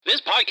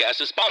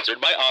podcast is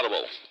sponsored by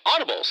Audible.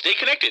 Audible, stay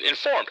connected,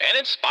 informed, and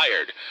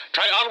inspired.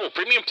 Try Audible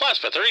Premium Plus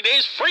for 30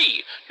 days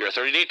free. Your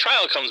 30-day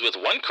trial comes with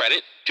 1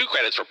 credit, 2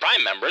 credits for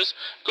Prime members.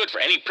 Good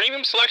for any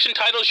premium selection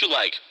titles you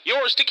like.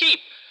 Yours to keep.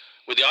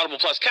 With the Audible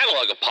Plus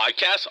catalog of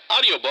podcasts,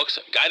 audiobooks,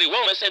 guided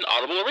wellness, and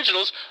Audible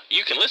originals,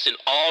 you can listen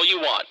all you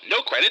want.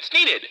 No credits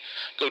needed.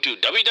 Go to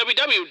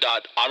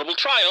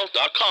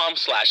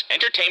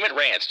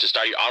www.audibletrial.com/entertainmentrants to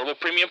start your Audible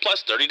Premium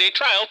Plus 30-day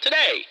trial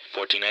today.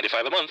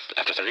 $14.95 a month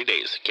after 30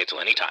 days. Cancel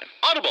anytime.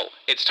 Audible,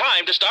 it's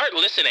time to start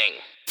listening.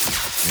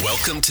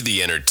 Welcome to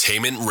the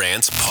Entertainment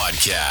Rants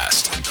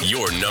Podcast,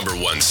 your number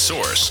one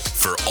source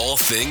for all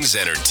things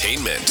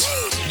entertainment.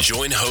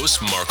 Join host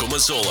Marco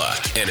Mazzola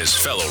and his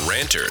fellow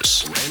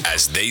ranters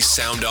as they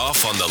sound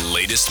off on the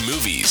latest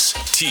movies,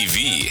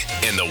 TV,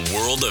 and the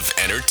world of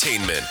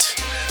entertainment.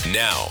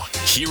 Now,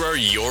 here are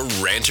your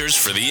ranters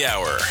for the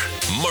hour,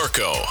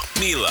 Marco,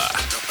 Mila,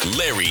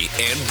 Larry,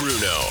 and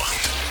Bruno.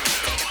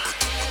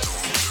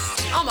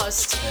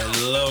 Almost.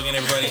 Hello again,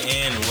 everybody,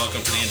 and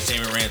welcome to the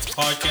Entertainment Rants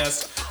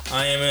Podcast.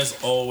 I am, as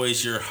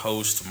always, your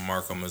host,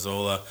 Marco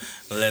Mazzola.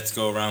 Let's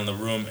go around the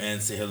room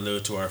and say hello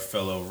to our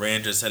fellow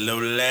ranters. Hello,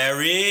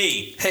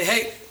 Larry. Hey,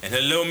 hey. And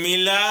hello,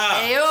 Mila.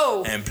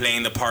 Heyo. And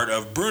playing the part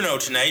of Bruno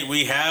tonight,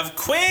 we have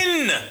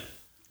Quinn.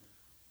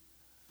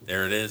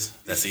 There it is.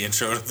 That's the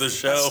intro to the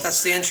show.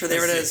 That's the intro.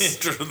 There it is.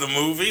 The intro of the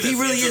movie. He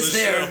really is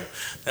there. Show.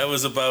 That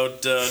was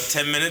about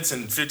 10 minutes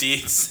and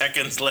 58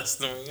 seconds less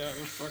than we got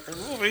in the fucking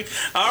movie.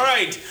 All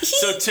right.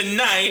 So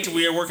tonight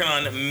we are working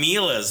on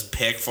Mila's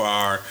pick for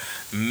our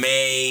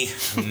May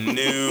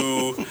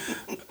new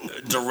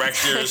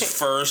director's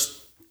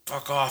first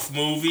fuck off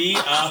movie.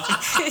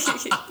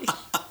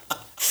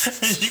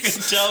 You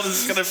can tell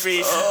this is going to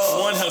be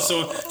one house.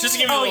 So just to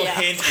give you a little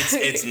hint,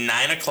 it's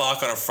 9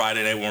 o'clock on a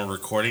Friday night when we're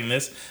recording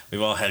this.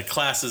 We've all had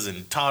classes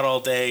and taught all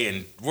day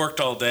and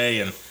worked all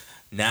day, and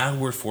now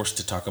we're forced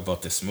to talk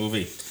about this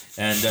movie.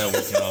 And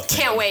we can all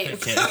can't wait.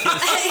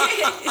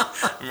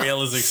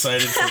 Mila's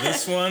excited for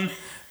this one,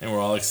 and we're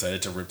all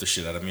excited to rip the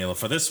shit out of Mila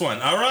for this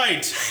one. All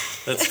right,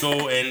 let's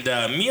go. And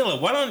Mila,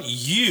 why don't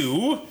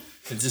you,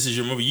 since this is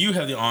your movie, you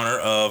have the honor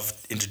of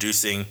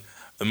introducing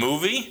the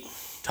movie,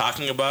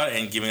 talking about it,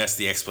 and giving us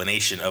the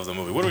explanation of the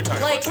movie. What are we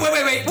talking about?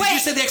 Wait. Did you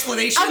say the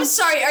explanation? I'm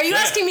sorry. Are you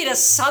asking me to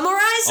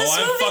summarize this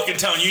movie? I'm fucking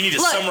telling you, you need to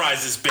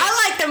summarize this bitch.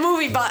 I like the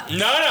movie, but...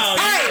 No.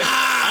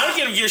 I don't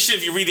give a shit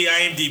if you read the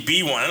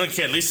IMDb one. I don't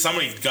care. At least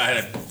somebody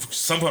had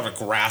some kind of a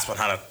grasp on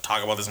how to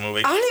talk about this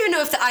movie. I don't even know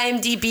if the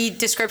IMDb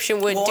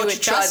description would do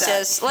it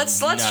justice. Let's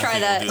try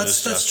that.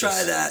 Let's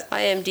try that.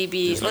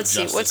 IMDb. Let's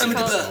see. What's it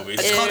called?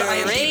 It's called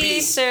IMDb.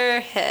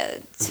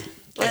 Eraserhead.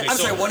 Okay, I'm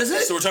sorry, what is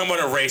it? So we're talking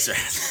about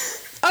Eraserhead.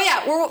 Oh,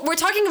 yeah. We're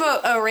talking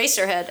about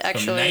Eraserhead,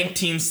 actually. From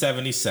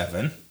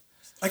 1977.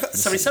 I got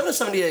 77 or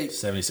 78?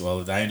 77.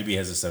 Well, the IMDb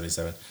has a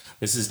 77.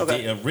 This is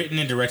written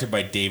and directed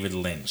by David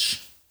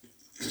Lynch.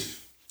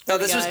 Now,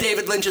 this was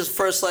David Lynch's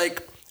first,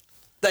 like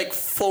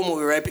full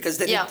movie, right? Because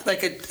then, on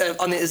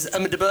his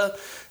IMDb,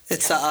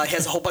 it's he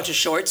has a whole bunch of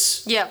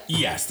shorts. Yeah.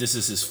 Yes, this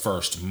is his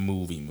first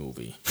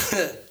movie.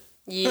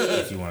 Yeah.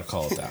 If you want to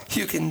call it that.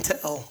 You can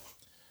tell.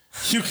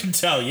 You can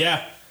tell,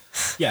 yeah.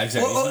 Yeah,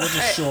 exactly. Well, it's a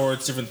bunch of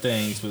shorts, different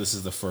things, but this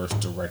is the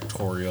first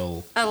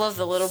directorial. I love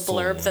the little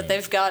blurb that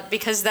they've got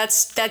because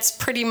that's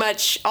pretty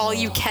much all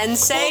you can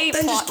say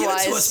then plot-wise. Just give it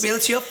to us, man.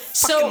 It's your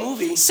fucking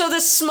movie. So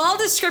the small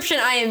description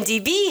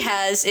IMDb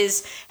has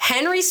is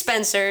Henry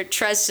Spencer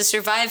tries to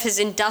survive his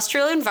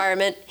industrial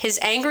environment, his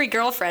angry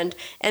girlfriend,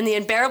 and the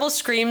unbearable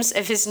screams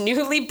of his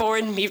newly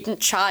born mutant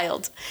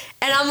child.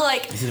 And I'm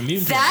like, is it a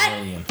mutant or an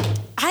alien?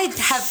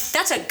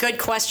 That's a good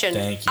question.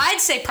 Thank you.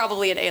 I'd say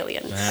probably an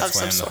alien of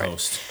some sort. The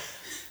host.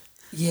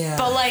 Yeah.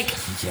 But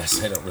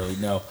yes, I don't really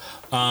know.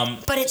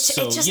 But it just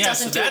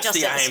doesn't do it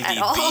justice at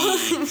all.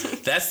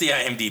 That's the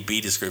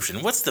IMDb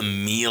description. What's the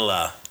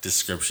Mila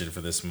description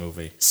for this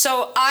movie?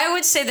 So I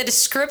would say the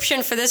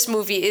description for this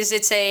movie is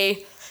it's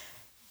a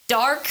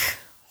dark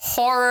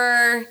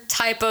horror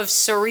type of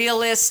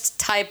surrealist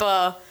type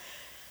of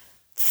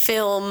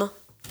film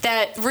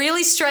that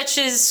really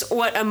stretches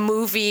what a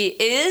movie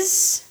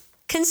is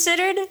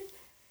considered.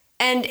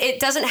 And it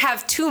doesn't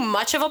have too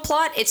much of a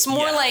plot. It's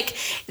more like,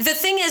 the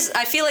thing is,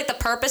 I feel like the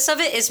purpose of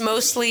it is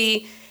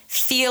mostly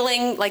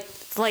feeling like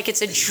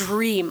it's a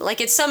dream. Like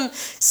it's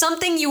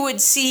something you would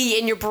see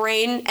in your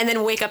brain and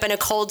then wake up in a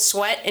cold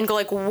sweat and go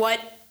like, what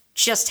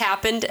just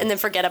happened? And then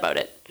forget about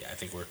it. Yeah, I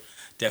think we're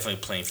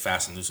definitely playing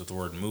fast and loose with the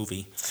word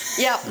movie.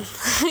 Yeah.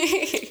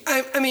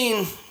 I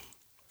mean,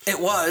 it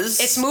was.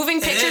 It's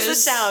moving pictures with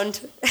sound.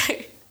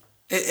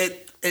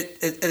 It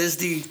is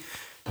the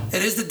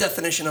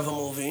definition of a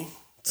movie.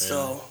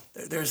 So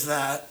there's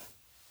that.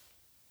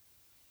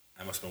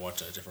 I must have been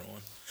watching a different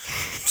one.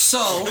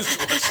 So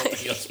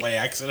something else by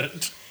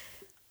accident.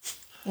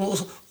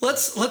 Well,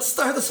 let's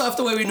start this off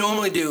the way we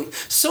normally do.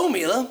 So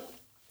Mila,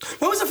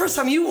 when was the first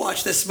time you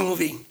watched this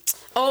movie?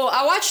 Oh,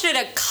 I watched it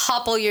a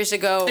couple years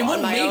ago. And what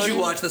on my made own. you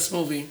watch this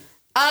movie?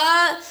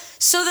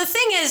 So the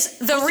thing is,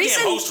 the Who's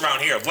reason the damn host around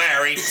here,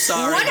 Larry.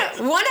 Sorry.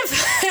 one of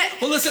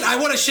Well, listen, I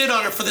want to shit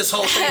on her for this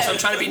whole thing, so I'm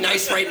trying to be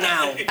nice right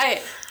now.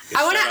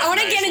 I want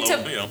to get into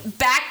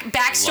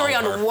backstory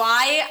on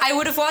why I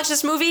would have watched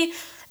this movie.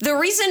 The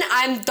reason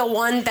I'm the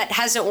one that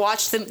hasn't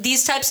watched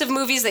these types of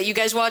movies that you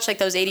guys watch, like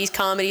those 80s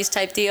comedies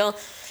type deal,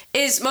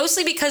 is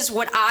mostly because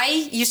what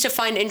I used to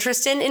find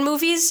interest in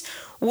movies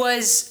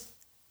was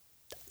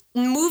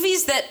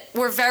movies that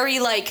were very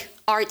like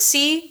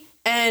artsy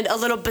and a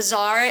little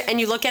bizarre, and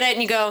you look at it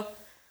and you go,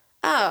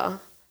 oh,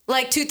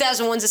 like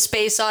 2001's A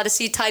Space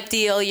Odyssey type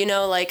deal, you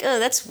know, like, oh,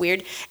 that's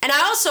weird. And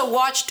I also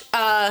watched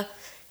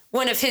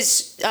one of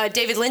his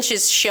David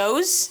Lynch's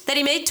shows that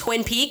he made,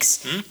 Twin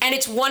Peaks, and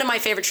it's one of my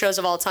favorite shows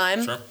of all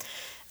time. Sure.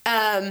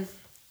 And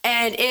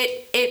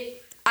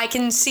I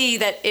can see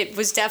that it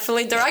was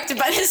definitely directed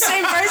by the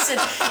same person.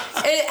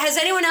 Has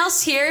anyone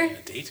else here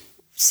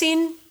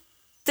seen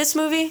this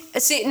movie?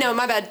 No,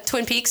 my bad.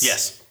 Twin Peaks?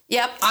 Yes.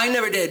 Yep. I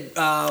never did.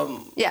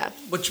 Yeah.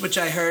 Which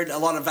I heard a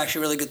lot of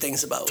actually really good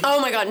things about.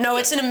 Oh my God, no,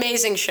 it's an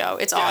amazing show.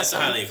 It's awesome. It's a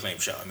highly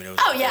acclaimed show. I mean, it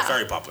was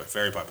very popular,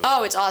 very popular.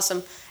 Oh, it's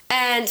awesome.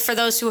 And for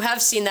those who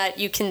have seen that,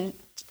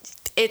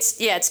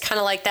 it's kind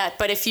of like that.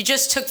 But if you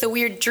just took the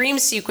weird dream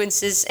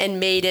sequences and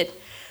made it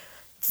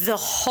the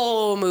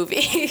whole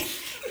movie,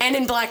 and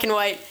in black and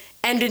white,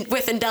 and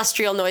with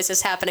industrial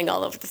noises happening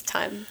all over the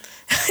time.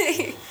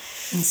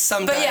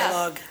 Some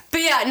dialogue.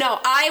 But yeah, no,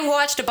 I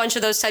watched a bunch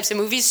of those types of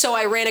movies, so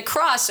I ran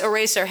across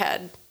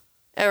Eraserhead.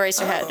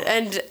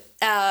 And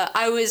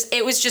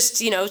it was just,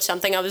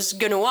 something I was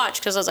going to watch,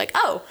 because I was like,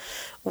 oh,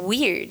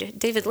 weird,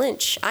 David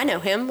Lynch, I know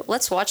him,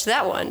 let's watch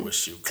that one,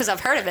 because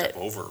I've heard of it.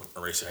 Over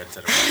Eraserhead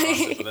instead of across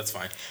it, but that's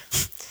fine.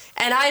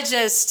 And I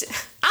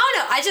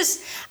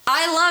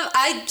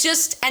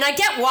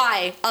get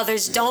why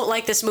others don't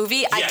like this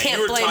movie. I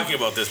can't blame. You were talking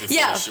about this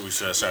before we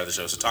started the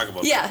show, so talk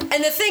about that. Yeah,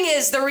 and the thing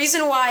is, the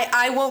reason why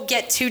I won't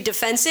get too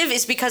defensive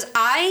is because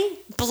I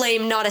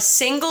blame not a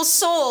single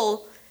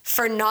soul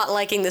for not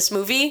liking this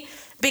movie,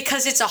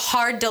 because it's a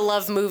hard to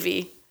love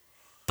movie.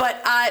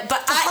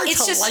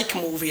 It's just like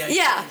movie. I think.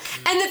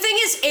 And the thing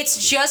is,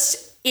 it's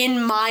just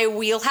in my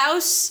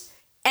wheelhouse,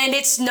 and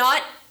it's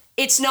not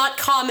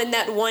common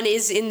that one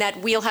is in that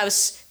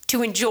wheelhouse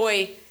to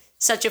enjoy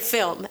such a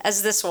film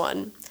as this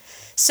one.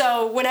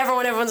 So when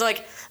everyone's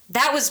like,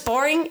 that was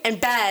boring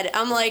and bad,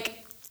 I'm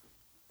like,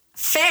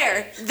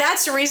 fair,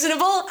 that's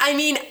reasonable. I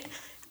mean,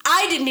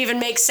 I didn't even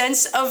make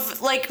sense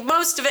of like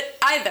most of it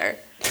either,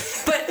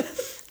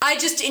 but I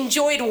just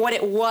enjoyed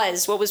what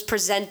was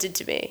presented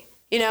to me.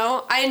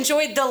 I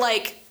enjoyed the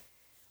like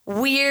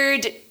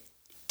weird,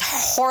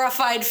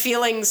 horrified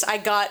feelings I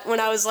got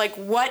when I was like,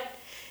 what?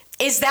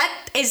 Is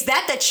that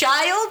the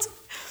child?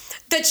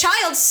 The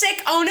child's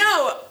sick. Oh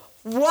no.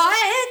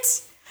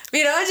 What?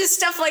 Just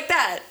stuff like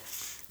that.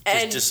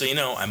 And just so you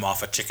know, I'm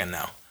off a chicken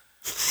now.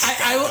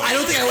 I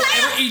don't think I will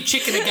ever eat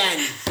chicken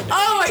again.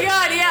 Oh my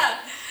God, yeah.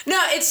 No,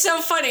 it's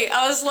so funny.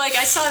 I was like,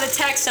 I saw the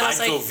text and I was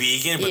like, I'd go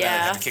vegan, but then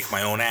I'd have to kick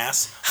my own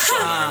ass. So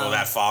I'm not gonna go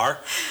that far.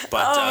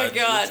 But oh my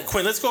God.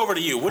 Quinn, let's go over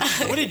to you. What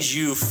did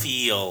you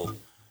feel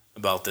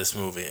about this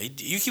movie?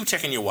 You keep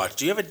checking your watch.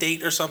 Do you have a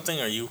date or something?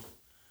 Are you?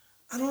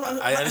 I don't know.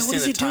 I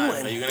understand the time.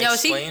 Doing? Are you going to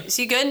explain? Is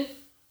he good?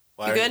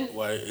 You good?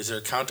 Why, is there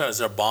a countdown? Is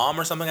there a bomb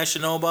or something I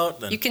should know about?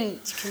 Then you can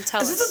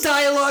tell us. Is it the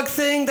dialogue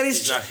thing that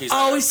he's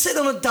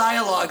sitting on a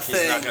dialogue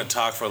thing. He's not going to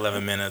talk for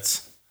 11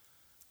 minutes.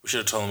 We should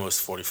have told him it was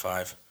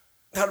 45.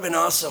 That would have been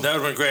awesome. That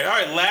would have been great. All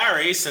right,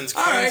 Larry, since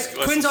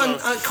Quinn's on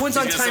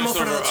timeout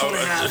for another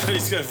 2.5.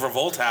 He's got a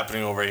revolt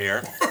happening over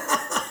here.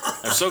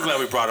 I'm so glad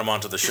we brought him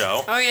onto the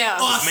show. Oh, yeah.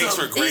 Awesome. Makes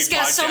for great He's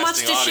got so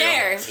much to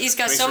share. He's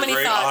got so many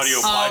thoughts. Audio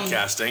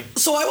podcasting.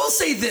 So I will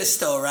say this,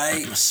 though, right? I'm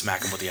going to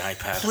smack him with the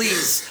iPad.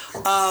 Please.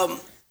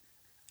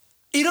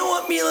 You know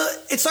what, Mila?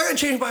 It's not going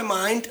to change my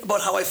mind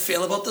about how I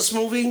feel about this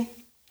movie,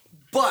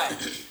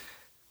 but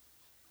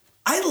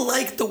I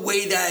like the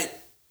way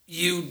that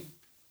you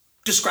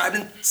described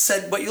and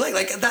said what you like.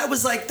 Like, that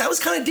was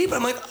kind of deep.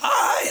 I'm like, all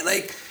right.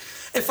 Like,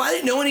 if I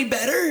didn't know any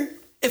better,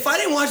 if I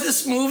didn't watch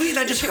this movie and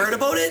I just heard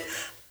about it,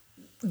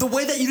 the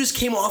way that you just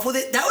came off with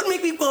it, that would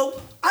make me go,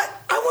 I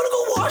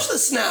want to go watch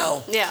this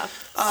now. Yeah.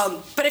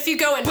 But if you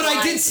go in, but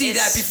I did see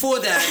that before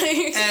that,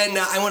 and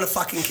I want to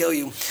fucking kill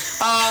you.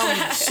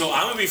 So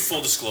I'm gonna be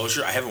full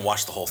disclosure. I haven't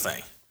watched the whole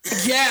thing.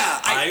 Yeah,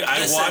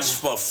 I watched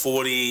about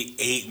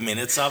 48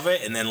 minutes of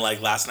it, and then like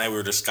last night we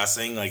were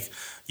discussing like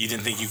you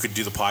didn't think you could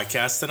do the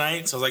podcast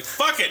tonight, so I was like,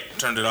 fuck it,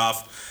 turned it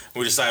off.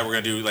 We decided we're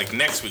going to do, like,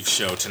 next week's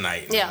show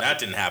tonight. Yeah. That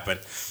didn't happen.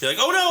 You're like,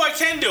 oh, no, I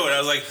can do it. I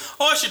was like,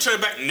 oh, I should turn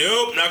it back.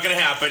 Nope, not going to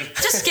happen.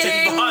 Just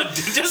kidding.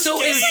 Just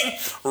kidding.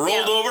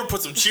 Rolled over,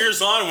 put some cheers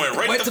on, went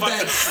right to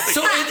bed.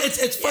 So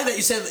it's funny that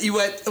you said that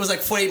it was like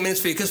 48 minutes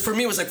for you, because for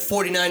me it was like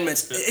 49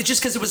 minutes. It's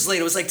just because it was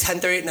late. It was like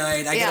 10:30 at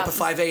night. I get up at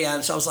 5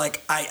 a.m., so I was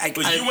like, But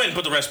you went and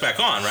put the rest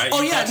back on, right?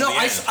 Oh, yeah, no,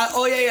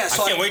 yeah.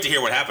 So I can't wait to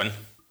hear what happened.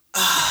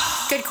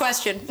 Good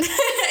question.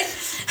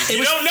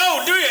 You don't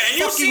know, do you? And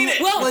you've seen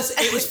it. Well,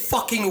 it was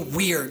fucking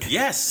weird.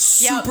 Yes.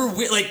 Super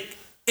weird. Like,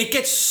 it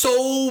gets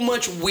so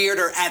much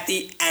weirder at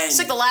the end. It's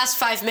like the last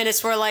 5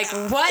 minutes were like,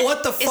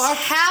 what the is fuck?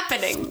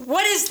 happening?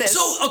 What is this?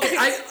 So, okay,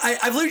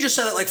 I've literally just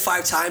said it like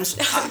 5 times.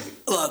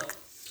 Look,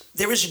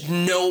 there is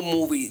no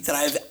movie that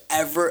I've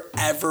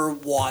ever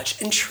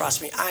watched, and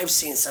trust me, I've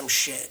seen some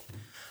shit.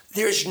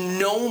 There's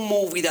no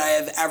movie that I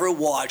have ever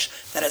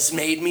watched that has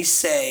made me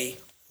say,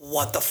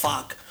 what the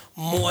fuck,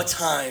 more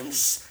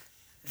times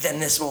than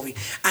this movie.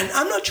 And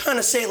I'm not trying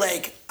to say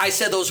like I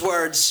said those 3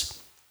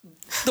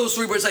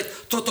 words like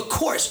throughout the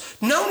course.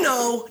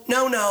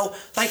 No.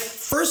 Like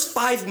first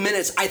 5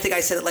 minutes, I think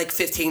I said it like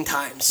 15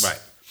 times. Right.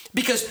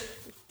 Because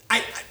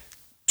I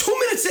 2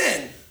 minutes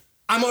in,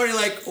 I'm already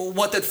like,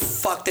 what the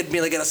fuck did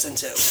Mila get us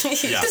into?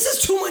 Yeah. This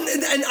is too much,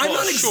 and I'm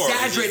not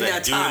exaggerating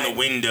that time. Doing the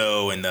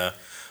window and the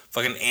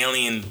fucking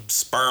alien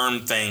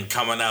sperm thing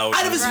coming out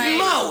of his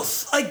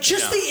mouth. Like,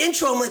 just the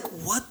intro, I'm like,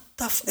 what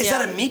the is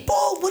that a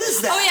meatball? What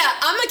is that? Oh,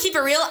 yeah, I'm going to keep it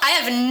real. I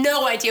have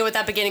no idea what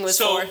that beginning was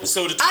for.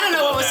 So to talk I don't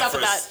know about what was up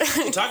with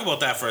that. to talk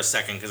about that for a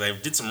second, because I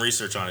did some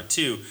research on it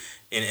too,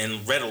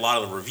 and read a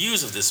lot of the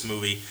reviews of this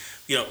movie.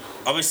 You know,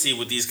 obviously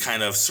with these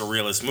kind of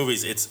surrealist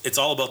movies, it's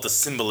all about the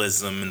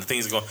symbolism and the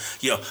things that go.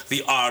 You know,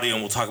 the audio,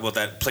 and we'll talk about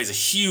that, plays a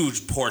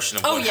huge portion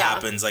of what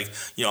happens. Like,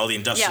 you know, all the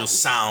industrial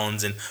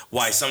sounds and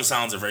why some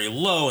sounds are very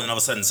low, and then all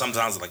of a sudden some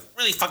sounds are like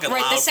really fucking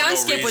loud. Right, the soundscape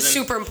for no reason. was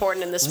super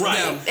important in this movie.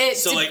 Right.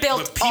 It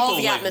built people, all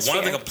the atmosphere.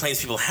 One of the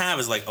complaints people have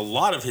is like a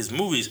lot of his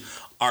movies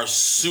are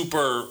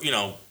super, you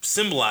know,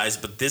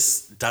 symbolized, but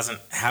this doesn't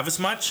have as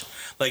much.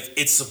 Like,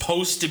 it's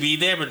supposed to be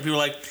there, but people are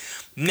like,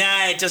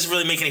 nah, it doesn't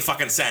really make any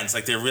fucking sense.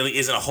 Like, there really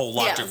isn't a whole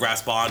lot to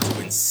grasp onto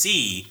and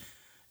see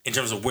in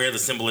terms of where the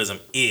symbolism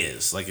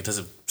is. Like, it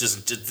doesn't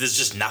there's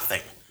just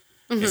nothing.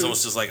 Mm-hmm. It's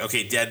almost just like,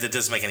 okay, that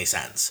doesn't make any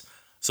sense.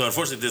 So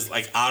unfortunately, this,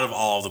 like, out of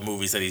all of the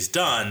movies that he's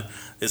done,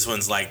 this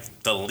one's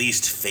like the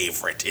least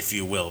favorite, if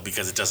you will,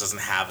 because it just doesn't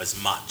have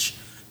as much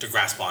to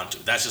grasp onto.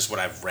 That's just what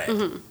I've read.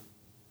 Mm-hmm.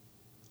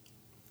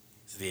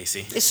 The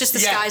AC. It's just the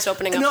skies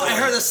opening up. No, I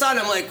heard the sound.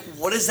 I'm like,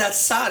 what is that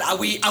sound? Are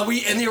we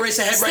in the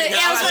Eraserhead right now?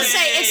 I was going to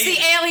say, it's the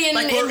alien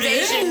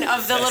invasion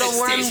of the little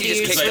worm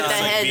dude with the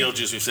head. Like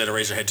Beetlejuice, we've said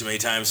Eraserhead too many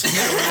times.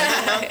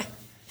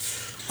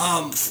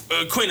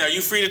 Quinn, are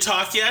you free to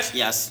talk yet?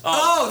 Yes.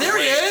 Oh, there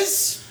he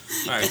is.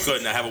 All right,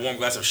 good. Now have a warm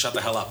glass of shut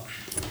the hell up.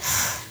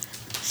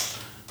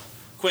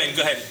 Quinn,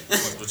 go ahead.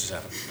 What just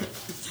happened?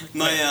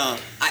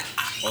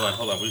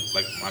 Hold on.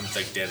 I'm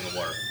like dead in the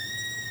water.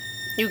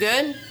 You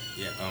good?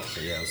 Yeah. Oh,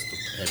 okay. Yeah, it was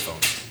the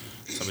headphones.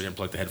 Somebody didn't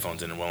plug the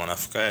headphones in well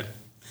enough. Go ahead.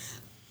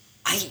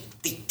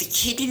 The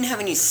kid didn't have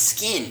any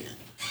skin.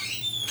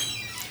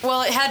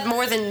 Well, it had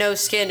more than no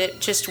skin. It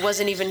just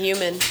wasn't even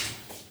human.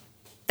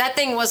 That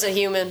thing wasn't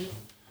human.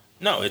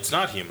 No, it's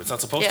not human. It's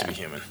not supposed to be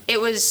human. It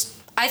was,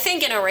 I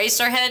think, an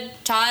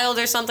Eraserhead child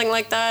or something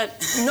like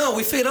that. No,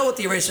 we figured out what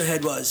the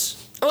Eraserhead was.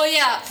 Well,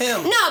 yeah.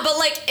 Him. No, but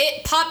like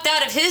it popped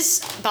out of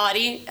his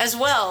body as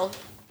well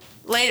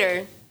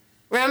later.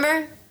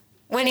 Remember?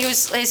 When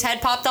his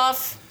head popped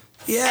off?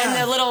 Yeah. And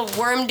the little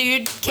worm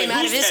dude came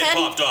out of his head?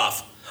 Popped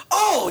off?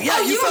 Oh,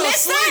 yeah, you fell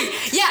missed asleep.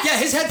 that? Yeah. Yeah,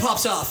 his head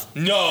pops off.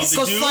 No,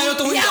 Goes flying out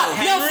the window.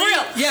 Yeah, no, for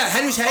real. Yeah,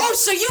 Henry's head. Oh,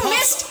 so you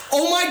missed.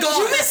 Oh my God.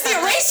 You missed the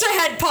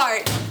Eraserhead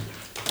part.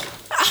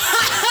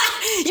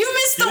 You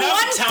missed the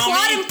one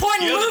plot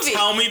important movie. You have movie. to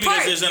tell me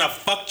because there's not a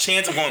fuck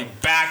chance of going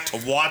back to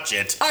watch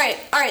it. All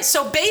right.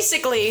 So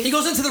basically, he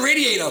goes into the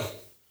radiator.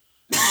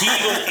 He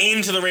goes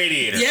into the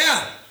radiator.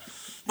 Yeah,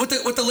 with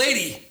the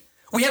lady.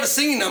 We have a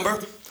singing number.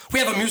 We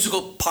have a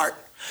musical part.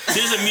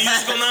 There's a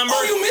musical number.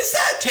 Oh, you missed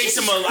that? Takes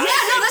them that's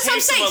what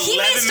I'm saying. He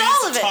missed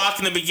all of it. Talk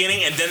in the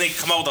beginning, and then they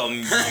come out with a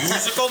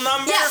musical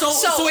number. Yeah.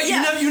 So wait,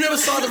 you never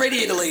saw the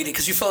radiator lady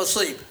because you fell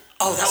asleep.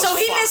 Oh, that was so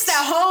he missed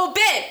that whole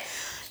bit.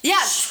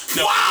 Yeah.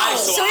 No, wow.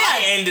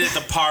 I ended at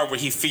the part where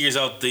he figures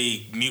out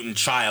the mutant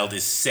child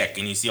is sick,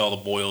 and you see all the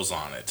boils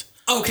on it.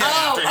 Okay.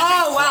 After he's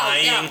been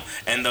crying, yeah.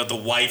 And the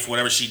wife,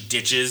 whatever she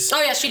ditches.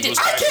 Oh yeah, she ditches.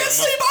 I can't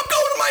sleep. I'm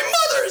going to my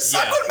mother's. Yeah.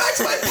 I'm going back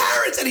to my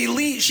parents, and she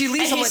leaves.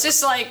 And he's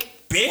just like,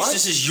 bitch, what?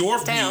 This is your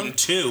mutant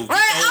too.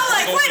 Right?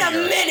 I'm like, wait a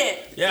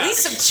minute. Yeah. Need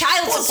some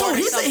child support.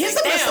 So here's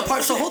the best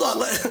part. So hold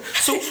on.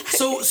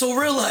 So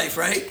real life,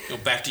 right? Go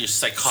back to your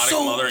psychotic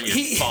mother and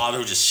your father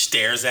who just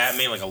stares at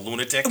me like a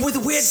lunatic with a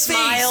weird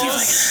smiles.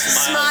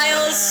 face.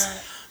 Smiles.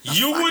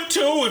 You would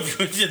too if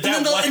you did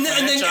that.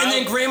 And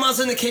then grandma's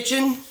in the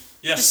kitchen.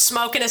 Yeah. Just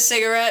smoking a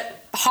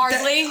cigarette.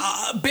 Hardly.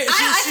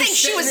 I think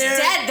she was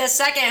dead the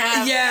second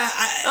half. Yeah.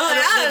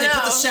 I don't know. They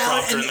put the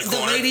salad and in the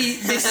the lady.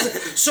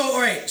 So all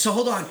right. So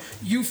hold on.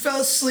 You fell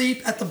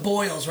asleep at the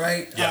boils,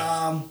 right?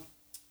 Yeah.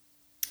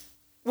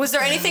 Was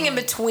there anything in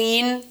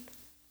between?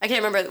 I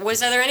can't remember.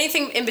 Was there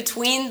anything in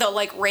between the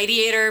like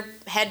radiator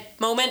head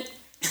moment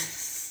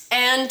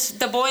and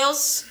the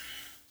boils?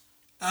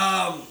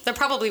 There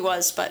probably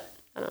was, but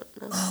I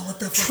don't know. Oh, what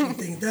the fucking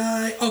thing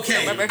died?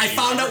 Okay, I I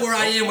found out where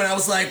I am when I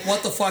was like,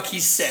 what the fuck,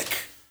 he's sick.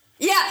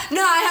 Yeah,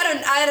 no, I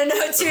had a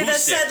note too that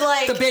said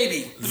like The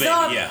baby. The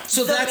baby, yeah.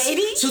 So The that's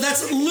baby? so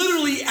that's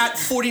literally at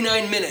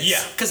 49 minutes.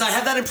 Yeah. Because I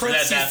have that in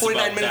parentheses. That's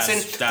 49 about- minutes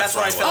that's- in. that's That's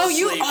where I what I fell was.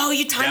 asleep.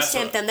 you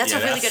timestamped them. That's yeah,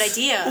 a really good that's-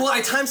 idea. Well, I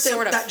timestamped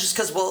Sort of. that just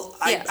because,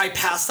 Yeah. I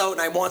passed out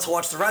and I wanted to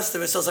watch the rest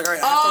of it. So I was like, all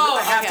right, Oh,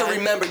 I have to okay.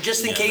 remember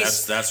just in Yeah,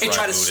 case that's it where I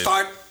tried to booted.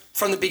 start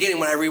from the beginning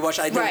when I rewatched.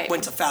 I Right.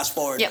 went to fast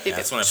forward. Yep. Yeah,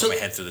 that's when I So- put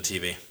my head through the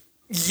TV.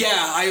 Yeah,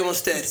 I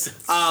almost did.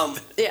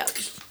 Yeah.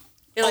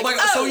 You're Oh like, my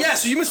god! So yeah,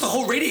 so you missed the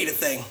whole radiator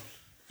thing.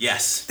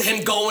 Yes.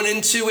 Him going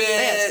into it.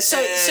 Yeah.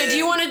 So do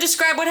you want to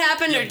describe what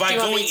happened, or do By you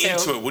want going me to?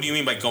 into it, what do you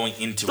mean by going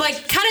into it?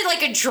 Like kind of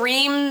like a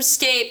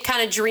dreamscape,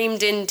 kind of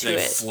dreamed into Like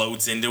it.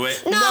 floats into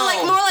it? No, No.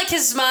 like more like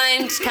his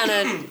mind kind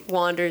of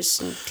wanders.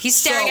 And he's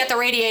staring So- at the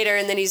radiator,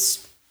 and then he's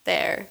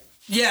there.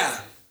 Yeah.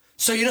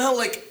 So you know how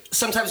like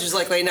sometimes he's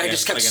like late night, Yeah,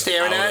 just kept like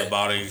staring an at out of it. the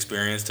body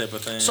experience type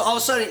of thing. So all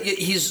of a sudden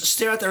he's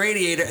staring at the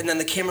radiator, and then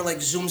the camera like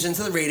zooms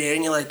into the radiator,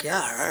 and you're like, yeah,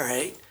 all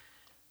right.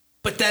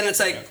 But then it's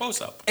like close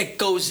up. it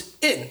goes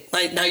in.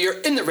 Like now you're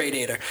in the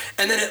radiator,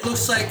 and then it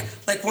looks like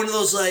one of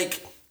those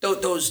like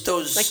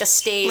those Like a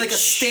stage. like a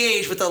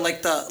stage with the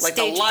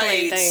Stage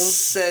play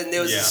lights, and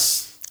there was Yeah.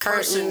 this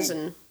Curtains person,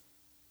 and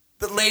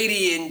the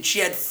lady, and she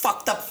had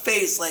fucked up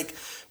face, like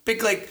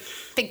big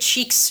big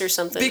cheeks or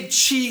something. big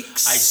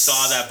cheeks. I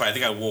saw that, but I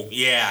think I woke.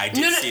 Yeah, I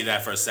did No, no. see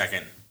that for a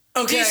second.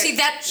 Okay, Do you see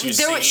that? She was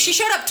She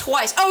singing? showed up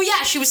twice. Oh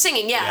yeah, she was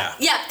singing. Yeah,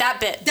 Yeah. that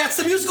bit. That's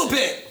the musical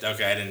bit.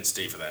 Okay, I didn't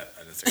stay for that.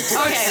 I didn't stay for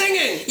Started Okay.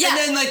 singing, Yeah.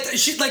 and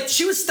then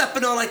she was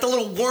stepping on like the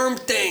little worm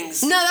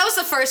things. No, that was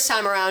the first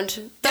time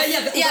around.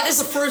 That was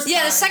the first Yeah,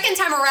 time. the second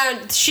time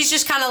around, she's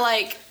just kind of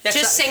like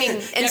just singing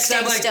and yeah, 'cause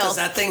staying I'm like, still. does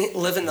that thing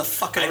live in the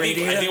fucking I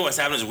radiator? think what's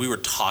happened is we were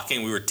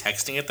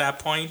texting at that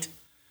point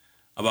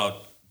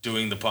about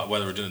doing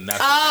whether we're doing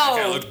that. Oh. I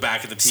kind of looked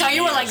back at the TV. So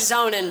you were and like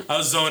zoning, I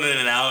was zoning in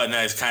and out, and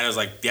I was kind of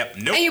like, yep,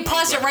 nope. and you I'm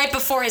paused it good. right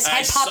before his And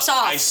head pops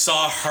off. I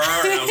saw her,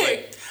 and I was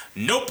like,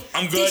 nope,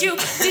 I'm good.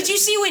 Did you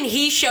see when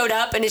he showed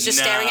up and is just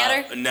staring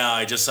at her? No,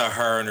 I just saw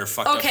her and her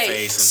fucked up Okay,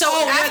 face. And so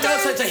Oh, yeah, after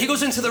that's right. He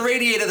goes into the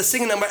radiator, the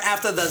singing number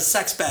after the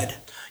sex bed,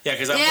 yeah,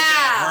 because I'm Yeah. looking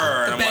at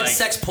her, and the I'm bed like,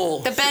 sex pool.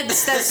 the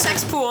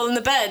sex pool in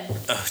the bed.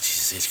 oh,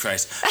 Jesus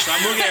Christ. So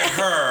I'm looking at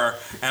her,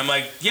 and I'm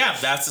like, yeah,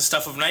 that's the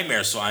stuff of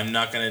nightmares, so I'm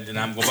not going to, and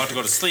I'm about to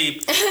go to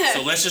sleep,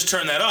 so let's just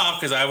turn that off,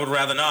 because I would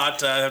rather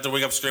not have to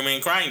wake up screaming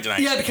and crying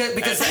tonight. Yeah,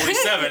 because At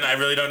 47, I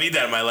really don't need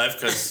that in my life,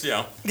 because,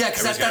 yeah,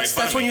 because everyone's gonna make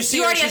fun that's of when me. you see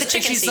You her. already had she's- the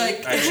and chicken she's scene.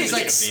 like, I had the she's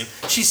like, chicken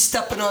scene. she's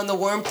stepping on the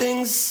worm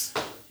things.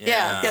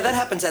 Yeah. Yeah, that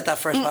happens at that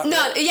first part. No,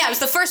 right? yeah, it was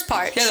the first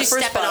part. Yeah, the she's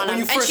first stepping part, on when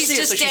him, you and first she's see it,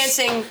 just so she's-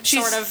 dancing,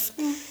 she's- sort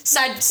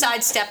of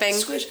sidestepping.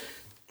 Squish.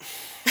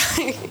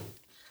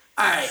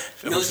 All right.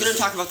 I was gonna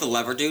talk about the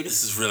lever dude.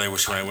 This is really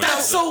wish when I went.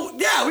 That's so.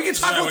 Yeah, we can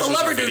talk about the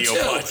lever dude video too.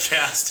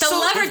 podcast. The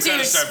lever we've gotta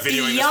dude's start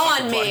videoing this beyond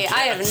fucking me. podcast. I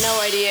have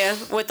no idea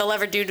what the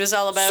lever dude was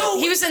all about. So-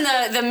 He was in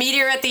the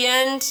meteor at the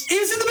end, He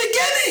was in the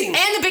beginning.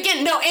 and the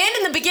beginning. No, and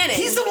in the beginning.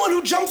 He's the one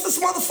who jumps this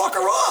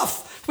motherfucker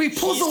off. We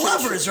pulls the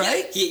levers,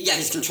 right?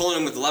 He's controlling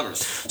him with the levers.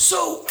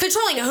 So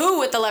controlling who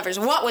with the levers?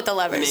 What with the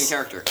levers? The main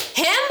character.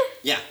 Him?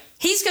 Yeah.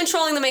 He's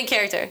controlling the main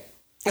character.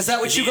 is that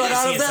what Is you he got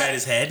out of inside that?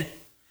 his head?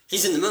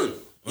 He's in the moon.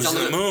 He's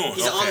in the moon,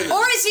 He's on okay. the moon.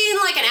 Or is he in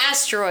like an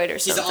asteroid or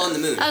He's something? on the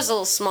moon. That was a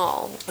little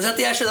small. Is that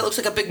the asteroid that looks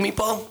like a big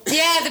meatball?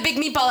 Yeah, the big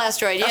meatball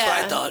asteroid. That's yeah.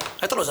 what I thought.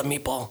 I thought it was a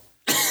meatball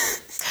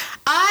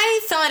I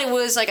thought it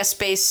was like a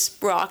space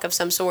rock of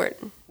some sort.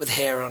 with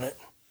hair on it.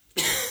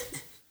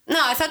 No,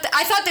 I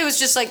thought there was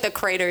just like the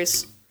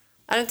craters.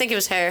 I don't think it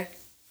was hair.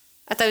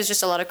 I thought it was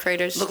just a lot of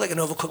craters. Looked like an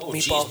overcooked Oh,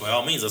 meatball. jeez, by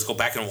all means, let's go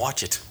back and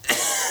watch it.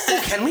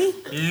 Can we?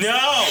 No!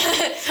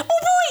 Oh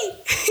boy!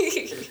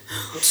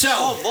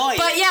 So, Boy.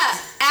 But yeah,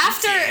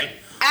 can.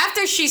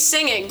 after she's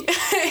singing.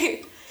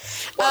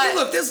 well, I mean,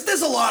 look,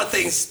 there's a lot of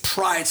things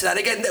prior to that.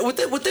 Again,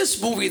 with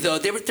this movie though,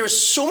 there were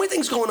so many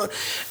things going on,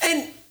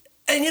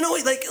 and you know,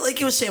 like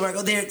you were saying,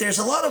 Marco, there's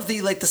a lot of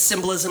the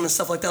symbolism and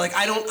stuff like that. Like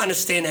I don't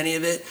understand any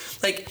of it.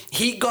 Like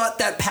he got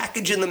that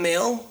package in the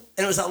mail,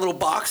 and it was that little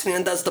box, and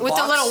then does the With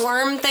box. the little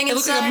worm thing It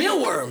looked like a inside?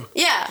 mealworm.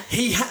 Yeah.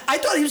 I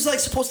thought he was like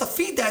supposed to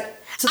feed that.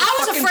 To the I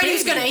was fucking afraid he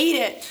was baby. gonna eat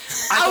it.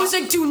 I I was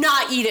thought- like, do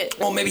not eat it.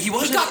 Well, maybe he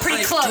wasn't. He got pretty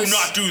like, close. Do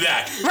not do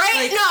that. Right?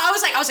 like- No, I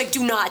was like,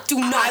 do not,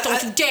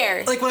 don't you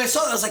dare. Like when I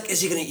saw it, I was like, is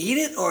he gonna eat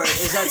it, or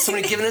is that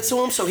somebody giving it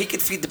to him so he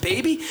could feed the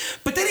baby?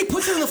 But then he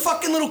puts it in the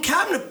fucking little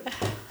cabinet,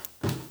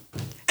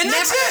 and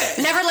that's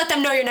it. Never let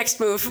them know your next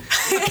move.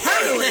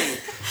 Apparently,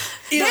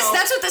 you know,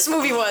 That's what this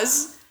movie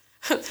was.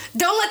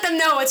 Don't let them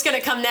know what's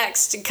gonna come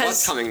next. What's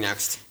Because coming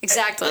next?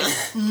 exactly.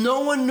 no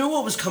one knew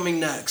what was coming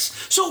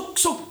next. So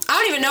I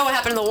don't even know what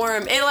happened to the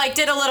worm. It like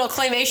did a little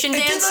claymation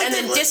did, dance like, and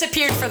then like-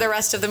 disappeared for the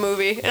rest of the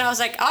movie. And I was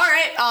like, all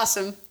right,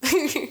 awesome.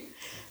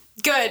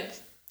 Good.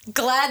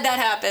 Glad that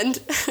happened.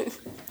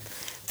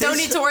 Don't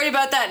need to worry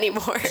about that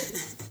anymore.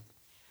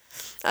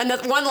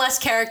 One less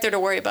character to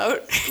worry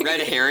about.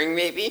 Red herring,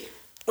 maybe?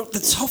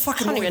 this whole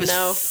fucking I don't movie even was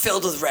know.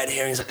 filled with red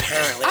herrings.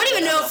 Apparently, I don't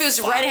even know if it was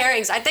red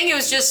herrings. I think it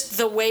was just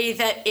the way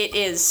that it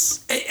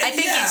is. I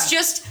think yeah. it's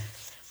just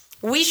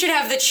we should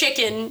have the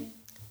chicken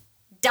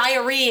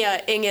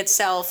diarrhea-ing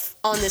itself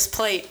on this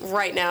plate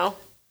right now.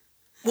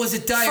 Was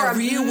it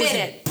diarrhea? Was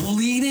it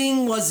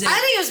bleeding? Was it? I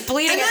think it was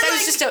bleeding. I thought it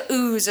was just a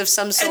ooze of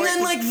some sort. And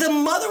then, like, the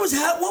mother was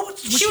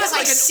she was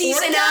like an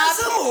seizing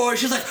orgasm, up, or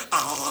she was like,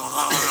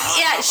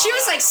 yeah, she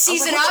was like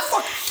seizing what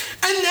up, the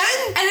fuck?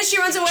 And then she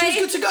runs away. She was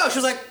good to go. She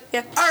was like,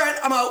 yeah, all right,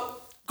 I'm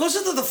out. Goes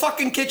into the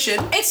fucking kitchen.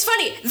 It's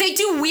funny. They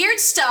do weird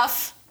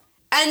stuff,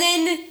 and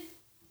then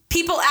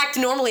people act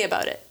normally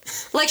about it.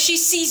 Like she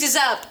seizes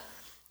up,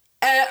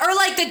 or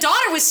like the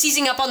daughter was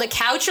seizing up on the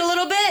couch a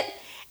little bit,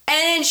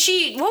 and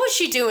what was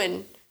she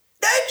doing?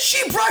 Then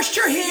she brushed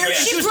her hair. Yeah.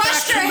 She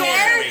brushed her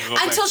hair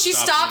until she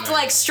stopped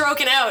like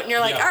stroking out, and you're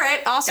like, all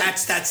right, awesome.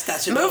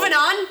 That's it. Moving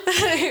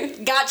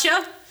on.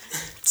 Gotcha.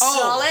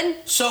 Solid.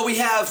 So we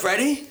have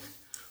ready.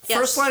 Yes.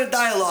 First line of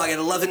dialogue at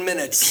 11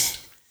 minutes.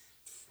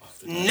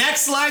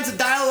 Next lines of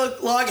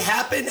dialogue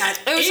happen at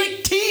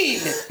 18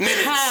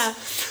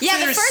 minutes. Yeah,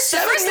 So the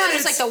first line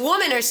was like the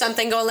woman or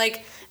something going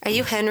like, "Are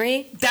you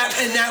Henry?"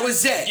 That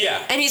was it.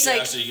 Yeah. And he's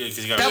like,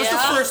 that was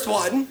the first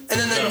one, and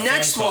then the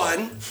next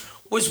one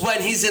was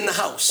when he's in the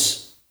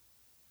house.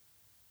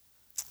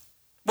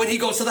 When he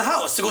goes to the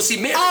house to go see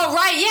Mary. Oh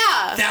right,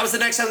 yeah. That was the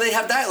next time they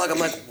have dialogue. I'm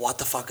like, what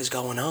the fuck is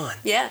going on?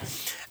 Yeah.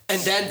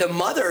 And then the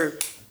mother,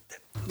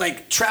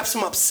 like, traps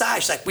him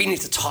upside. She's like, we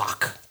need to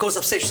talk. Goes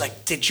upstairs. She's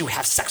like, did you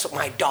have sex with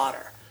my daughter?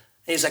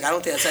 And he's like, I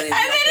don't think that's any of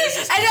your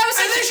business. And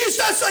then she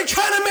starts, like,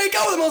 trying to make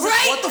out with him. I was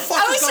like, what the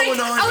fuck is going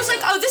on? I was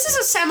like, oh, this is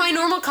a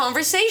semi-normal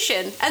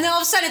conversation. And then all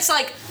of a sudden it's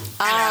like,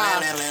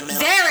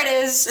 there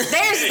it is.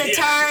 There's the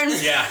turn.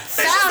 Yeah.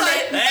 Found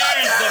it.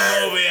 There's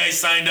the movie I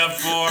signed up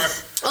for.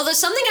 Although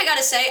something I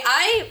gotta say,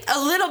 a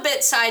little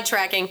bit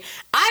sidetracking,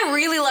 I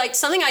really liked,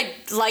 something I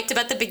liked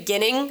about the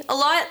beginning a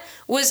lot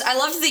was I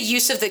loved the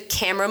use of the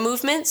camera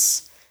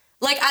movements.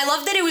 Like, I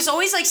loved that it was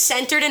always, like,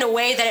 centered in a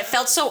way that it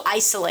felt so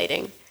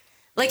isolating.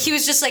 Like, he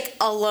was just, like,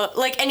 alone.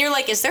 Like, and you're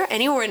like, is there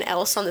anyone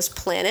else on this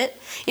planet?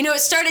 You know,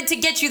 it started to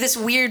get you this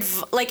weird,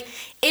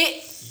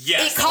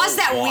 it caused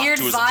that weird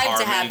vibe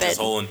to happen. His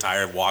whole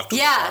entire walk to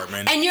his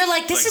apartment. And you're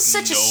like, this is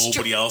such a...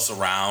 nobody else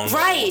around the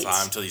whole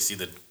time until you see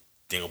the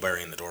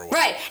dingleberry in the doorway.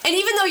 Right. And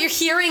even though you're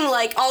hearing,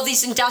 like, all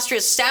these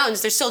industrious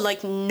sounds, there's still,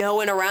 like, no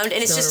one around.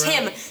 And it's just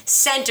him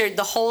centered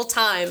the whole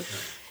time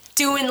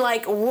doing,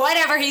 like,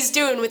 whatever he's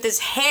doing with his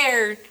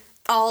hair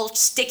all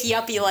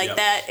sticky-uppy like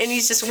that. And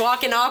he's just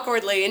walking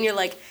awkwardly. And you're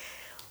like,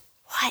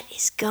 what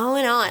is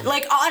going on?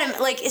 Like,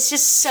 it's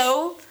just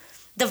so...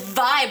 The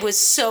vibe was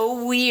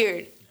so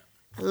weird.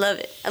 I love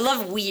it. I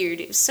love weird.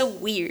 It was so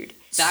weird.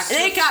 And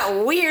then it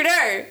got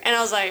weirder. And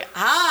I was like,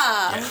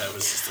 Yeah, that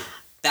was just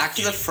Back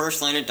to the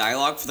first line of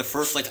dialogue, for the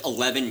first,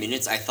 11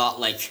 minutes, I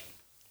thought,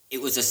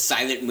 it was a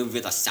silent movie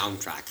with a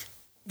soundtrack.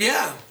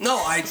 Yeah.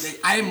 No, I'm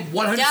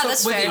 100%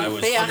 that's with fair.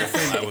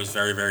 you. I was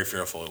very, very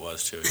fearful it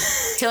was, too.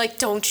 You're like,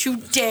 don't you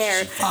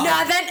dare.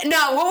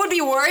 What would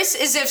be worse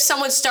is if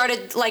someone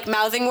started, like,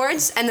 mouthing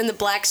words, and then the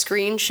black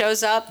screen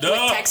shows up with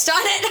text on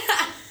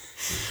it.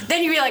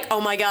 Then you'd be like, oh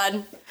my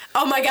god,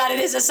 it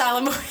is a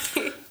silent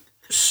movie.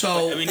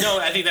 So I mean, no,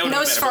 I think that would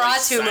have been better.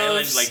 Nosferatu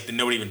moves. Like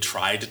nobody even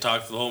tried to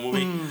talk to the whole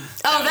movie.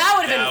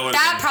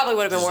 That probably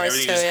would have been worse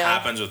everything too. Just Yeah.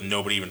 happens with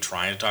nobody even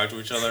trying to talk to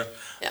each other.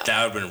 Yeah.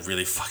 That would have been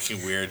really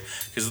fucking weird.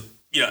 Because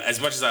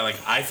as much as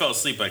I fell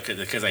asleep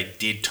because I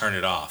did turn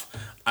it off.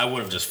 I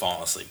would have just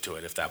fallen asleep to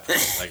it if that point.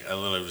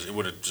 It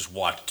would have just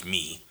watched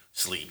me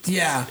sleep.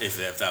 Yeah. If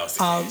that was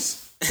the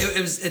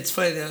case. It's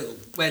funny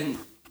that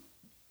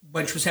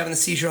when she was having the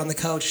seizure on the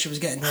couch, she was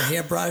getting her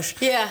hair brushed.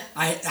 Yeah.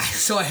 I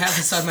have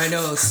this on my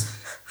nose,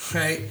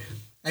 right?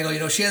 I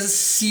go, she has a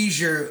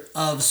seizure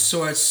of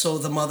sorts, so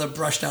the mother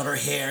brushed out her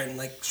hair and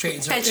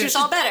straightens her. And she was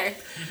all better.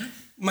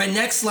 My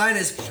next line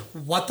is,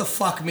 what the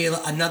fuck,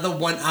 Mila? Another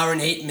 1 hour and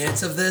 8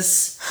 minutes of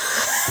this?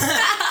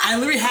 I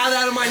literally have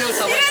that in my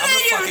notes. I'm like,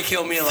 I'm gonna fucking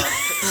kill Mila.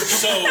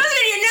 Those are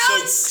your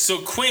notes. So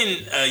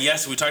Quinn,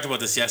 yes, we talked about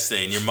this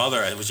yesterday, and your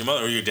mother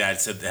or your dad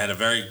had a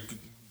very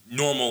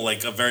normal,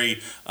 a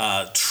very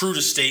true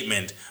to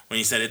statement when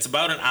he said it's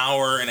about an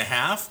hour and a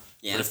half,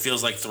 but it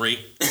feels like 3.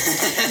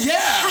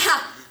 Yeah.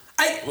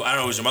 I don't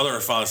know, was your mother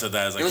or father said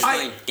that? It was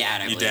my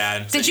dad, I believe. Your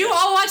dad. Did you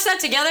all watch that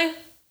together?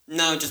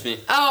 No, just me.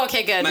 Oh,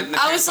 okay, good. My I was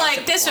parents watched like,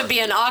 it this before. would be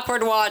an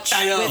awkward watch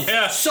with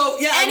Yeah. So,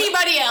 yeah.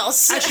 anybody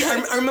else.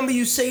 Actually, I remember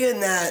you saying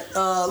that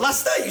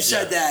last night. You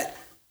said that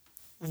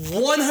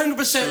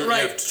 100%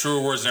 right. Yeah,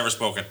 truer words never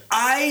spoken.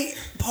 I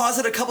paused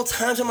it a couple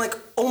times. I'm like,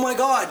 oh my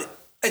god,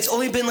 it's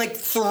only been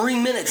 3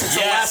 minutes since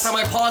the last time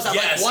I paused. I'm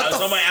like, what I was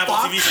the on my fuck? Apple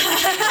TV,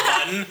 pushing the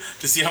button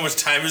to see how much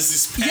time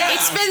has passed. Yeah,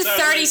 It's been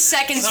 30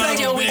 seconds to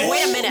do. Wait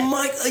a minute. Oh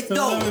my,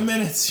 no, 11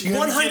 minutes. You're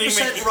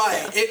 100%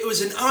 right. It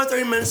was an hour and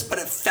 30 minutes, but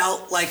it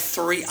felt like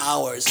 3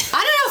 hours. I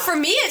don't know. For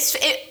me, I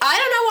don't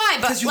know why,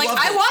 but 'Cause you loved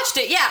I it. watched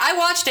it. Yeah, I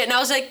watched it, and I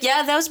was like,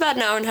 yeah, that was about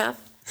an hour and a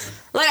half.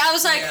 I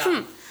was like,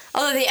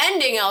 Although the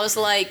ending, I was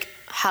like,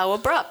 how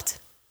abrupt.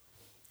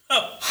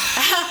 Oh.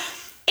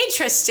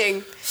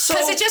 Interesting. So-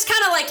 Because it just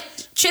kind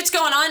of shit's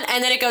going on,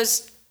 and then it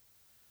goes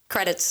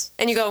credits,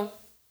 and you go,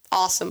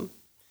 awesome.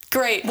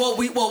 Great.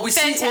 we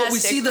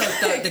Fantastic. see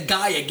the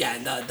guy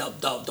again,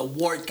 the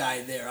wart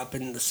guy there up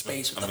in the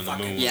space with Up the in the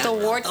fucking moon. Yeah. The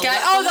wart the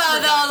guy. le-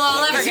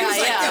 The lever He was guy.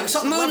 like, Yeah.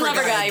 something Moon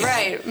lever guy.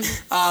 again.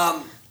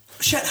 Right.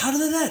 Shit, how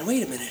did that end?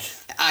 Wait a minute.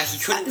 He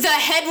couldn't. The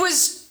head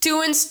was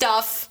doing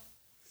stuff.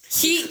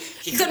 He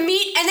The couldn't-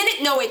 meat, and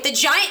then the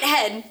giant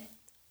head.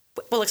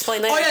 We'll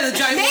explain later. Oh, yeah, the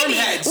giant worm Maybe.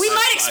 heads. We might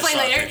I explain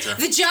saw a later. picture.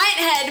 The giant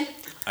head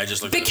I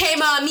just looked at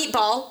became a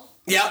meatball.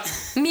 Yep.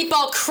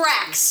 Meatball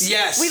cracks.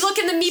 Yes. We look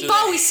in the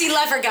meatball, we see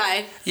lever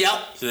guy. Yep.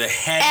 So the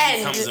head And-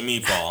 becomes a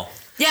meatball,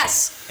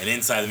 Yes. and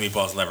inside the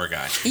meatball is lever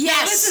guy.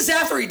 Yes. This is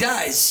after he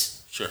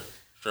dies. Sure.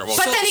 Well,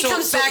 But then he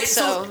comes back,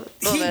 so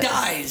he little bit.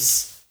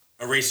 dies.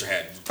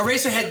 Eraserhead.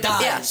 Eraserhead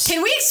dies. Yeah.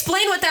 Can we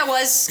explain what that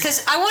was?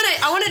 Because I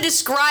want to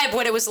describe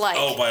what it was like.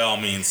 Oh, by all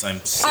means, I'm.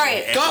 All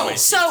right, Go.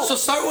 So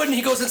start when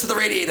he goes into the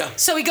radiator.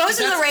 So he goes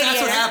into the radiator.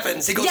 That's what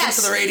happens. He goes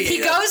into the radiator. He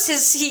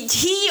goes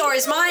he or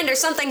his mind or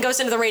something goes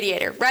into the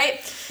radiator,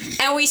 right?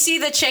 And we see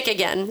the chick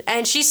again,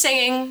 and she's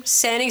singing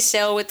 "Standing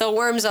Still" with the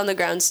worms on the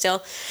ground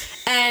still,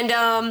 and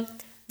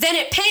then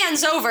it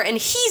pans over and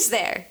he's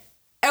there,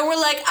 and we're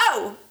like,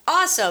 oh,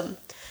 awesome.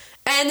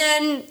 And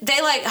then they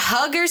like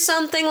hug or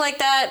something like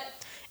that,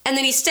 and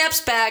then he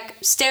steps back,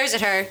 stares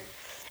at her,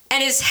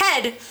 and his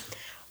head.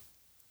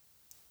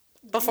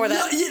 Before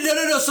that,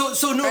 No.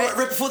 So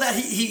right before that,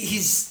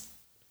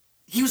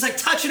 he was like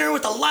touching her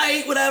with the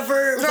light,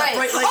 whatever. With Right. that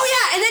bright light. Oh,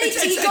 yeah, and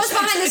then he goes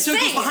behind this so he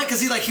thing. goes behind because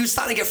he was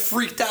starting to get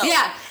freaked out.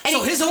 Yeah, and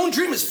So his own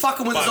dream is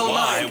fucking with his own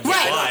why? mind.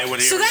 Right. Why would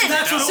he So ever then, do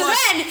that? That's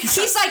what it was.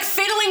 he's like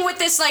fiddling with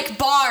this like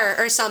bar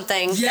or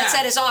something Yeah. that's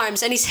at his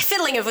arms, and he's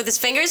fiddling it with his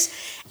fingers,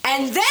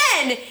 and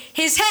then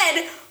his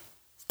head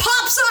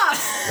pops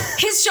off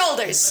his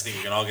shoulders I think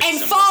we can all get and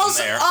symbolism falls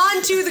there.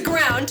 onto the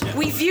ground.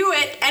 We view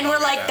it, and we're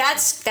like,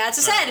 that. that's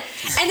his head,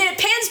 and then it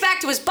pans back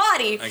to his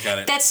body. I got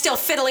it. That's still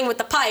fiddling with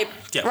the pipe,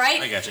 Yeah,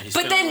 right? I got you. He's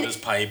but fiddling then with his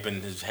pipe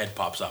and his head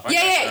pops off.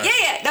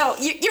 yeah. No,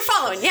 you're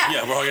following. Yeah.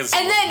 Yeah, we're all getting And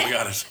symbolism. then We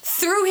got it.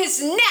 through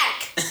his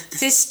neck,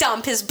 his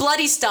stump, his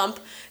bloody stump,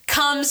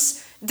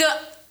 comes the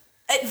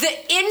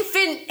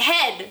infant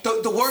head.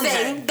 The worm thing,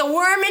 head. the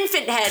worm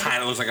infant head,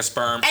 Kind of looks like a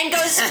sperm. and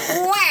goes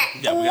wah,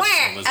 Yeah, we got wah,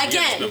 symbolism. We got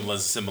again.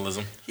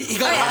 symbolism. He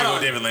got Oh, yeah. hot Go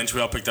on. David Lynch.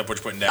 We all picked up what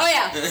you're putting down. Oh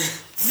yeah.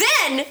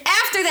 Then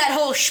after that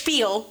whole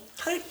spiel,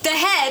 the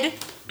head.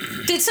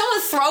 Did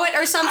someone throw it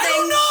or something? I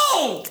don't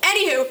know.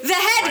 Anywho, the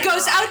head Right,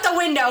 goes right. out the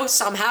window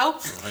somehow,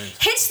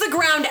 hits the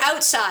ground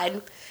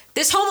outside.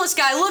 This homeless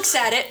guy looks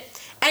at it,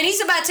 and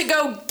he's about to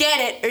go get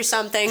it or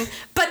something,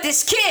 but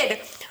this kid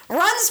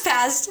runs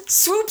past,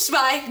 swoops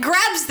by,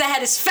 grabs the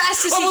head as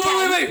fast as he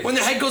can. Wait. When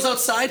the head goes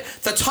outside,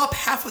 the top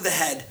half of the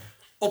head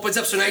opens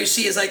up. So now you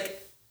see is like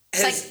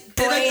his like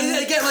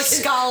brain,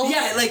 skull.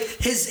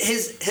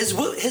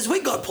 His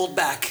wig got pulled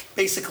back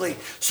basically.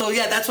 So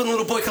yeah, that's when the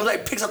little boy comes out.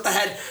 He picks up the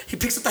head. He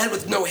picks up the head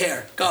with no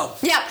hair. Go.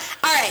 Yeah.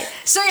 All right.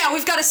 So yeah,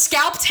 we've got a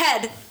scalped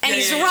head, and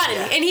he's running,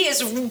 and he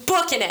is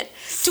booking it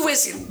to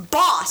his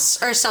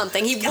boss or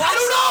something. He walks, I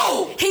don't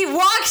know. He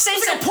walks into.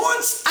 It's like a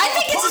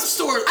porn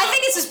store. I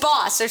think it's his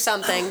boss or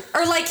something,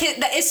 or like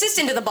the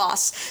assistant to the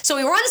boss. So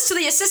he runs to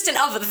the assistant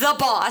of the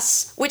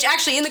boss, which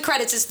actually in the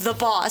credits is the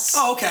boss.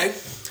 Oh, okay.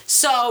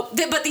 So,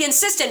 but the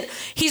assistant,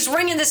 he's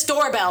ringing this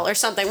doorbell or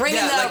something,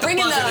 ringing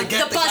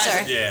the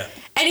buzzer. Yeah.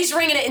 And he's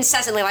ringing it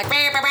incessantly, like, bah,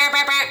 bah, bah,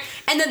 bah, bah.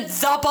 And then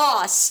the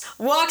boss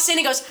walks in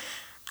and goes,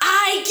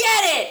 I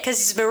get it, because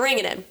he's been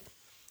ringing him.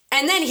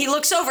 And then he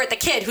looks over at the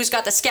kid who's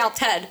got the scalped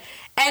head,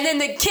 and then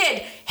the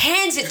kid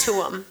hands it to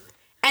him.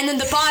 And then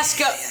the boss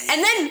goes,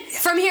 and then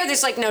from here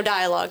there's like no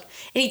dialogue.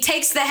 And he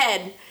takes the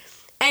head,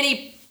 and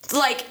he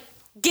like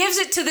gives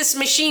it to this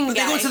machine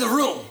guy. They go into the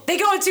room. They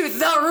go into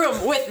the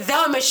room with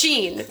the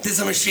machine. There's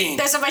a machine.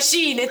 There's a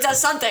machine. It does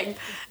something.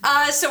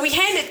 So we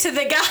hand it to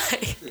the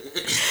guy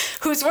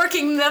who's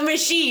working the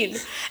machine,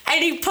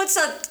 and he puts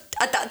a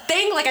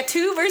thing like a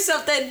tube or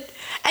something,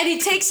 and he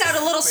takes out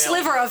a little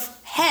sliver of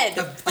head,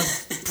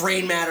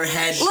 brain matter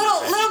head.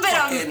 little bit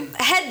of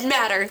head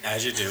matter.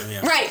 As you do,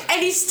 yeah. Right,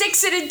 and he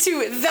sticks it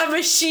into the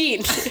machine,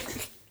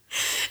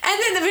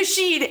 and then the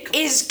machine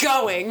is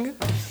going.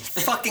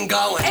 Fucking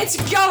going. It's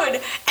going,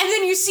 and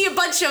then you see a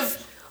bunch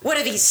of. What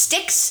are these,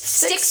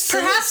 sticks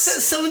perhaps?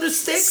 Cylinder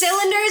sticks?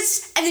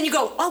 Cylinders, and then you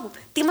go, oh,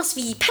 they must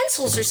be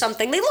pencils or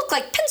something. They look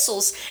like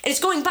pencils, and it's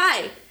going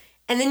by.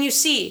 And then you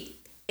see,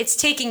 it's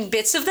taking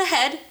bits of the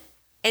head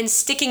and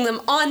sticking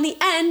them on the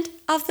end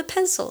of the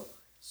pencil.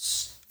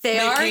 They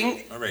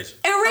Making are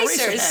Erasers.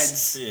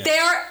 heads. Yeah. They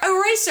are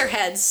eraser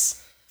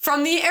heads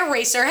from the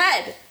eraser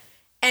head.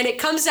 And it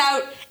comes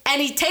out,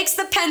 and he takes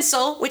the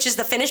pencil, which is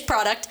the finished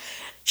product,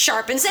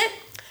 sharpens it,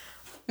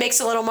 makes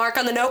a little mark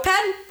on the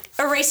notepad,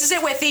 erases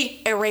it with the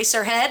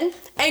eraser head,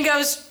 and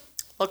goes,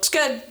 looks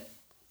good.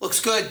 Looks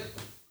good.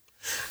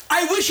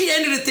 I wish he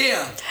ended it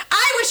there.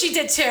 I wish he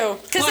did too,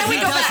 because then we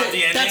go back. The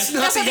ending? That's not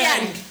That's the at the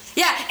end. end.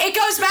 Yeah, it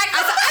goes back.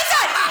 I thought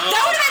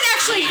that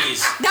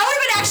would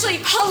have been actually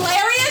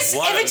hilarious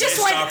What if a it just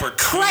missed went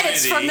opportunity.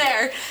 credits from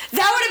there.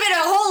 That would have been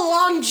a whole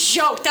long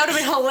joke. That would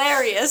have been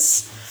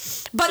hilarious.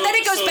 But then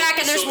it goes back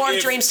and there's more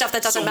dream stuff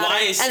that doesn't matter.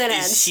 Why and then it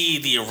is ends. he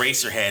the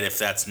Eraserhead if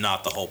that's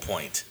not the whole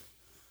point?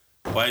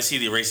 Why is he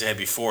the Eraserhead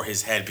before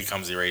his head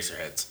becomes the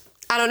Eraserhead's?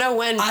 I don't know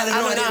when. I don't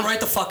know. I didn't write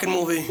the fucking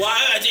movie. Well,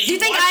 Do you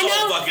think I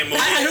know? Fucking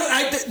movie.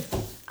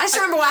 I just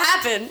remember what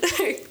happened.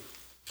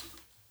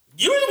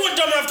 You were the one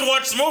dumb enough to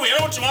watch the movie. I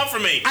know what you want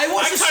from me. I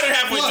cut it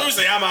halfway through and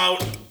say, I'm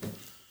out.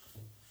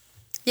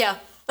 Yeah.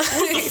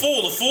 Who's the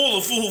fool? The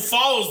fool who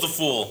follows the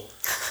fool.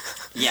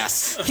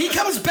 Yes. He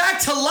comes back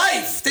to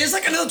life. There's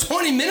like another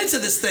 20 minutes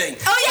of this thing.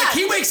 Oh, yeah. Like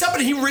he wakes up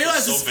and he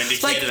realizes. So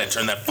vindicated, I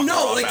turned that fucker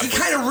No, off like he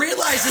kind of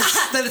realizes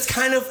that it's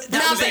kind of,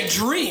 that was a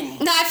dream.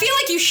 No, I feel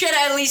like you should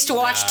at least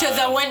watch to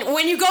the,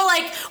 when you go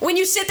like, when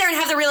you sit there and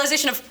have the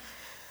realization of,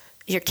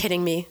 you're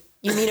kidding me.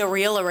 You mean a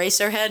real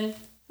Eraserhead?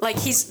 Like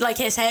he's like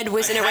his head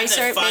was an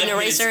eraser head.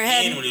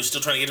 When he was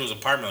still trying to get to his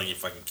apartment, like, you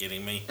fucking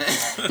kidding me?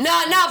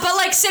 No, but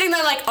like sitting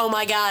there like, oh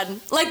my god.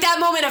 Like that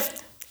moment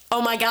of,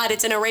 oh my god,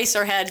 it's an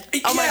Eraserhead.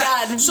 Oh my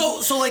god.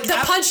 So like the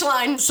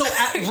punchline.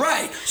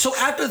 Right. So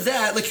after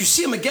that, like you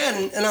see him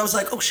again, and I was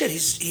like, oh shit,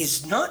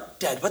 he's not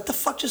dead. What the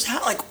fuck just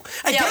happened?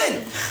 Like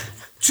again,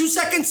 2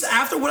 seconds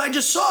after what I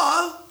just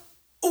saw.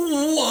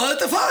 What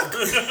the fuck?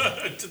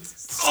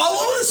 All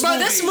over this movie. Bro,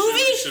 this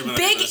movie,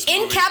 big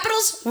in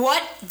capitals,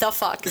 what the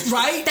fuck?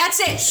 Right? That's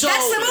it. So,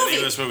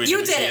 that's the movie.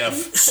 You did it.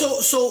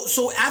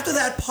 So after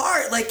that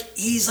part, like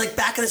he's like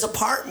back in his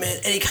apartment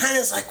and he kind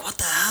of is like, what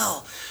the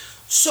hell?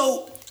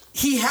 So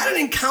he had an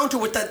encounter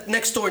with that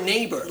next door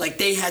neighbor. Like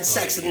they had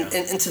sex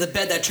into the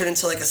bed that turned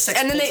into like a sex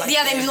and then pool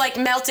they like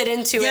melted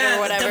into it or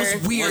whatever. That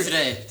was weird. Was it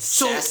a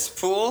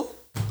cesspool?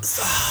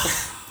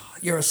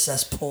 You're a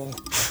cesspool.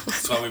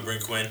 That's why we bring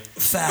Quinn.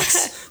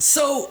 Facts.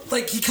 So,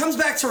 like, he comes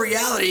back to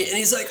reality, and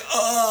he's like,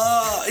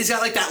 he's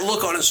got, like, that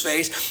look on his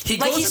face. He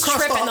like goes he's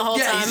across tripping the whole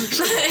time. Yeah, he's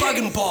tripping,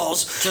 bugging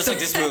balls. Just like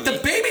this movie. The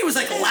baby was,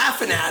 like,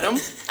 laughing at him.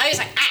 I was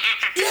like,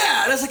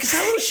 Yeah, and I was like, is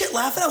that little shit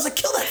laughing? I was like,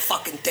 kill that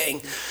fucking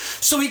thing.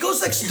 So he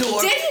goes next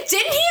door. Didn't he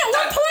at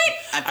one point?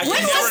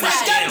 When was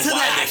that?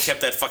 Why they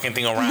kept that fucking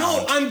thing around?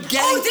 No, I'm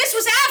getting... Oh, this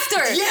was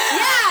after.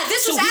 Yeah.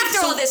 This was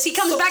after all this. He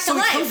comes back to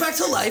life. He comes back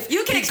to life.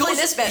 You can explain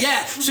this bit.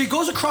 Yeah, so he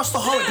goes across the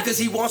hallway because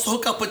he wants to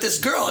hook up with this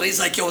girl, and he's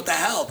like, yo, what the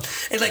hell?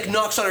 And like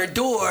knocks on her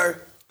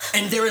door,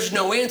 and there is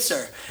no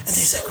answer. And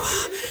he's like,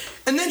 wow.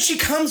 And then she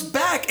comes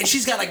back, and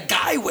she's got a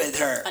guy with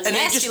her. A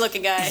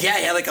nasty-looking guy.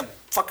 Yeah, like a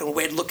fucking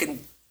weird-looking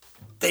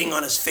thing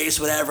on his face,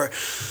 whatever.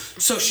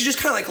 So she just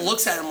kind of like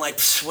looks at him like,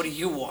 what do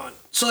you want?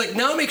 So like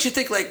now it makes you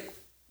think like,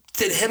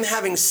 did him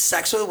having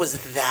sex with her,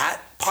 was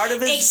that part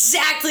of it?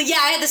 Exactly. Yeah,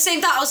 I had the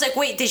same thought. I was like,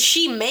 wait, did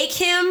she make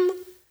him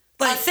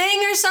a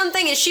thing or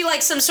something? Is she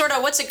like some sort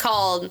of, what's it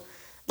called?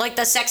 Like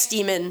the sex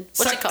demon.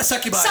 What's it called?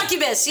 Succubi.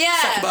 Succubus, yeah.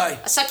 Succubi.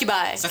 A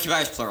succubi.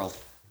 Succubi is plural.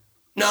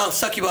 No,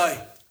 succubi.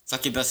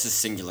 Succubus is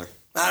singular.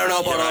 I don't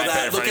know about all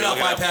that. Look it up,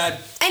 iPad.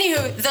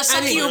 Anywho, the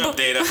succub.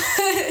 Data.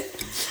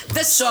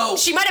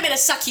 She might have been a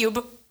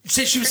succub.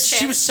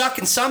 She was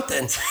sucking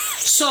something.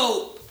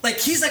 So like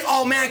he's like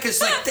all mad because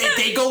like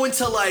they go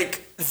into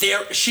like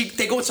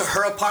they go into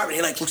her apartment.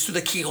 He like looks through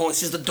the keyhole and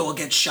sees the door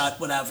get shut.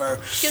 Whatever.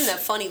 She gave him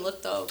that funny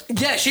look though.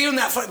 Yeah, she gave him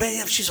that funny. But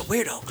yeah, she's a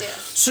weirdo. Yeah.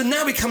 So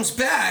now he comes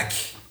back.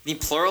 The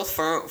plural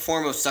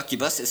form of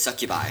succubus is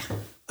succubi.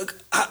 Let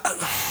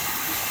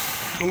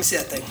me see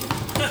that thing.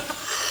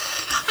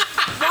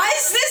 Why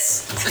is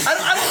this? I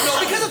don't know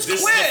because it's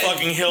this quick. Is the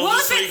fucking hill Well,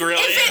 this week, really.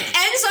 if it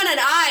ends on an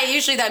I,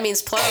 usually that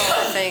means plural,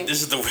 I think.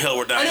 This is the hill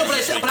we're dying. I know,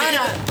 but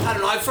I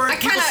don't know. I've heard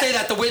people say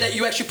that the way that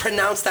you actually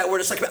pronounce that word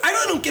is like. I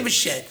really don't give a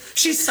shit.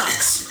 She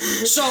sucks.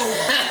 So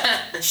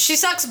she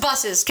sucks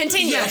buses.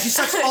 Continue. Yeah, she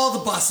sucks all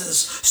the buses.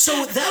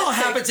 So that all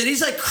happens, and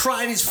he's like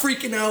crying. He's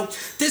freaking out.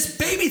 This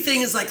baby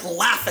thing is like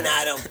laughing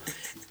at him.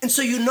 And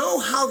so you know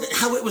how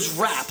it was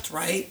wrapped,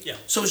 right? Yeah.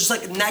 So it was just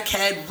like neck,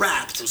 head,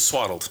 wrapped. It was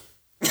swaddled.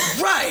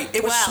 Right.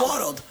 It was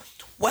swaddled.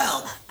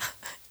 Well.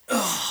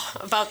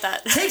 About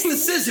that. Takes the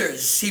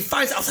scissors. He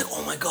finds. I was like,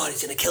 oh my god,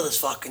 he's gonna kill this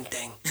fucking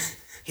thing.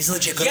 He's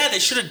legit. Yeah, they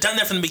should have done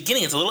that from the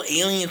beginning. It's a little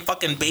alien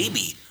fucking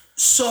baby.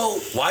 So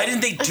why didn't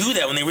they do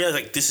that when they realized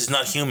like this is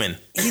not human?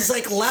 He's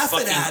like laughing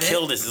fucking at it.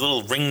 Kill this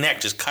little ring neck.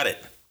 Just cut it.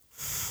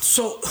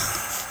 So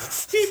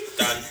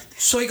done.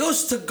 So he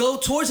goes to go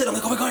towards it. I'm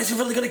like, oh my god, is he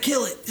really gonna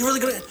kill it? He's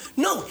really gonna?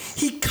 No,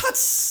 he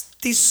cuts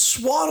the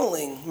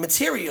swaddling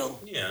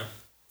material. Yeah.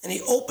 And he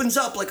opens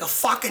up like a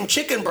fucking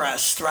chicken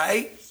breast,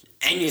 right?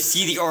 And you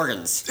see the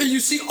organs. And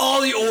you see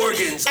all the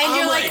organs. And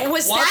you're like,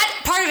 was what?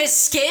 That part of his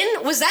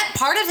skin? Was that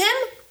part of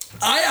him?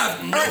 I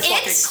have no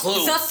fucking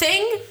clue. The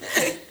thing?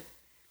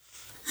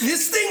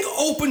 This thing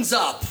opens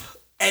up,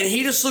 and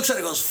he just looks at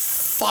it and goes,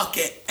 fuck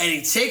it. And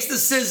he takes the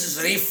scissors,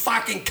 and he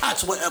fucking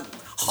cuts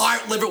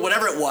heart, liver,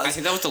 whatever it was. I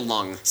think that was the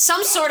lung.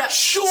 Some sort of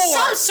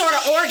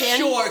organ.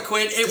 Sure,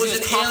 Quinn. It was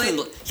an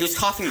alien. He was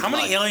coughing. How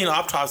many alien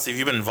autopsies have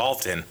you been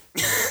involved in?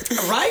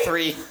 Right?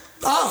 3.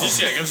 Oh. Just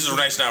this is a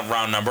nice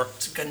round number.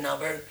 It's a good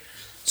number.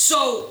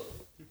 So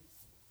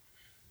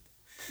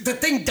the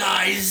thing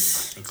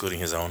dies. Including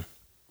his own.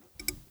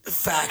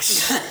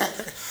 Facts.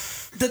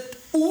 The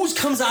ooze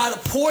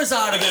pours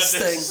out of this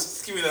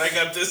thing. Give me that. I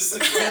got this. You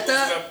got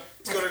that?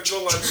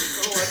 Go lunch.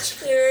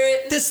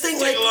 This thing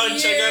Take like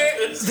lunch. I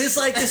got this. there's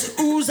like this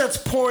ooze that's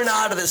pouring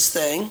out of this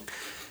thing.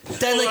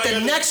 Then like the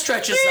neck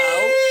stretches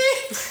out.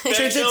 Did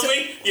Turns that kill into-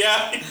 me?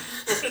 Yeah.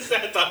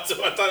 I thought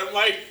so. I thought it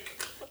might.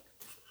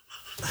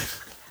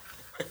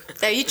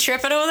 Are you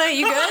tripping over there?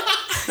 You good?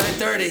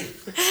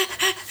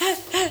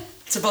 9:30.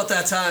 It's about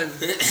that time.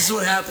 This is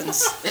what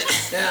happens.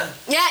 Yeah.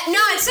 Yeah, no,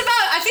 it's about,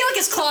 I feel like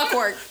it's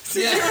clockwork.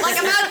 Yeah. Like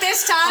about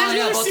this time, Oh,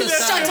 yeah, about you this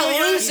start time. to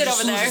lose He it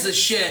just over there. loses his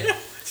shit.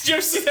 Did you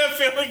ever see that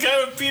Family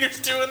Guy when Peter's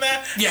doing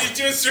that? Yeah. He's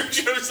doing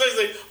surgery on his legs.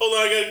 Like, hold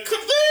on, I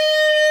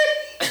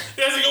gotta.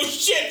 He has like, oh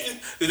shit!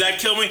 Did that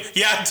kill me?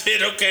 Yeah, it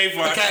did. Okay,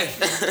 fine.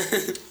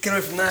 Okay. Get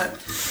away from that.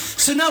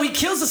 So now he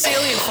kills this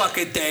alien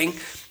fucking thing.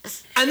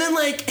 And then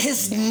like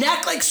his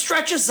neck like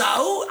stretches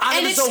out And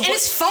of his own.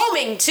 it's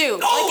foaming too.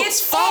 Oh, Like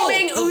it's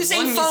foaming, The oozing,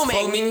 one is foaming.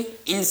 foaming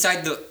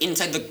inside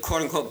the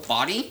quote unquote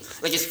body.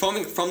 Like it's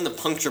foaming from the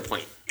puncture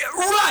point.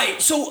 Right.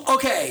 So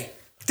okay,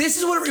 this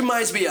is what it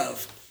reminds me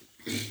of.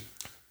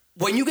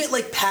 When you get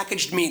like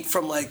packaged meat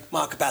from like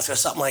Market Basket or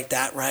something like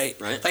that, right?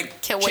 Right.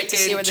 Like Can't wait to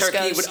chicken, see where this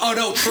turkey. goes. Oh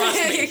no, trust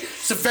me.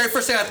 It's the very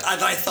first thing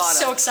I thought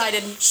So of.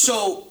 excited.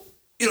 So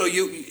you know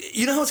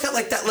you know how it's got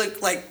like that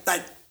like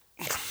that.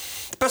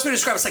 The best way to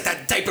describe it's like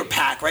that diaper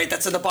pack, right?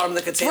 That's in the bottom of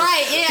the container.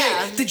 Right,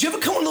 yeah. Okay, did you ever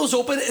cut one of those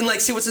open and like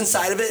see what's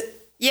inside of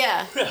it?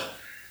 Yeah.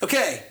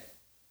 Okay.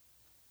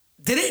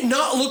 Did it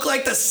not look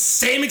like the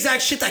same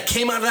exact shit that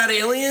came out of that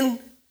alien?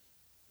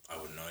 I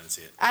wouldn't know. I didn't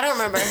see it. I don't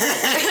remember.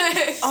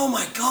 Oh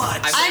my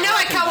god. I know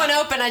I cut one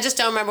open. I just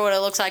don't remember what it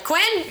looks like.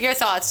 Quinn, your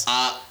thoughts?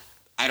 I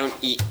don't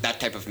eat that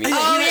type of meat.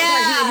 Oh he-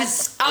 yeah.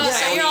 he's- Oh, yeah,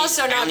 so I you're don't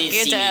also eat- I not don't eat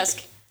good to seaweed.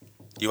 ask.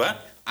 You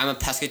what? I'm a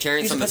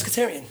pescatarian, He's a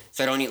pescatarian.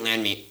 so I don't eat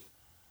land meat.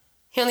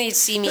 He only eats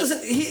sea meat. He's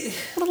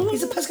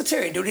a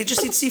pescatarian, dude. He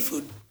just eats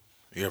seafood.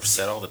 You're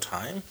upset all the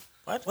time?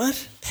 What? What?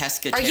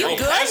 Pescatarian. Are you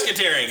good?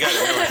 Pescatarian. Got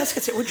it.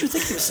 Pescatarian. What do you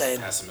think he was saying?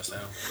 Pessimist now.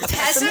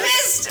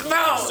 Pessimist,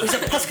 bro. He's a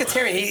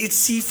pescatarian. He eats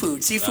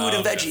seafood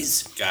and okay.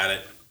 veggies. Got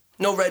it.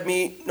 No red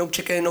meat, no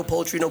chicken, no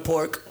poultry, no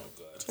pork.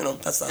 You know,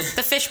 that stuff.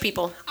 The fish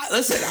people.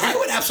 Listen, I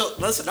would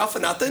absolutely listen. Not for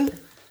nothing.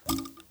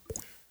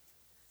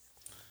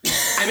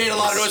 I made a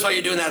lot of noise while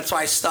you're doing that. That's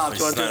why I stopped.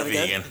 You He's want to do not it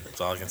again? vegan.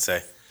 That's all I can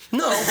say.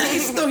 No,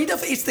 he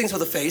definitely eats things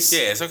with a face.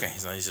 Yeah, it's okay.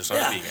 He's just not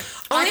Yeah. vegan.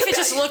 Only if could it be-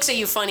 just looks at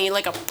you funny,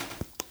 like a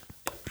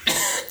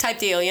type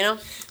deal, you know?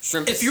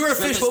 Shrimp If you were a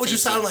shrimp fish, is what would you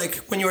tasty. sound like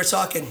when you were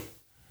talking?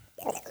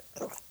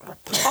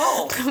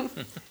 Oh,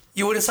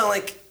 you wouldn't sound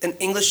like an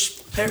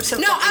English person.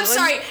 No, from I'm England?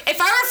 sorry. If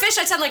I were a fish,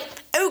 I'd sound like,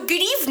 oh,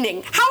 good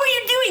evening. How are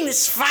you doing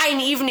this fine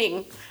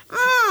evening?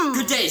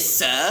 Good day,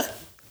 sir.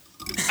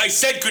 I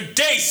said good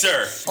day,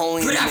 sir.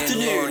 Only Good the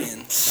afternoon.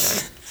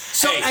 Mandalorian.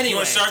 So Hey, anyway, you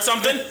want to start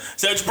something?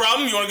 Is that your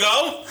problem? You want to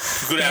go?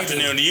 Good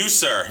afternoon to you,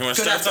 sir. You want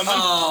to start something?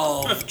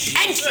 Oh,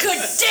 And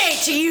good day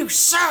to you,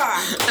 sir.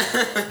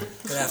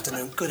 good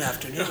afternoon. Good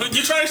afternoon.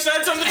 You trying to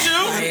start something too?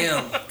 I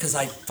am, because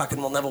I fucking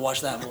will never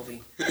watch that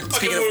movie.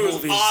 Speaking movie of was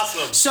movies,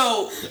 awesome.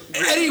 So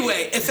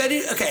anyway,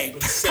 okay,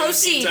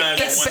 Proceed.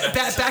 Times I won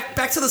that.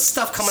 back to the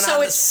stuff coming So out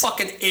of it's this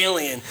fucking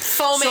alien.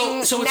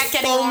 foaming, so neck it's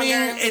getting foaming.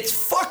 longer. It's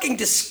fucking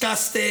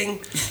disgusting.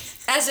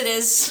 As it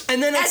is.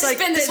 And then As it's like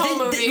been this whole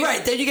movie.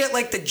 right. Then you get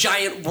like the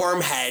giant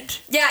worm head.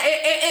 Yeah,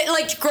 it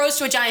like grows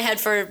to a giant head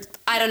for,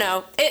 I don't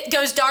know. It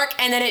goes dark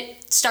and then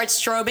it starts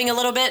strobing a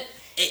little bit.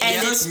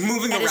 And It's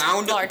moving and it's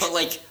around, large. but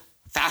like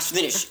faster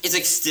than it's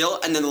like still,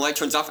 and then the light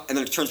turns off, and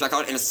then it turns back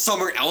on, and it's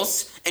somewhere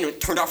else, and it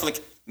turned off for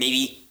like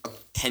maybe a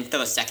tenth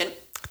of a second,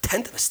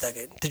 Tenth of a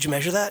second. Did you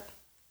measure that?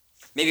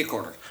 maybe a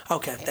quarter.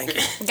 Okay, thank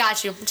you.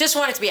 Got you. Just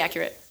want it to be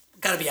accurate.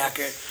 Gotta be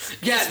accurate.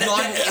 Yeah,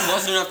 It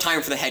wasn't enough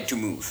time for the head to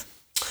move.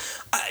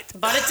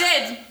 But it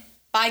did.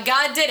 By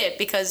God did it,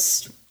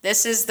 because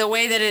this is the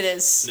way that it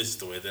is. This is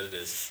the way that it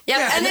is. Yep.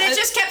 Yeah, and then and it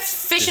just kept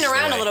fishing This is the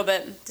around a way. little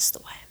bit. This is the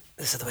way.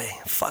 This is the way.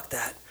 Fuck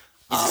that.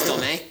 Is it still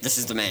May? This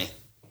is the May.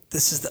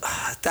 This is the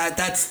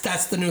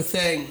that's the new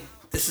thing.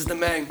 This is the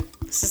May.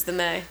 This is the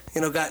May.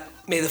 You know, got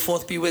May the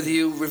 4th be with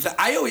you.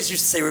 I always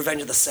used to say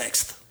Revenge of the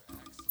 6th.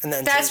 And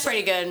then That's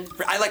pretty good.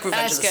 I like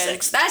Revenge That's of the good.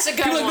 6th. That's a good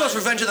People are like, one. no, it's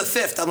Revenge of the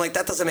 5th. I'm like,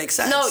 that doesn't make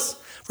sense. No.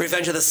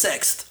 Revenge of the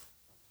 6th.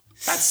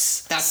 That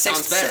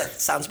sounds better.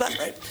 Sounds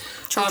better, right?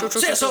 True, true,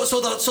 true,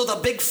 So the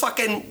big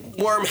fucking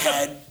worm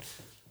head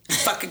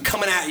fucking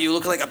coming at you,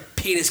 looking like a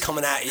penis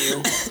coming at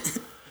you.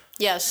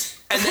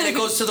 Yes. And then it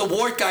goes to the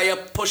wart guy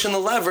up pushing the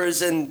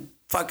levers and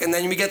fucking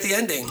then we get the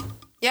ending.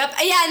 Yep.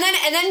 Yeah,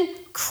 and then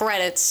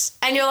credits.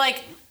 And you're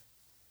like,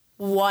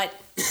 what?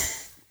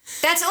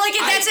 That's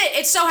it.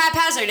 It's so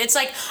haphazard. It's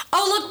like,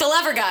 oh look, the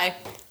lever guy.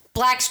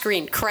 Black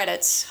screen,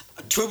 credits.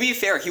 To be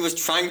fair, he was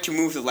trying to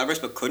move the levers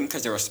but couldn't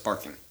because they were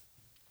sparking.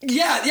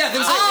 Yeah, there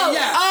was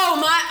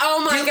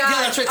Oh my god.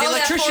 Yeah, that's right. The Oh,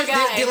 that electrician, poor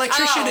guy. the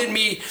electrician Oh. in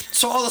me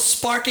saw all the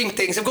sparking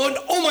things. I'm going,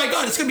 oh my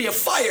god, it's gonna be a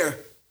fire.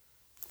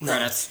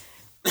 Credits.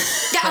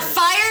 Yeah, a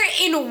fire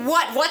in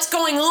what? What's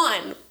going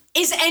on?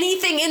 Is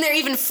anything in there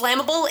even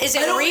flammable? Is it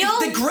real?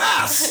 The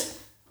grass.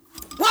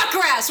 What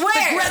grass? Where?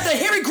 The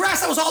hairy grass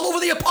that was all over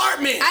the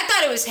apartment. I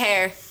thought it was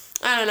hair.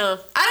 I don't know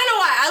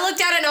why. I looked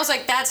at it and I was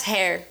like, that's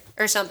hair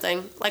or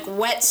something. Like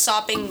wet,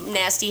 sopping,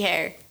 nasty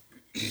hair.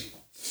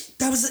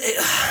 That was it.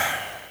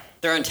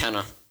 Their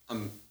antenna.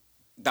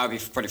 That would be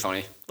pretty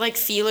funny. Like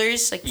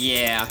feelers, like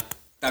Yeah,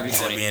 that'd be That'd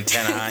funny. be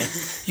antenna high.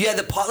 You had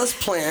the potless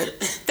plant.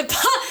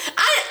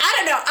 I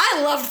don't know.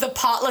 I loved the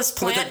potless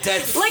plant. With the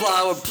dead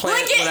flower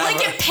plant, Like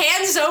whatever. it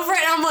pans over it,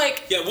 and I'm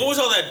like, Yeah, what was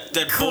all that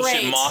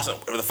bullshit Great. moss,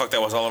 whatever the fuck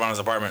that was all around his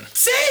apartment?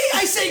 See?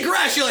 I say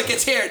grass, you're like,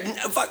 it's hair.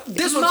 Fuck,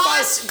 this was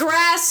moss,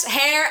 grass,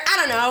 hair. I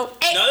don't know.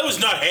 No, that was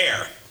not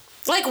hair.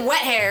 Like wet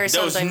hair or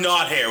That was something.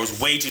 not hair. It was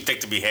way too thick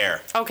to be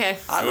hair. Okay.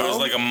 I It don't was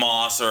know. like a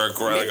moss or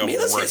like a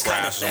Mila's wet hair's kinda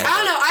grass. Or thick. I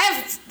something. don't know. I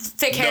have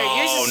thick hair.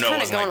 Yours No, is it kind of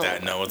wasn't going like a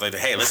that. No, it was like,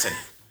 hey, listen.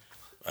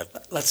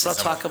 Let's not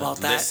talk about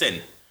that. Listen.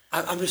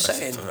 I'm just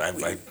saying. I'm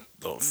a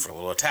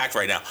little attacked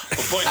right now. But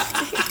point.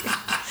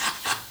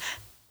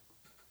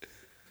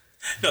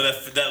 No,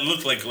 that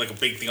looked like a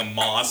big thing of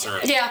moss or.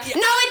 Yeah.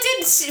 No, it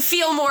did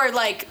feel more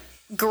like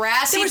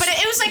grassy, but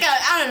it was like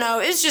I don't know.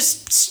 It was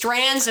just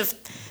strands of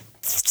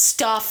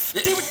stuff.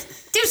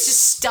 There was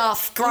just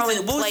stuff growing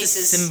in What was the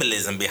places.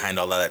 symbolism behind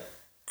all that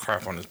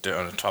crap on the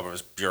top of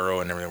his bureau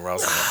and everywhere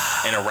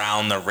else, and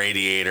around the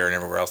radiator and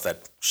everywhere else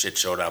that shit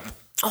showed up?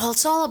 Oh,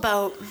 it's all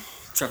about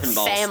Tripping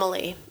balls.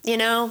 family, you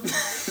know?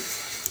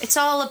 It's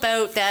all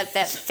about that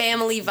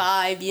family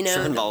vibe, you know?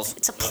 Tripping balls.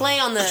 It's a play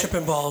on the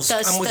Tripping balls. the,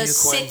 I'm with the you,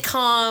 Quinn.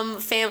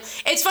 sitcom family.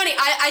 It's funny.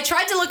 I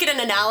tried to look at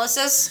an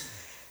analysis,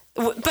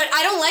 but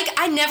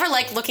I never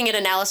like looking at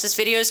analysis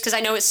videos because I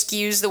know it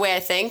skews the way I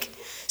think.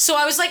 So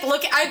I was like,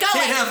 Can't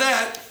have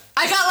that.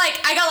 I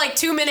got like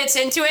 2 minutes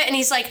into it, and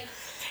he's like,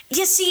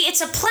 "You see, it's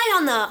a play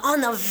on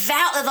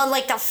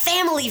the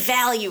family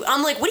value."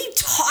 I'm like, "What are you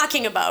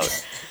talking about?"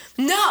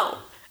 No,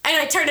 and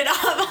I turned it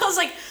off. I was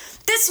like,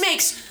 "This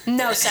makes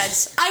no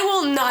sense. I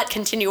will not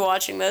continue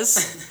watching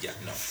this." Yeah,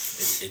 no.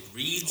 It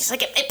reads. It's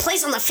like it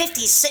plays on the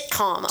 50s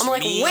sitcom. I'm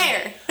like, me,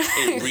 where?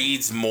 It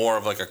reads more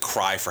of like a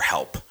cry for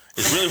help.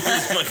 It really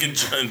reads like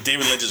a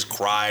David Lynch's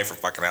cry for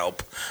fucking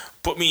help.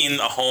 Put me in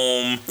a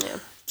home. Yeah.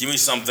 Give me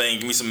something.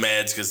 Give me some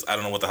meds because I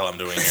don't know what the hell I'm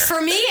doing here.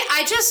 For me,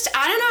 I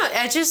don't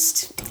know.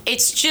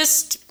 It's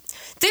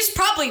just, there's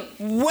probably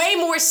way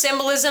more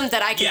symbolism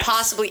that I can Yes.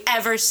 possibly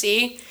ever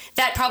see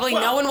that probably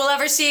no one will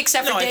ever see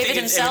except for I David think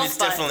himself. it's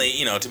but definitely,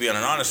 to be on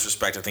an honest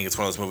respect, I think it's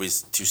one of those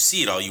movies, to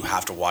see it all, you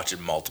have to watch it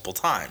multiple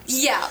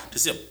times. yeah. To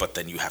see it, but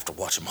then you have to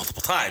watch it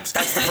multiple times.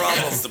 That's the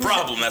problem. That's the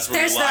problem. That's where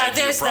There's you lie the- to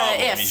your there's the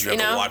problem. if, Means you you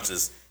have know? to watch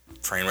this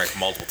train wreck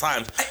multiple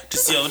times to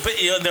see all the,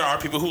 but there are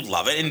people who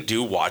love it and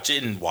do watch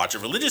it and watch it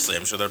religiously.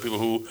 I'm sure there are people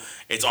who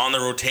it's on the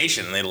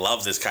rotation and they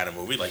love this kind of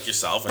movie like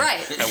yourself and,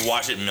 Right. and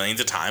watch it millions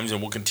of times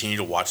and will continue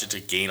to watch it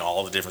to gain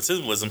all the different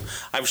symbolism.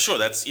 I'm sure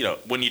that's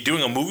when you're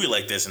doing a movie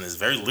like this and there's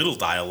very little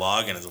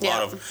dialogue and there's a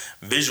lot of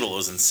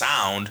visuals and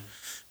sound,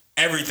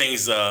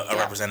 everything's a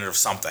representative of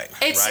something.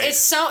 It's right?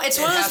 it's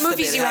one of has those to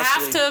be, movies it you has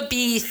have to to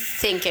be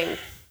thinking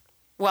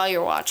while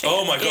you're watching.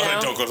 Oh my it, god! you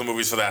know? Don't go to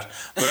movies for that.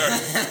 But,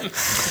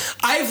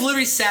 I've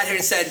literally sat here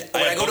and said,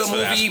 when have I go to books for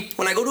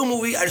a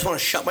movie, I just want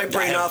to shut my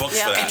brain have off, books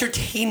for that.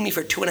 entertain me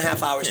for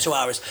 2.5 hours, 2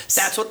 hours.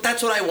 That's what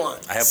I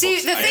want. I have See,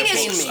 books. the I thing have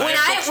is, books. when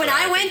have books for I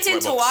that. went Wear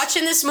into books.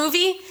 watching this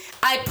movie,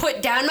 I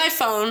put down my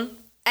phone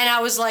and I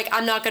was like,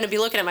 I'm not going to be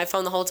looking at my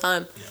phone the whole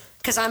time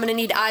because I'm going to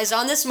need eyes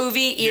on this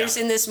movie, ears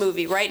in this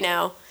movie right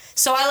now.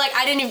 So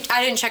I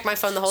didn't check my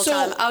phone the whole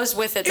time. I was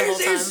with it the whole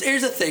time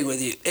Here's the thing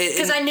with you.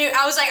 because I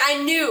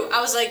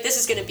was like, this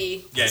is going to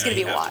be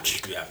a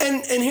watch.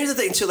 And here's the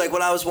thing too, like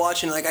when I was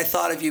watching, like I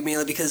thought of you,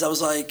 Mila, because I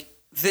was like,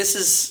 this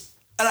is,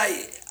 and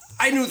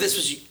I knew this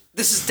was you.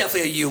 This is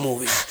definitely a you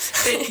movie.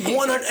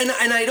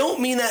 And I don't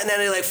mean that in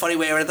any like funny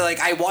way or anything. Like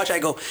I watch, I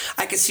go,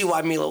 I can see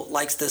why Mila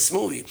likes this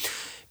movie,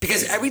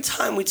 because every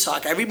time we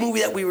talk, every movie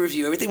that we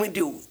review, everything we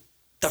do,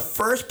 the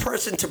first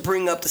person to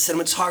bring up the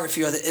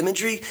cinematography or the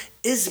imagery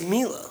is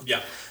Mila.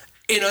 Yeah.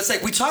 It's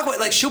like we talk about,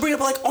 like she'll bring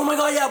up like, oh my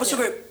god, yeah, it was so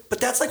great. But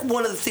that's like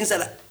one of the things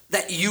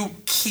that you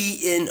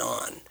key in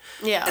on.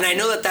 Yeah. And I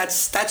know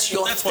that's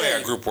your That's thing. why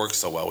our group works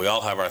so well. We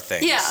all have our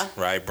things. Yeah.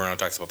 Right? Bruno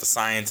talks about the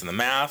science and the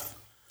math.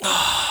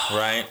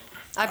 Right?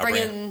 I bring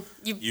in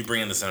You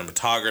bring in the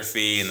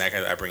cinematography, and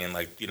I bring in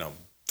the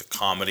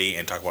comedy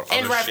and talk about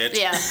And other shit.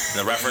 yeah. And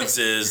the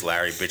references,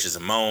 Larry bitches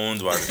and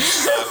moans about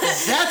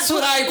That's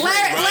what I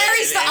bring.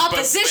 Larry's the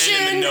opposition.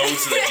 And the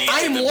notes and the detail. I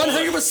am the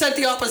bullet- 100%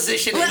 the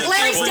opposition.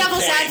 Larry's bullet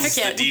devil's points,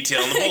 advocate. The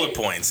detail and the bullet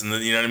points, and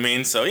you know what I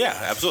mean. So yeah,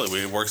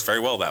 absolutely, it works very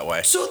well that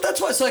way. So that's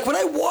why. So like when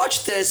I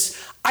watch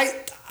this,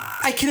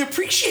 I can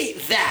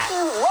appreciate that.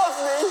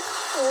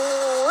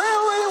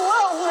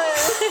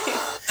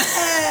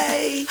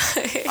 Hey.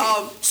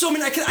 So I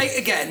mean,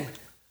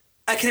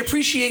 I can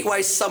appreciate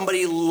why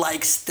somebody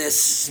likes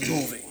this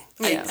movie.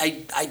 Yeah.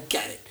 I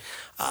get it.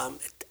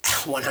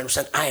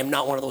 100%. I am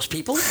not one of those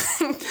people.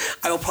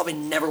 I will probably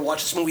never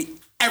watch this movie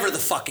ever the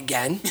fuck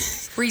again.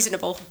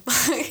 Reasonable.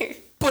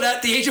 But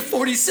at the age of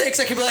 46,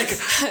 I can be like,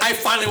 I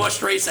finally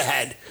watched Race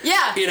Ahead.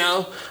 Yeah. And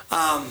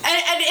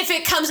if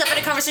it comes up in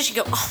a conversation,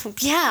 you go, oh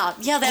yeah,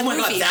 that oh my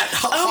movie. god,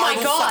 that oh my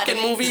horrible god.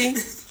 fucking movie.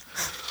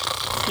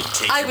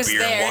 Take I your was beer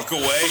there. and walk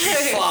away.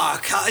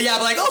 Fuck. Yeah,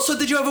 but like, oh, so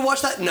did you ever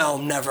watch that? No,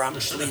 never. I'm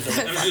just leaving.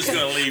 I'm just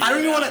gonna leave. I don't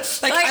even want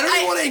to. Like, I don't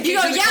even want to engage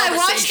You go, in the yeah, I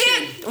watched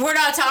conversation. it. We're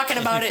not talking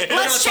about it. We're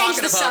Let's not change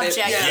the talking about it.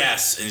 subject. Yeah.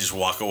 Yes, and just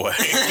walk away.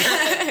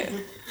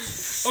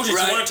 Oh, did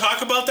Right. you want to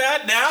talk about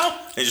that now?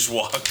 And just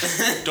walk.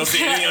 Don't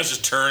say anything else.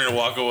 Just turn and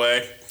walk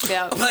away.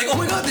 Yeah. I'm like, oh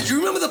my god, did you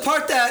remember the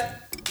part that?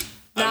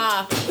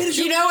 Nah. Did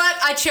You know what?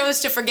 I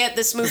chose to forget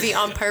this movie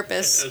on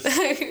purpose.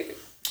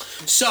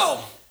 So,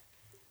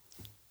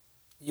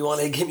 you want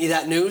to give me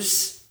that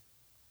news?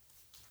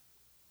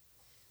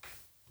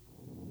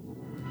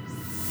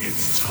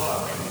 It's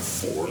time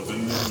for the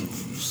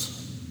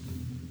news.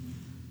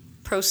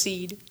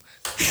 Proceed.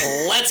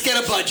 Let's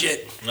get a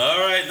budget. All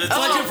right. Let's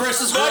Budget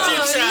versus budget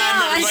budget. time.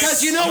 no, everybody.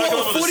 Because you know I'm gonna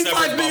what? come up with a 45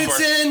 separate minutes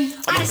bumper. in.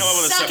 I'm gonna come up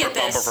with a suck separate at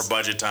this. bumper for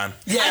budget time.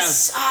 Yeah.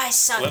 I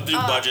suck. We'll have to do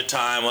budget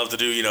time. We'll have to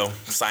do,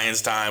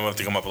 science time. We'll have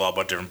to come up with all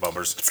about different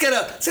bumpers. Let's get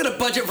a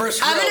budget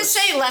versus I'm gonna gross.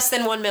 say less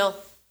than $1 million.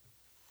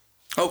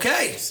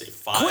 Okay. Say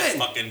 $5 Quinn.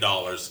 fucking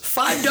dollars.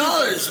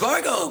 $5.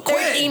 Margo.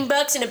 Quinn.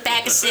 $13 and a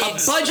bag of A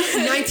cigs. budget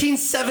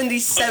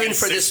 1977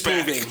 for this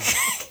Six-pack. movie.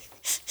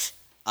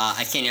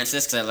 I can't answer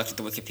this because I looked at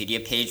the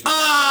Wikipedia page. No. You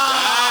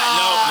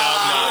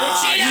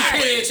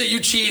can't answer. You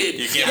cheated.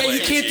 You can't play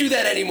you can't do cheat.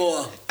 that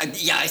anymore.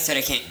 Yeah, I said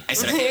I can't. I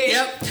said I can't.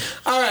 Yep.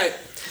 All right.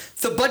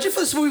 The budget for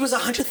this movie was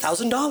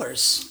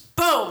 $100,000.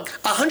 Boom.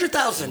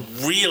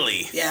 $100,000.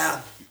 Really?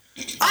 Yeah.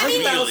 I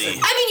mean, Really? you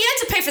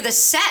had to pay for the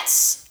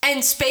sets and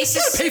You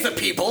spaces. gotta pay for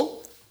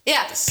people.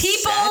 Yeah,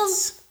 people.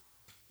 Sets?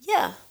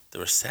 Yeah, There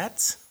were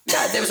sets?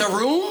 Yeah, there was a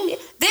room.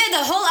 they had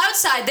the whole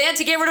outside. They had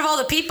to get rid of all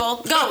the people.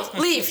 Go,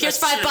 leave. Here's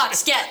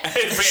 $5. Get.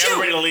 For Shoot.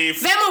 everybody to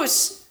leave.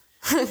 Vamos.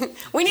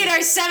 We need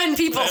our 7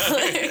 people.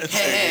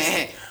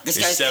 Hey. This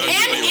There's guy's 7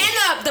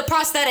 and the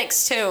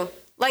prosthetics too,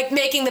 like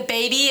making the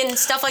baby and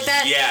stuff like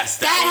that. Yes,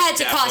 that was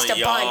had to cost a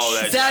definitely- bunch.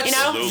 Oh, That's- You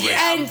know, absolutely.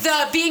 and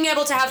the being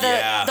able to have the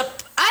Yeah.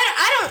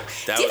 I don't.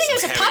 That Do you was think it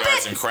was a some heavy arts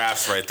puppet? and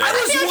crafts right there. I I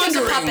was feel like it was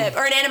a wondering. puppet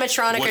or an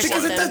animatronic or Which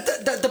one? something.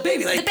 Because the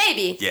baby, like The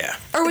baby. Yeah.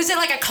 Or was it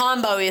like a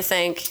combo? You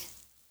think?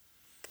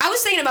 I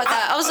was thinking about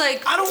that. I was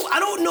like, I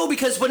don't know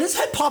because when his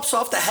head pops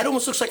off, the head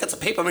almost looks like it's a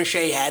paper mache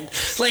head.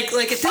 Like it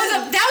oh,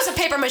 didn't. that was a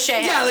paper mache.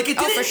 Yeah, like it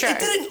didn't. Oh, for sure. It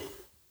didn't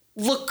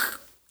look.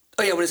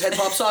 Oh yeah, when his head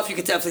pops off, you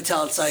could definitely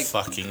tell it's like.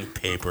 Fucking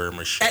paper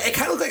mache. It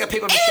kind of looked like a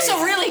paper mache. It was a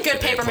head. really good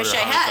paper mache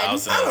head. I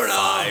don't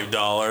know.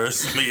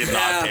 $5. Make it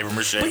not paper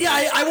mache. But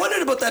yeah, I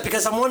wondered about that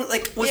because I'm wondering,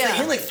 like, was Yeah. the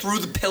hand like through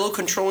the pillow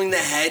controlling the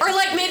head? Or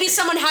like maybe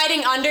someone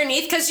hiding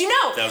underneath, because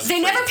That was they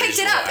a never great picked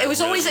it visual. up. It was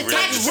I always really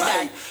attached to that.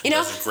 right. You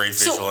know. That's a great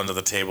So- visual under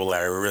the table,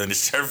 Larry. We really need to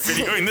start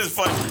videoing this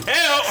fun.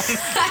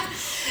 Hell!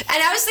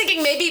 And I was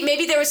thinking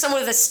maybe there was someone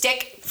with a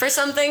stick for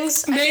some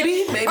things.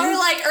 Maybe. Or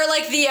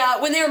like the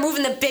when they were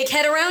moving the big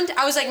head around,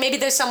 I was like maybe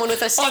there's someone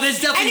with a stick. Oh, there's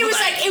definitely And it was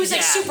like- like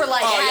yeah. super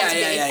light. Oh, it had yeah, to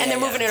be, yeah, yeah, and they're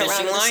yeah, moving it Fishing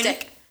around with a line?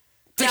 stick.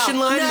 Fishing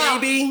line, no.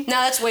 maybe. No,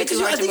 that's way too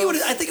hard to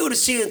move. I think it would have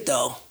seen it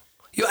though.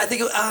 I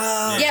think.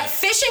 Yeah,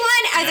 fishing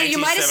line. I think you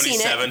might have seen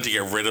it. 1977 to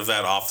get rid of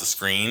that off the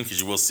screen because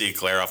you will see it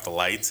glare off the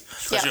lights,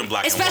 especially Yeah. in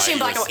black Especially in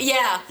and white. black and white.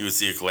 Yeah. You would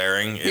see it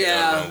glaring. It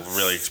Yeah. would have been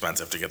really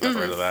expensive to get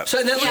rid of that.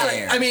 So that Yeah.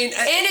 like, I mean,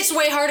 And it's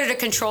way harder to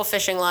control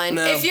fishing line.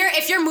 No. If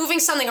you're moving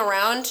something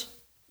around,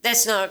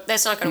 that's not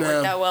going to No.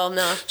 work that well.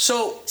 No.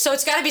 so So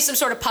it's got to be some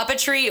sort of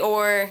puppetry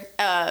or. you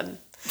gotta I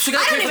pay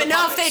don't for even the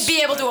know if puppets. they'd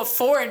be able to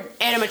afford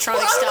animatronic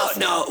Well, I stuff. don't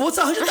know. No, well, it's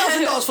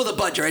 $100,000 for the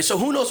budget, right? So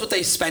who knows what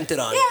they spent it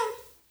on? Yeah.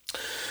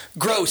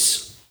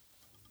 Gross.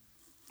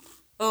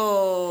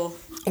 Oh.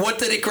 What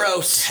did it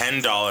gross?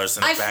 $10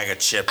 and a I- bag of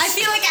chips. I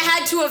feel like I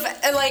had to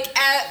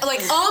have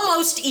like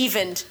almost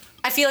evened.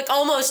 I feel like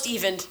almost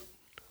evened.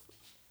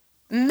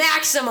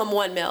 Maximum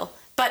 $1 million,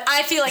 but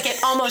I feel like it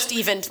almost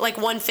evened, like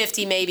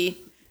 150 maybe.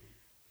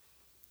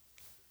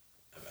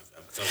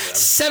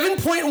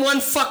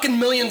 $7.1 fucking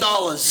million.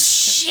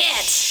 Shit!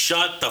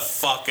 Shut the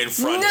fucking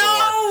front door.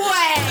 No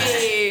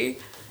way!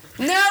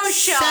 No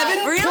shot.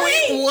 Really?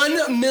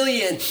 $7.1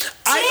 million. I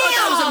thought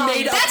that was a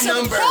made up That's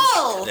number. a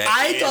pull. That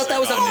I is thought that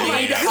was a oh my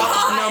made up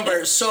God.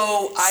 number.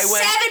 So I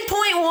went.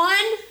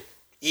 7.1.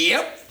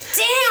 Yep.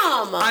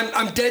 Damn.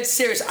 I'm dead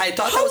serious. I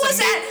thought Who that was was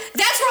a made. that?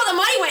 That's where all the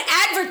money went.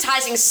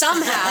 Advertising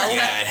somehow.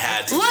 Yeah, it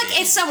had to Look, be.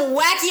 it's some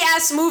wacky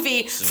ass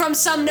movie from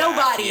some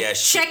nobody. Yeah,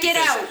 Check it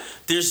because out.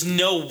 There's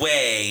no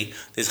way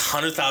this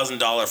 $100,000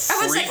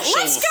 Everyone's freak like, show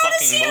 "Let's of go a to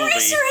fucking see movie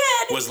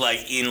Eraserhead." was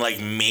like in like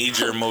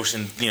major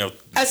motion, theaters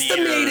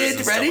Estimated, and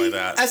ready? stuff like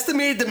that.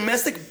 Estimated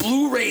domestic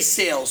Blu-ray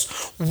sales,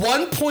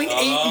 1.8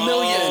 Oh,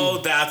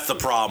 million. that's the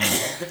problem.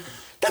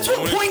 That's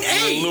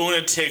 1.8.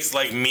 Lunatics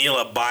like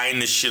Mila buying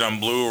this shit on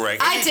Blu-ray.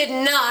 I did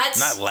not.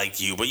 Not like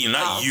you, but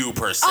not you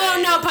per se.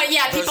 Oh no, but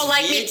yeah, people Those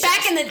like me VHS.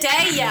 back in the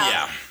day. Yeah.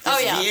 Yeah. Oh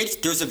yeah.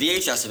 There's a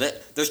VHS of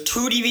it. There's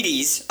 2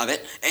 DVDs of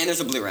it, and there's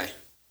a Blu-ray.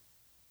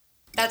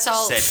 That's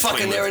all. Said Fucking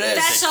Quinn there with- it is.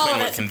 That's said all Quinn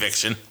of with it.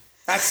 conviction.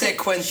 That's it,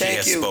 Quinn. She Thank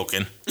has you.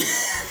 spoken.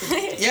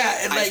 Yeah,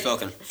 and I've like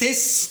spoken.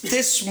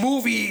 this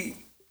movie.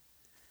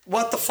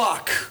 What the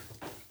fuck?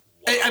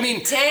 I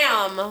mean,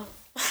 Damn.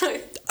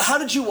 how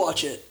did you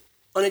watch it?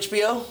 On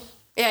HBO?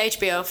 Yeah,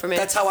 HBO for me.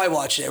 That's how I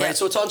watch it, right? Yeah.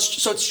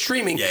 So it's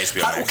streaming. Yeah,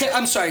 HBO Max. Okay,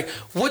 I'm sorry.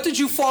 What did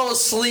you fall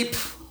asleep?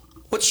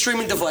 What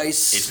streaming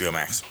device? HBO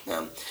Max.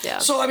 Yeah.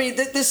 So I mean,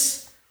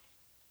 this.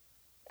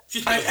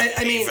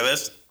 I mean, for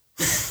this.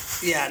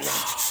 Yeah, no.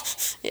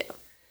 Yeah.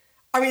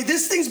 I mean,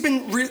 this thing's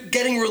been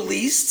getting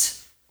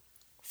released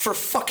for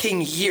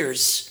fucking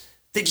years.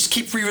 They just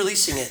keep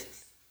re-releasing it,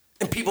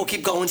 and people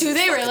keep going. Do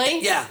they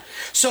really? Yeah.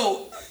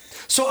 So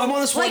I'm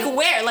on this one. Like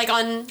where? Like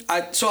on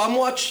I'm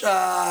watching.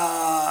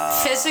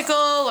 physical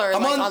or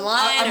I'm like on,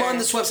 online? I'm or? on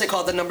this website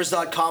called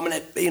thenumbers.com,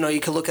 and you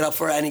can look it up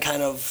for any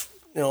kind of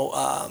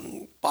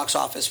box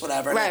office,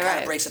 whatever. And it kind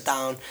of breaks it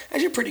down.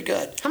 Actually, pretty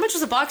good. How much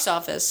was the box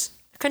office?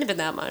 It couldn't have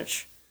been that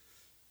much.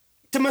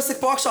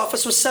 Domestic box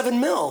office was $7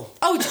 million.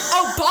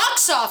 Oh,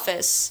 box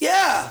office.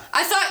 Yeah.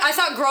 I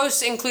thought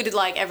gross included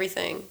like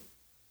everything.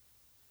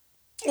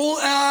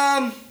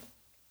 Well,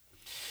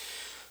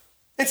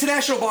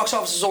 international box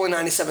office is only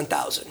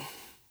 97,000.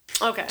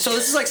 Okay. So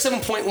this is like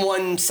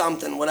 7.1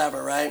 something,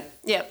 whatever, right?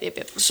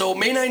 Yep. So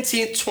May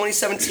 19th,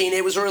 2017,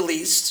 it was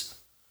released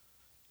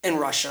in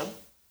Russia,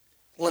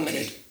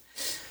 limited.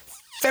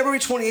 February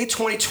 28th,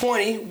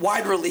 2020,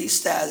 wide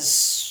released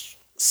as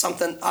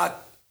something.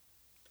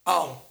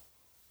 Oh.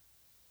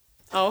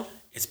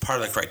 It's part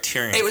of the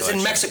Criterion. It was collection.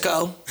 in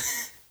Mexico.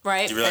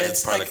 Right. Do you realize And it's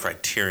it's part like- of the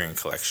Criterion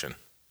collection?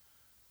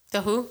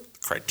 The who?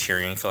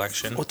 Criterion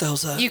collection. What the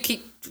hell's that? You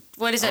keep.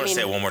 What does I that want to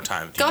mean? say it one more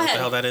time. Do you Go know ahead. what the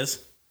hell that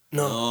is?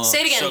 No.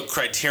 Say it again. So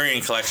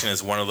Criterion Collection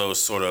is one of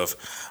those sort of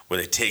where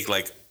they take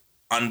like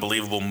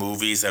unbelievable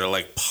movies that are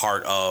like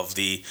part of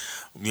the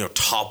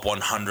top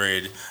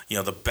 100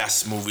 the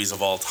best movies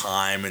of all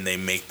time, and they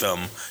make them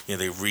they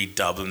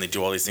redub them, they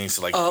do all these things.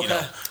 So like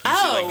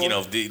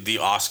usually the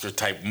Oscar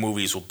type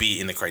movies will be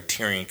in the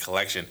Criterion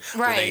Collection,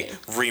 where they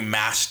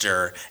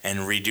remaster and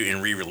redo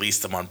and re-release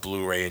them on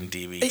Blu-ray and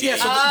DVD. Yeah,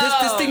 so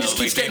this thing just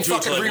keeps getting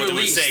fucking what they would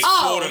re-released. say,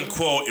 quote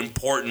unquote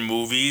important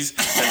movies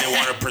that they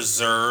want to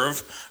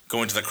preserve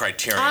go into the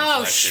Criterion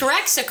Collection.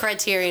 Shrek's a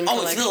Criterion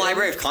collection. It's in the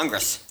Library of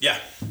Congress. Yeah.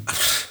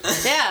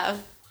 Yeah.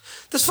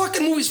 This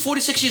fucking movie's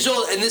 46 years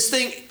old, and this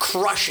thing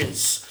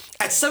crushes.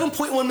 At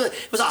 7.1 million,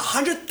 it was a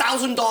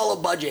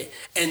 $100,000 budget,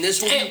 and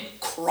this movie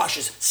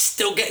crushes.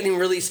 Still getting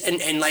released,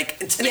 and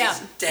like in today's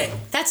day.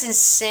 That's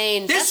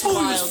insane. This That's movie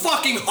wild. was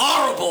fucking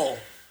horrible.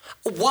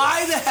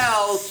 Why the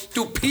hell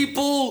do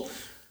people?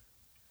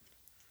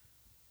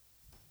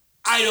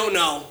 I don't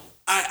know.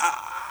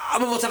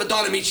 I'm about to have a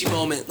Don Amici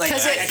moment. Like,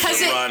 Because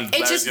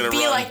it just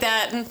be like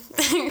that.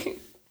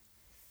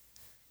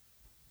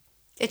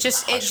 It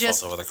just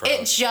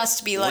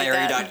be like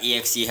that.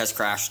 Larry.exe has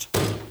crashed.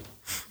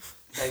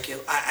 Thank you.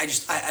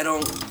 I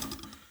don't.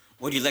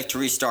 Would you like to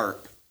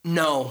restart?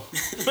 No.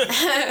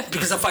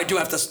 Because if I do, I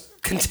have to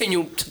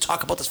continue to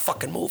talk about this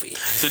fucking movie.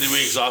 So did we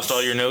exhaust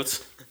all your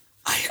notes?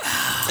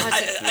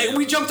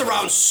 We jumped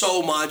around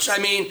so much. I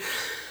mean,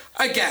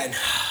 again.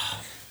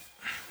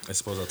 I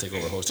suppose I'll take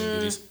over hosting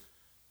duties.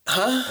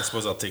 Huh? I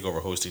suppose I'll take over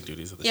hosting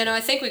duties of this. I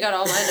think we got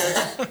all my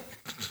notes.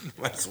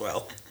 Might as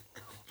well.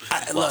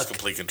 Look,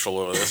 complete control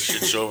over this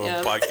shit show of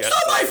a podcast. it's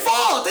not my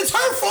fault. It's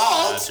her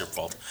fault. That's your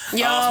fault. Yo,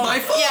 my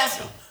fault.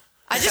 Yeah.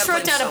 I just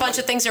wrote down a bunch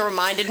of things that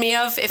reminded me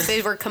of if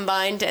they were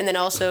combined, and then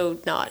also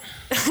not.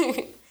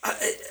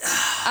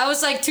 I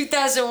was like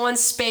 2001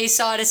 Space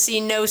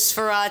Odyssey,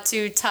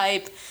 Nosferatu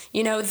type,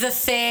 The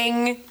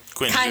Thing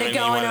Quinn, kind of you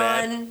got going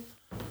anything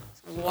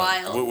on.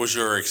 Wild. What was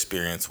your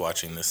experience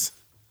watching this?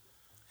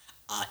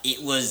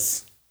 It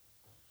was...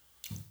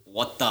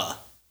 What the...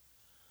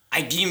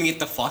 I didn't even get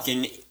the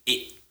fucking...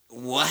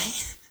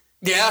 What?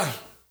 Yeah.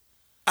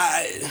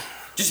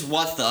 Just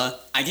what the...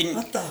 I didn't...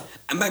 What the...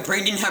 My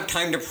brain didn't have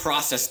time to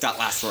process that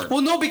last word.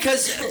 Well, no,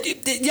 because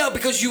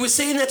you were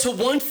saying that to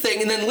one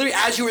thing, and then literally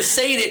as you were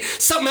saying it,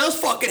 something else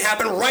fucking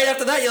happened right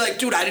after that. You're like,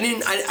 dude, I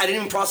didn't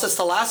even process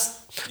the last.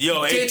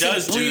 Yo, it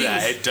does do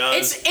that. It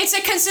does. It's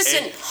a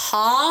consistent,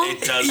 huh?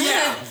 It does.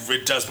 Yeah.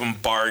 It does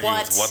bombard you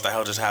with what the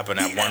hell just happened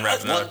at one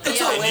after another.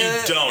 That's all.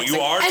 And you don't. You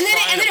are. And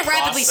then it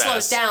rapidly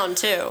process. slows down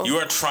too. You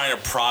are trying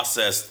to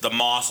process the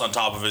moss on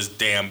top of his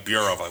damn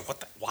bureau. Like, what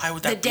the? Why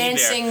would that The be there?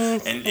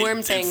 dancing And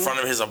worm thing. in front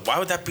of his. Why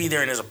would that be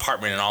there in his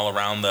apartment and all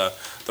around the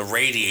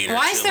radiator?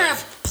 Why is too? there Like,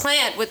 a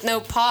plant with no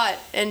pot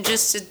and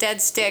just a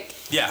dead stick?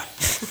 Yeah,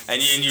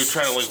 and you're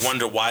trying to like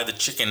wonder why the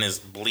chicken is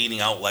bleeding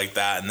out like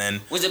that, and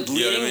then Was it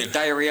bleeding, You know what I mean?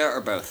 diarrhea, or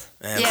both?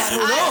 And Yeah,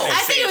 they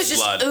I say think it was it's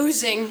just blood.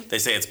 oozing. They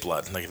say it's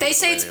blood. Like, if They you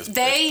say look at it's it,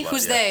 they? blood,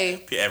 Who's yeah.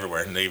 they? Yeah,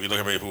 everywhere. And if you look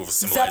at people who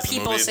symbolize the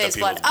people movie, say it's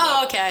people's blood.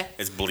 Oh, okay.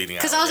 It's bleeding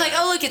out. Because I was like,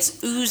 yeah. oh look,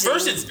 it's oozing.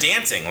 First it's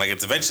dancing, like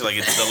it's eventually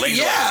like it's the legs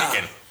are Yeah. like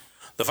kicking.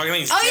 The fucking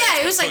thing's Oh, yeah,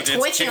 dancing. it was, like, It's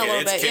twitching a kicking.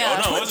 little It's bit, kicking.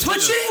 yeah. Oh, no, it wasn't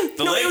Twitching?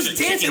 The No, it legs was are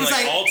dancing. kicking, It was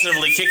like like-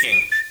 alternately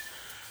kicking.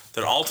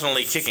 They're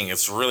alternately kicking.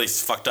 It's really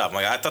fucked up.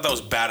 Like I thought that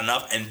was bad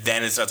enough, and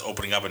then it starts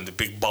opening up and the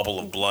big bubble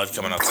of blood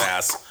coming out his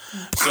ass.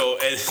 So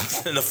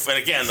and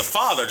again, the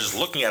father just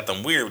looking at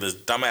them weird with his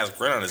dumbass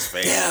grin on his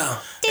face. Yeah.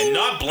 And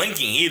not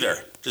blinking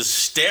either. Just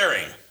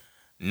staring.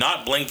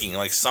 Not blinking.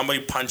 Like somebody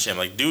punch him.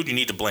 Like, dude, you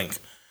need to blink.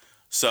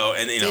 So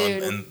and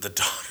Dude. and the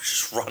daughter's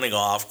just running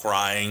off,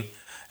 crying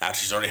after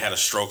she's already had a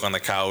stroke on the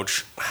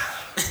couch.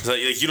 So,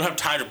 like, you don't have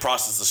time to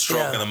process the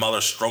stroke and the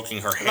mother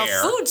stroking her The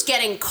hair. food's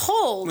getting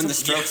cold. When the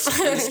stroke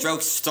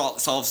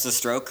solves the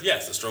stroke.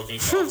 Yes, the stroking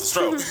solves the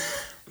stroke.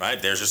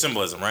 Right? There's your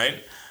symbolism, right?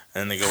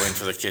 And then they go in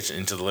for the kitchen,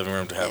 into the living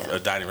room to have a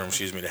dining room,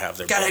 to have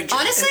their.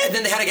 Honestly, and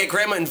then they had to get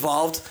grandma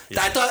involved.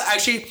 I thought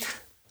actually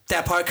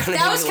that part kind of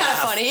that was kind of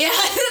funny. Yeah,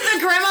 the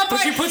grandma part. But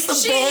she puts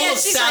the bowl of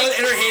salad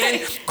in her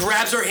hand,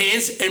 grabs her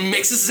hands, and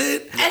mixes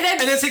it, and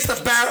then takes the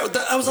barrel.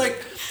 I was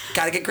like,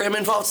 gotta get grandma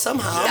involved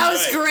somehow. That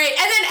was great.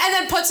 And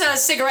then puts a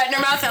cigarette in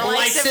her mouth and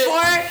lights it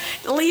for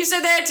her, leaves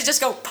her there to just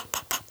go pop,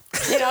 pop, pop.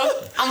 You know?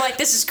 I'm like,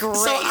 this is great.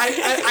 So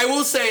I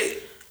will say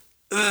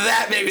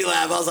that made me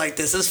laugh. I was like,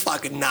 this is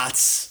fucking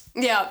nuts.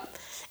 Yeah.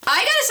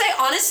 I gotta say,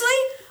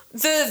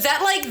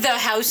 honestly, the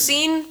house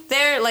scene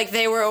there, like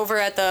they were over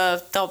at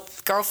the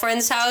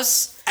girlfriend's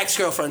house.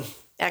 Ex-girlfriend,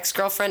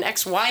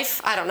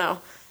 ex-wife, I don't know.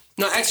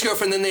 No,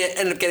 ex-girlfriend, then they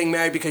ended up getting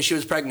married because she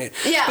was pregnant.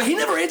 Yeah. But he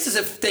never answers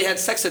if they had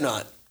sex or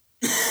not.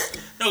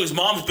 No, his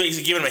mom's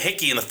basically giving him a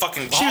hickey in the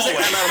fucking hallway. She was like,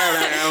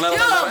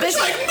 No, she's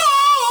like,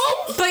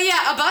 Mom! But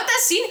yeah, about that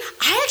scene,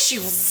 I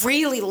actually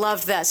really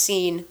loved that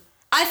scene.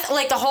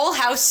 Like the whole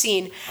house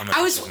scene.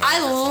 I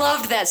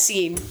loved that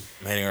scene.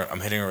 I'm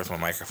hitting her with my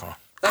microphone.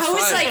 That's I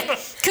was fine. like,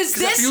 because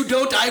this. If you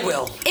don't, I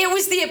will. It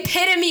was the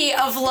epitome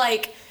of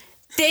like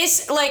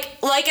this. Like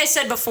I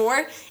said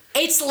before,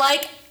 it's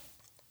like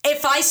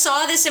if I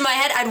saw this in my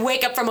head, I'd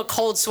wake up from a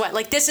cold sweat.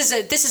 Like this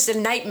is a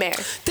nightmare.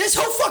 This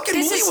whole fucking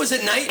movie was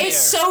a nightmare. It's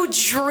so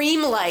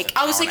dreamlike.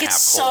 I was like, it's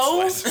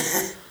so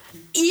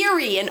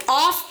eerie and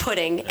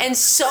off-putting and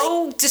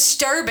so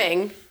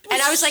disturbing.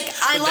 And I was like,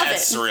 I love it.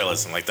 That's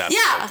surrealism. Like that's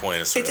Yeah. the point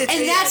of surrealism.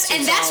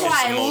 And that's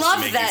why I love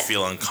make that. You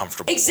feel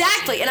uncomfortable.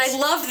 Exactly, and I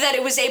love that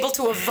it was able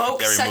to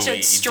evoke Every such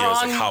movie a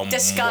strong like, how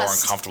disgust. more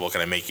uncomfortable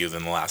can I make you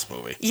than the last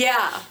movie?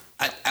 Yeah,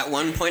 At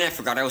one point, I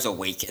forgot I was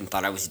awake and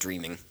thought I was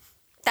dreaming.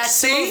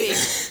 that's the movie.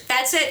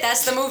 That's it.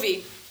 That's the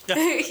movie.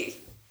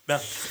 No.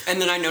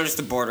 And then I noticed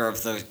the border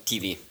of the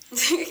TV.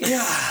 You're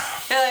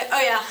like,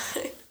 oh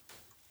yeah.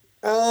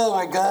 Oh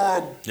my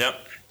God. Yep.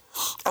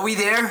 Are we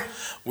there?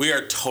 We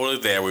are totally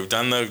there. We've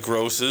done the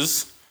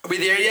grosses. Are we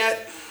there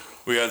yet?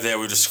 We are there.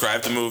 We've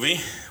described the movie.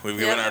 We've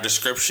given our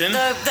description.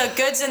 The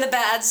goods and the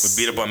bads.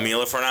 We beat up on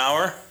Mila for an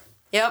hour.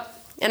 Yep.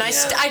 And I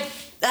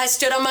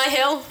stood on my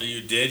hill.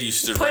 You did. You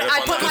stood I right up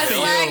on put that my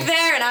thing. flag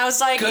there, and I was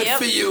like, Good yep.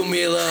 for you,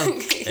 Mila.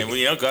 And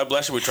we, God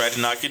bless you. We tried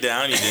to knock you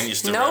down. You didn't. You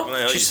stood Nope. right up on the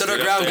hill. She You stood her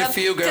up ground. there. Good for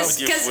you, girl.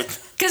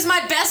 Because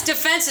my best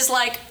defense is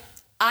like,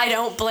 I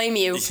don't blame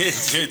you.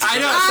 I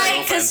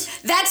know. Because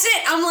that's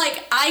it. I'm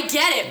like, I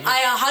get it.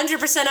 I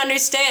 100%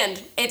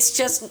 understand. It's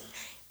just,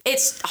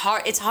 it's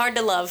hard. It's hard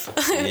to love.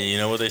 You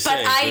know what they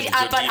say. But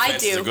I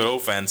defense is do. a good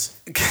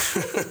offense.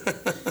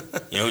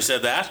 You know who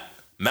said that?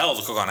 Mel,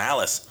 the cook on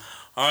Alice.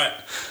 All right.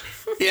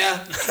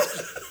 Yeah.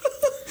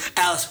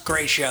 Alice,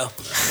 great show.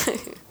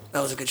 That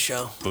was a good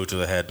show. Boot to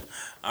the head.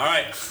 All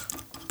right.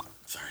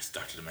 Sorry, it's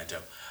Dr. Demento.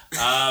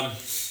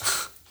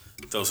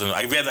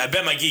 I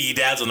bet my geeky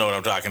dads will know what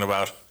I'm talking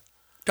about.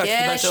 Dr.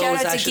 Yeah, Demento shout was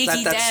out to actually,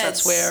 Geeky that's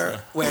Dads.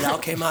 where it all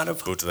came out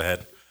of. Boot to the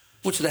head.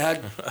 Which to the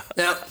head.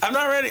 Yeah. I'm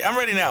not ready. I'm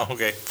ready now.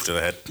 Okay. Boot to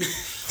the head.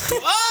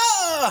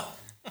 Ah!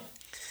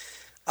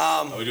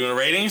 Are we doing the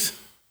ratings?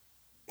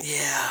 Yeah.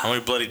 How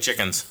many bloody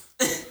chickens?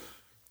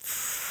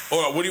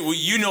 Or what do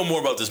you know more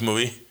about this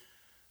movie?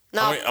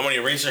 No. How many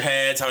eraser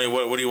heads? How many?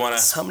 What do you want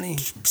to? How many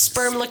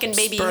Sperm-looking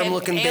baby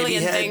sperm-looking head, baby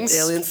alien head things.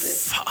 alien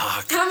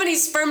Fuck. How many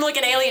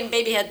sperm-looking alien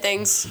baby head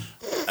things?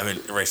 I mean,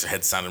 eraser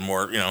head sounded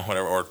more,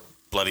 whatever, or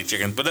bloody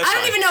chicken, but that's I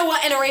don't fine. even know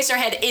what an eraser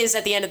head is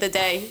at the end of the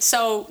day.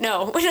 So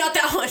no, not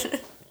that one.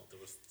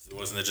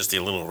 Wasn't it just the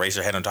little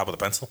eraser head on top of the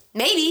pencil?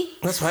 Maybe.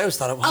 That's what I always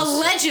thought it was.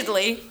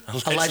 Allegedly.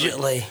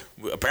 Allegedly.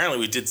 Apparently,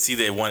 we did see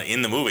the one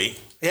in the movie.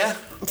 Yeah.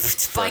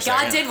 By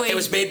God, did we? It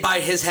was made by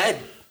his head.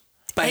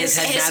 By his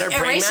head matter,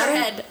 brain eraser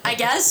matter. head, I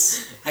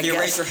guess. The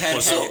eraser head.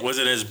 Was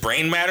it his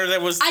brain matter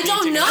that was? I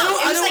don't know.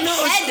 I don't It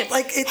was know.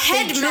 like head.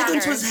 Head Children's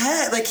matter. was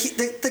head. Like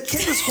the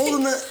kid was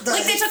holding the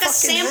Like they took a fucking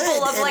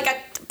sample head of like a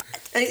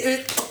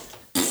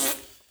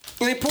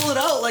and they pulled it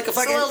out like a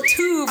fucking little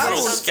tube I or don't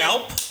know. something.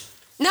 Scalp?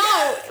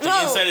 No,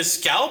 no. Inside his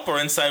scalp or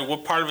inside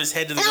what part of his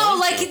head did it go No, into?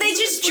 like they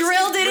just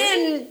drilled it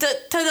in to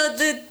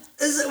the.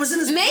 It was in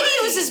his Maybe brain.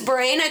 it was his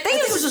brain. I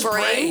think it was his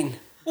brain.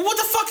 Well, what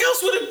the fuck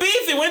else would it be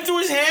if they went through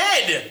his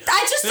head?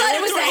 I just thought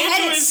it was the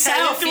head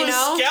itself, you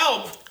know. His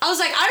scalp. I was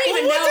like, I don't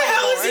even What know. the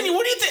hell anymore. is in?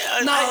 What do you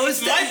think? No, it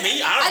was might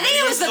be. I think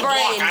it was the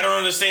brain. Block. I don't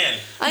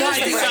understand. I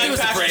think it was the brain. it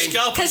was the brain.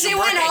 Because he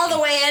went all the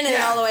way in and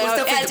all the way it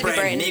was out. It had to be definitely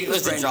the brain. brain. Maybe it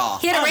was the jaw.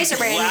 He had a razor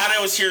brain. Glad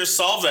I was here to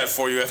solve that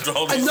for you after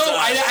all this No, time.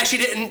 I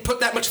actually didn't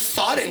put that much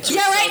thought into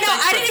it. Yeah, right. so No, thanks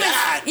I for didn't even.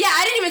 that. Yeah,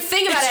 I didn't even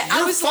think about it. It's I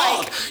your was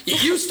fault.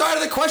 like, You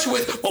started the question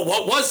with, well,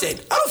 what was it?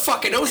 I don't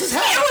fucking know. It was his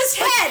head. It was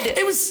head.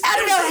 It was. I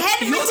don't know, head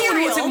You're the one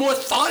who material. put more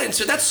thought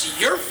into it. That's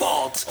your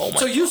fault. Oh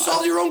my so you God.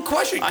 solved your own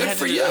question. Good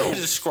for you. I had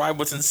to describe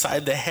what's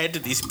inside the head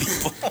of these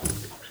people.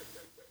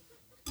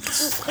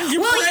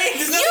 Your well, brain,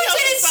 you there's nothing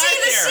else didn't see inside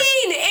the there.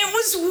 scene. It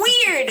was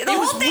weird. The It whole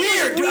was thing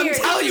weird, was dude. I'm weird.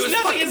 telling you, it was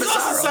Nothing fucking else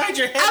bizarro. inside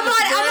your head. I'm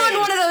but on brain.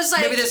 one of those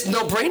like. Maybe there's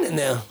no brain in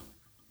there.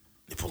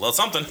 You pulled out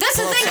something. That's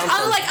the thing.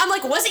 I'm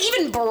like, was it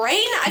even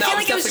brain? I feel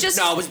like it was just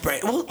it was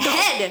brain. Well, no.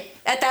 head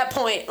at that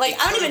point. Like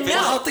I don't even know.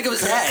 I don't think it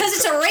was head. Because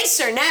it's a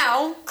racer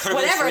now.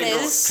 Whatever it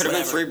is. Could have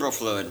been cerebral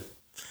fluid.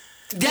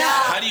 Yeah.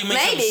 How do you make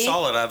Maybe. something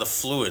solid out of the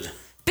fluid?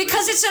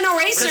 Because it's an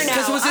eraser now.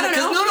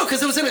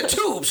 Because it was in a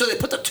tube, so they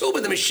put the tube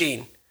in the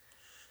machine.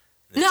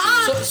 No,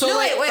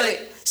 like,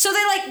 wait. So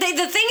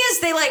the thing is,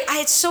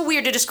 it's so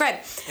weird to describe.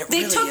 They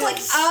really took like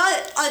is.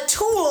 a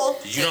tool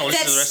Did you not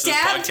listen to the rest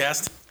stabbed. of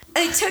this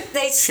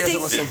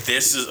podcast?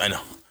 This is, I know.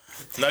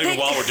 Not even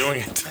while we're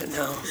doing it. I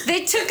know.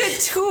 They took a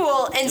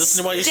tool and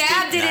Listen to what you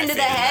stabbed speak, it into the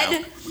not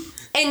head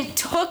fading and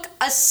took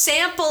a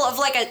sample of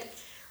like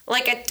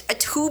a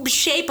tube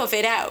shape of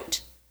it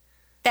out.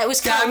 That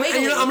was kind of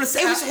wiggly. I'm gonna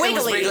say it was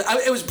wiggly.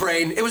 It was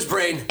brain. It was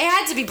brain. It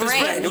had to be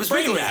brain. It was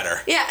brain wiggly. matter.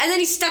 Yeah, and then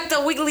he stuck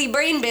the wiggly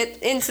brain bit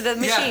into the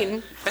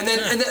machine, Yeah. And then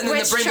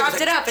which the brain chopped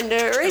was it up into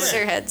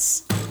eraser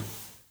heads.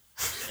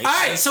 All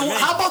right, so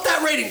how about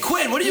that rating,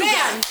 Quinn? What do you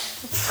Man,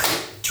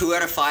 got? 2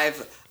 out of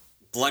 5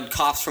 blood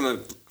coughs from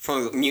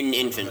a mutant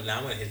infant. But now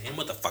I'm going to hit him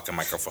with the fucking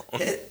microphone.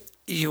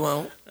 You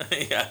won't.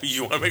 Yeah,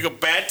 you want to make a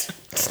bet?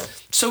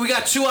 So we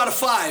got 2 out of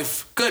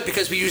 5. Good,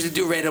 because we usually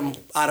do rate them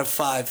out of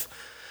 5.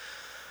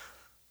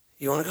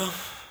 You want to go?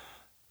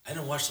 I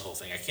didn't watch the whole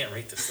thing. I can't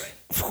rate this thing.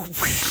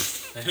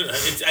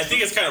 I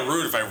think it's kind of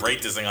rude if I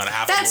rate this thing on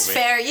half that's a movie.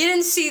 fair. You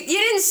didn't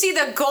see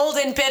the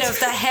golden bit of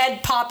the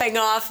head popping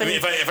off and I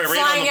mean, if I rate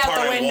flying on the out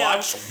part the I window.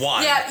 watched,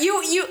 1. Yeah,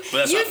 But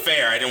that's not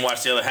fair. I didn't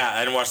watch the other half. I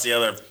didn't watch the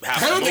other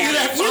half. I don't of the think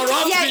movie. you're that far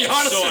off, to be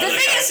honest. So The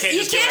thing is, you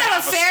just give can't it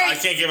have a fair- I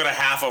can't give it a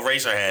half of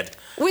Eraserhead.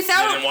 I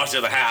without didn't watch the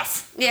other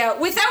half. yeah,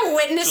 without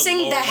witnessing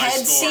lower the my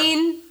head score.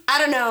 scene. I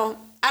don't know.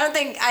 I don't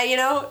think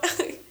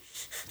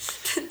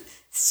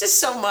it's just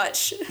so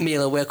much.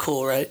 Mila, we're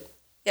cool, right?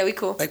 Yeah, we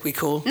cool. Like we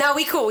cool. No,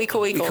 we cool.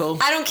 cool?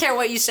 I don't care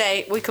what you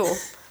say. We cool.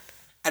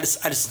 I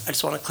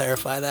just want to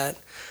clarify that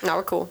No,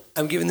 we're cool.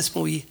 I'm giving this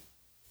movie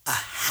a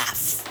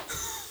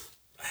half.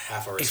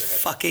 Half of A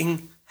Eraserhead.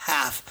 fucking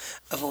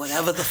half of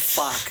whatever the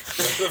fuck.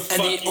 The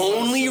And the fuck you wanna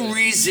only say.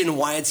 reason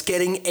why it's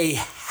getting a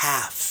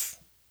half,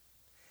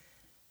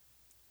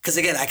 because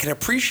again, I can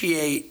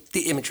appreciate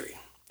the imagery.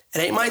 It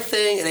ain't my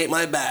thing. It ain't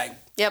my bag.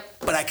 Yep.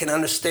 But I can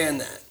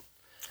understand that.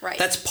 Right.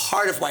 That's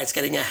part of why it's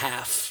getting a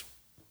half.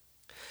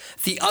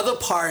 The other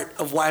part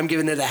of why I'm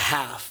giving it a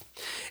half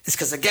is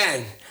because,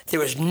 again, there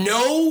was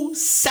no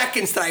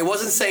seconds that I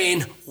wasn't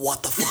saying,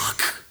 what the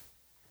fuck?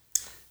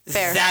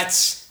 Fair.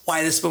 That's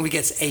why this movie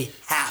gets a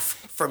half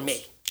from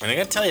me. And I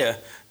gotta tell you,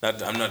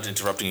 I'm not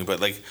interrupting you, but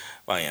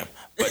well, I am.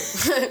 But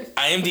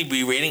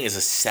IMDb rating is a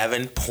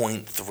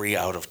 7.3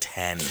 out of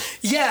 10.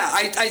 Yeah,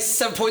 I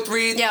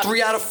 7.3, Yeah.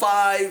 3 out of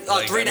 5,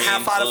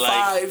 3.5 out of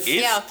 5. It's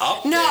yeah.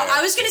 up No, there.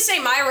 I was gonna say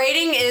my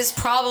rating is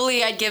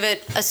probably I'd give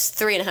it a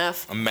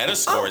 3.5. A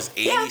Metascore is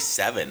yeah.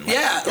 87.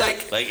 Yeah,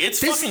 like it's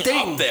this fucking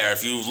thing- up there.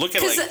 If you look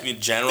at 'Cause, in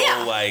general,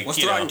 yeah. What's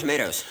you the know, Rotten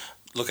Tomatoes?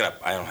 look it up.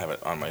 I don't have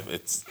it on my.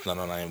 It's not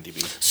on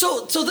IMDb.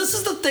 So this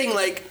is the thing,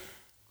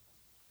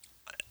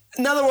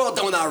 now that we're all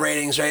done with our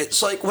ratings, right?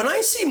 So when I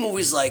see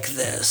movies like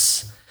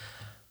this,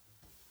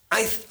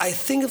 I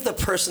think of the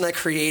person that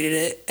created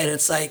it, and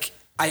it's like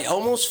I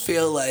almost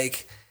feel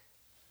like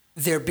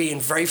they're being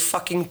very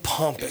fucking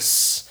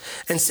pompous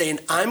and saying,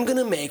 I'm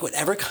gonna make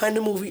whatever kind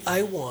of movie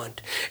I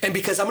want, and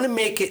because I'm gonna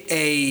make it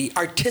a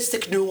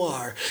artistic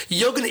noir,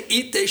 you're gonna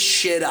eat this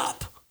shit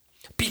up.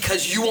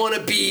 Because you want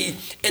to be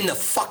in the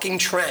fucking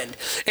trend.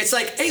 It's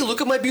like, hey,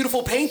 look at my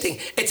beautiful painting.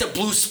 It's a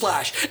blue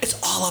splash. It's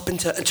all up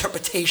into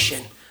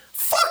interpretation.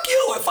 Fuck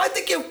you. If I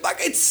think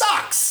it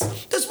sucks.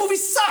 This movie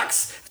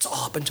sucks. It's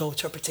all up into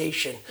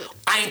interpretation.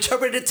 I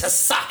interpret it to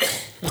suck.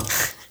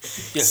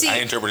 Yes, See, I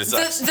interpret it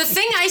sucks. The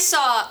thing I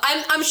saw,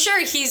 I'm sure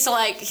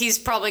he's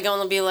probably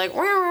going to be like,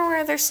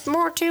 where, there's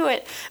more to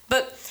it.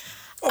 But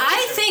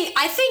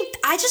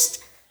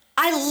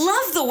I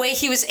love the way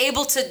he was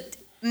able to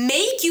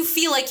make you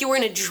feel like you were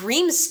in a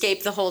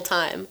dreamscape the whole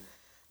time.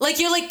 Like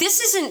you're like,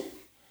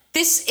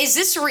 is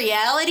this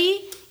reality?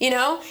 You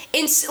know?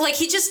 Like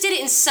he just did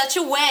it in such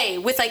a way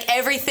with like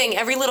everything,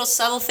 every little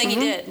subtle thing he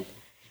did.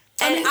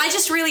 And I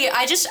just really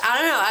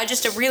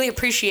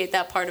appreciate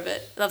that part of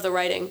it, of the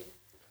writing.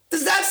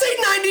 Does that say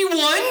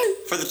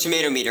 91? For the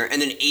tomato meter,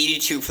 and then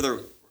 82 for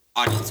the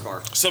audience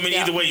score. So I mean,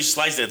 Yeah. either way you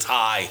slice it, it's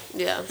high.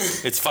 Yeah.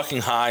 It's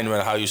fucking high no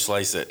matter how you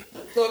slice it.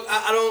 Look,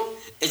 I don't...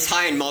 It's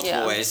high in multiple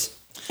Yeah. ways.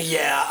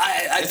 Yeah,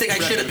 I think I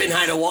should have been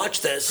high to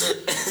watch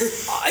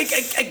this. I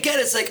get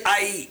it. It's like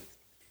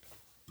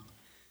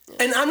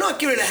and I'm not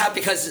giving it a half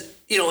because,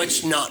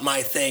 it's not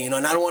my thing, and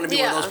I don't want to be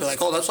one of those people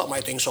like, oh, that's not my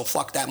thing, so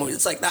fuck that movie.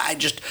 It's like, nah,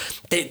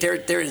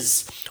 there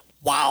is,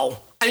 wow.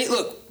 I mean,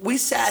 look, we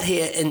sat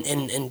here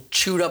and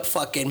chewed up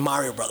fucking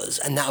Mario Brothers,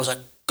 and that was a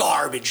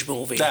garbage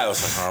movie. That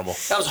was horrible.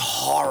 That was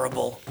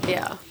horrible.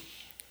 Yeah.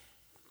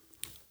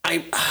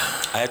 I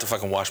had to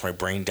fucking wash my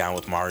brain down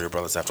with Mario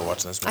Brothers after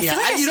watching this movie. feel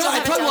like I I'd still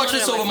have it probably watch downloaded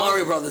this on my over phone.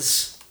 Mario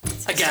Brothers.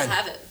 I Again.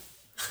 have it.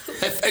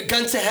 If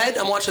Gun to Head,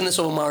 I'm watching this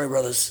over Mario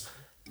Brothers.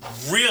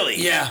 Really?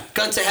 Yeah,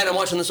 Gun to Head, I'm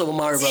watching this over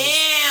Mario Brothers.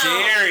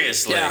 Damn.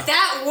 Seriously?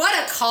 Yeah.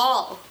 What a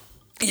call.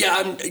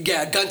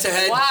 Yeah, gun to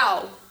head.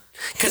 Wow.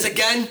 Because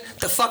again,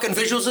 the fucking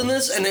visuals in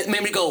this, and it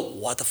made me go,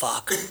 what the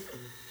fuck?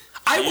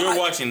 You were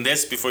watching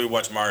this before you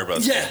watched Mario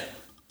Bros. Yeah.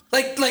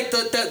 Like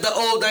the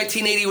old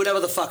 1980 whatever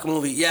the fuck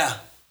movie. Yeah.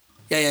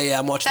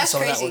 I'm watching That's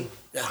some crazy. of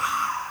that one.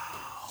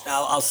 Yeah.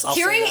 I'll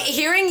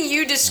Hearing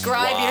you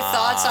describe your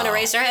thoughts on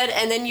Eraserhead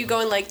and then you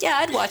going like, yeah,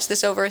 I'd watch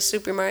this over a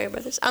Super Mario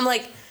Brothers. I'm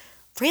like,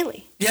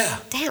 really? Yeah.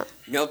 Damn.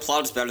 No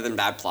plot is better than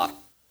bad plot.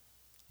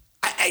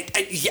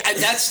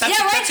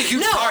 That's a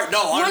huge part. No,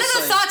 honestly. One of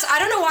the thoughts, I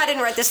don't know why I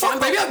didn't write this down.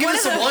 Maybe I'll give one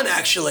this of a the- 1,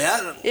 actually. I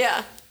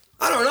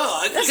don't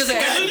know. Because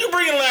again, You're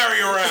bringing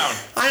Larry around.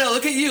 I know,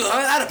 look at you.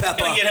 I'm out of pepper.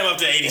 Gonna get him up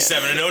to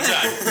 87 in no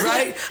time.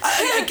 Right?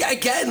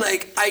 Again,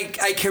 like,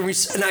 I can,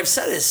 and I've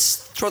said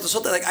this throughout this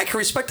whole thing, like, I can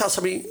respect how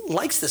somebody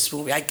likes this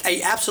movie.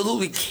 I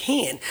absolutely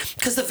can.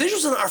 Because the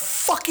visuals in it are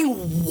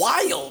fucking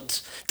wild.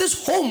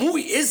 This whole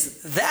movie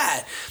is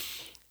that.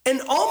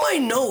 And all my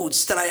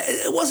notes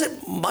it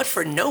wasn't much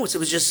for notes. It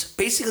was just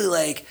basically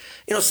like,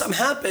 something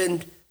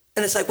happened,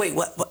 and it's like, wait,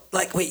 what?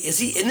 Like, wait, is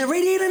he in the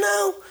radiator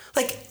now?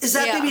 Like, is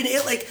that maybe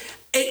an like?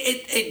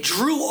 It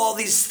drew all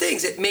these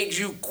things. It made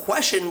you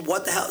question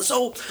what the hell.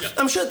 So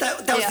I'm sure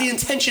that was the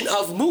intention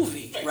of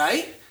movie,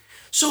 right?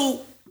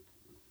 So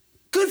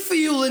good for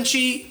you,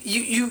 Lynchy.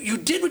 You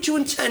did what you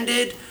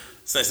intended.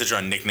 It's nice that you're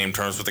on nickname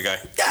terms with the guy.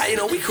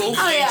 Yeah, we cool.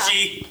 Oh, yeah.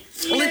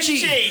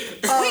 Lynchy.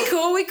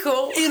 We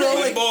cool.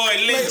 Good boy,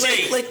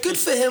 Lynchy. Like good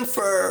for him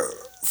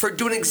for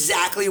doing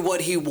exactly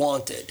what he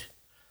wanted.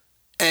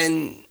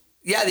 And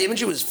yeah, the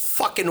imagery was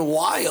fucking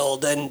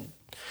wild. And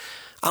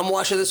I'm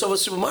watching this over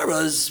Super Mario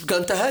Bros.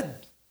 Gun to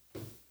head.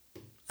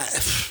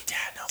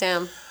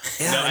 Damn.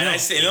 Yeah, No, and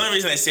the only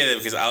reason I say that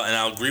because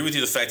I'll agree with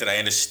you the fact that I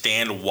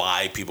understand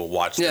why people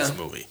watch this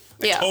movie.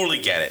 I totally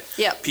get it.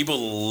 Yeah. People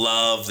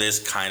love this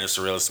kind of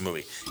surrealist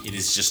movie. It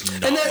is just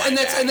not And my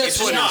bag. that's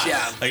what it is,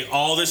 yeah. Like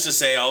all this to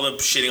say, all the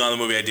shitting on the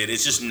movie I did,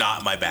 it's just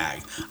not my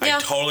bag. Yeah. I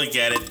totally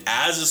get it.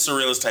 As a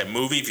surrealist type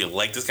movie, if you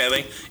like this kind of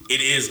thing,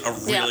 it is a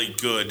really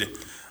good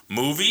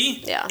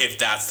movie. Yeah. If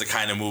that's the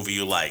kind of movie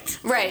you like.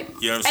 Right.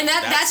 You know what I'm And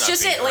saying? that's not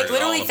just being it. heard Like at all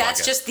literally, in the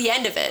that's podcast. just the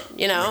end of it.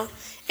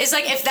 It's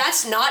like if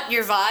that's not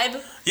your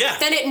vibe,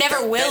 then it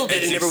never will be.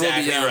 It never will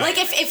be. Right. Like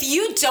if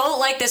you don't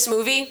like this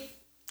movie,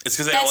 it's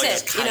because I don't like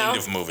that's this it. kind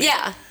of movie.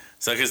 Yeah.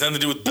 So it has nothing to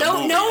do with the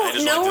movie. I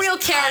just No like this real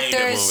kind of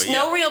characters, movie.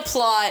 no real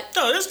plot.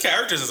 No, there's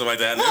characters and stuff like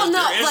that. Well,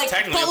 there is like,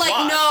 technically but a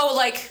plot. like no,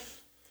 like.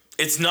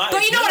 It's not.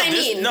 But it's, you know no, what I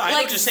mean? No, I know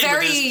Like, what you're saying.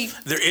 very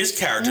But there is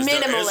characters. There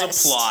is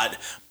minimalist a plot,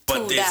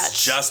 but to that.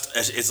 it's just.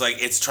 It's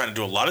like it's trying to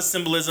do a lot of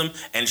symbolism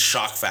and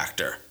shock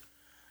factor.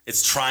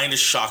 It's trying to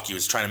shock you.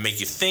 It's trying to make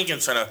you think and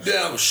trying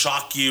to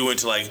shock you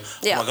into like,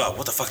 oh my god,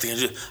 what the fuck are they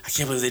gonna do? I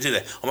can't believe they did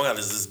that. Oh my god,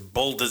 there's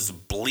this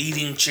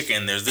bleeding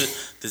chicken. There's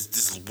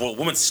this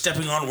woman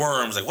stepping on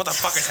worms. Like, what the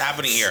fuck is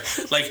happening here?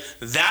 Like,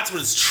 that's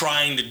what it's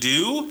trying to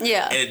do.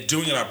 Yeah. And it's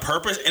doing it on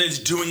purpose, and it's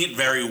doing it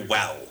very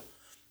well.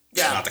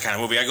 It's not the kind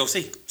of movie I go see.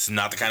 It's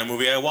not the kind of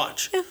movie I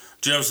watch. Yeah.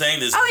 Do you know what I'm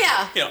saying?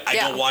 I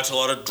don't watch a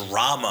lot of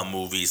drama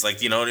movies.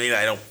 Like, you know what I mean?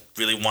 I don't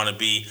really want to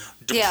be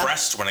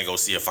depressed when I go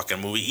see a fucking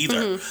movie either.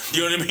 Mm-hmm.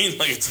 Do you know what I mean?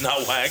 Like, it's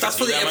not why I got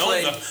for the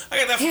airplane. I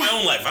got that for my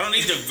own life. I don't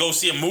need to go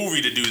see a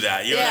movie to do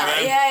that. You know what I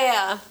mean?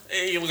 Yeah.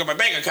 Hey, you look at my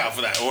bank account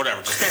for that or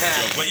whatever. Just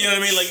a joke. But you know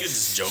what I mean? Like, it's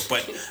just a joke.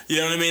 But you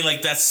know what I mean?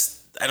 Like,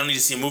 I don't need to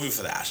see a movie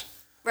for that.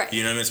 Right.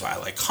 You know what I mean? That's why I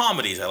like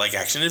comedies. I like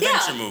action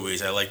adventure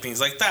movies. I like things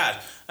like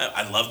that.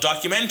 I love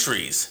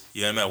documentaries.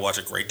 You know what I mean? I watch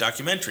a great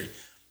documentary.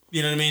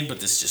 You know what I mean? But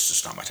this is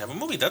just not my type of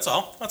movie. That's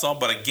all.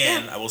 But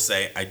again, I will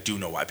say I do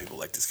know why people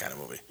like this kind of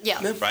movie.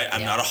 Yeah. Right?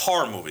 I'm not a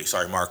horror movie.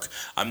 Sorry, Mark.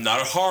 I'm not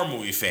a horror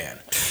movie fan.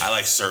 I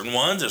like certain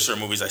ones. There's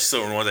certain movies I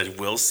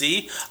will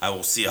see. I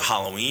will see a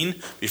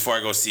Halloween before I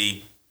go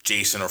see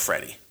Jason or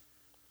Freddy.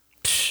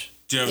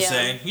 Do you know what I'm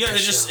saying? Yeah,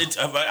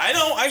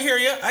 I hear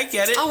you. I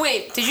get it. Oh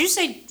wait, did you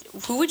say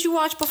who would you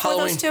watch before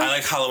Halloween. those two? I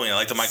like Halloween. I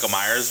like the Michael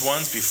Myers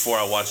ones before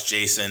I watch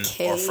Jason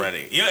or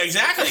Freddy. Yeah,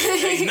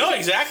 exactly. No,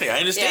 exactly. I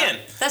understand.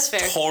 Yeah, that's fair.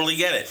 Totally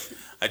get it.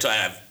 I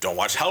don't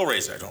watch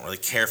Hellraiser. I don't really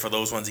care for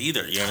those ones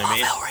either. You know what I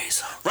mean?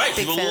 Hellraiser. Right.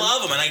 Big People fan.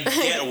 love them, and I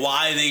get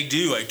why they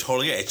do. I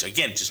totally get it. It's,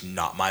 again, just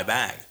not my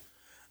bag.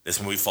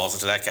 This movie falls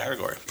into that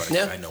category. But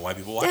I know why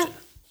people watch it.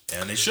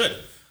 And they should.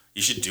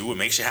 You should do what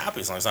makes you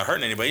happy. As long as it's not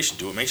hurting anybody, you should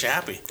do what makes you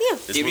happy. Yeah.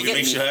 This movie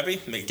makes you happy.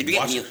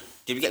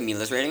 Did we get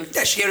Mila's rating?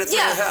 Yeah, she gave it a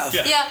 3.5.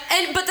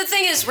 Yeah. But the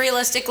thing is,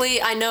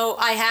 realistically, I know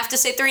I have to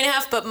say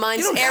 3.5, but mine's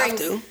You don't airing. have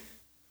to.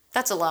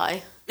 That's a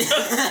lie.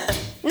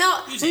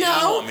 No,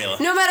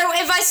 no matter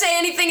if I say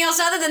anything else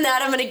other than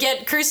that, I'm gonna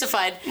get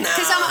crucified.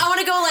 Because I want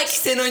to go like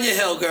Stand on your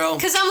hill, girl.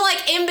 Because I'm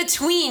like in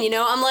between,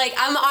 I'm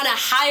on a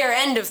higher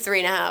end of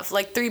 3.5,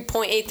 like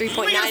 3.8, 3.9. Make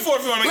it a 4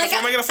 if you want to make it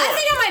a 4. Make it a 4. I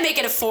think I might make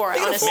it a 4,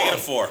 honestly. Make it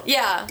a 4.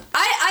 Yeah,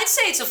 I I'd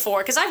say it's a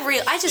 4 because I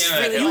just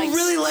really You liked.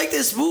 really like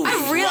this movie.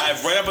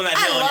 Drive right up on that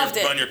I hill loved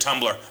it. on your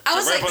Tumblr. I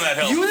was right like- up on that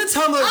hill. You and the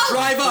Tumblr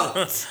drive up.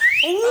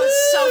 It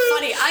was so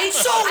funny. I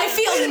wait a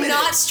feel minute.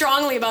 not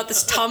strongly about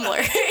this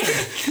Tumblr.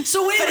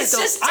 So wait a minute, It's though.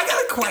 just I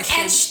got a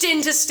question. etched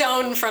into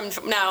stone from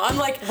now. I'm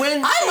like,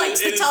 When- I liked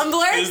the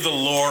Tumblr. It is the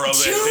lore of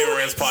the 2 Entertainment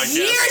Rants podcast.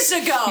 years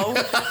ago,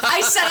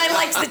 I said I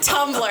liked the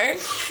Tumblr.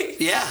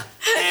 Yeah.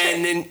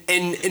 And in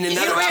another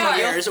Here we 2 are.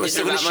 years, we're Is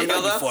still there going to that shit one,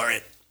 on you Bill, for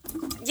it.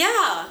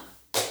 Yeah.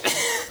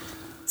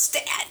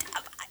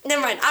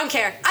 Never mind. I don't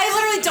care. I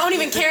literally don't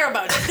even care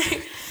about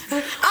it.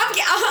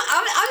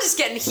 I'm just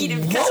getting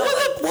heated because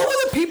What were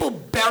the people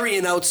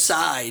burying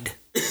outside?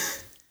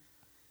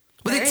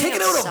 Were they Burying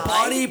taking out a outside?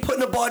 body,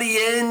 putting a body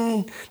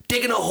in,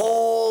 digging a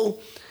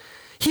hole?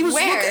 He was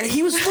Where? looking.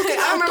 He was looking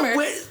I out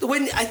remember.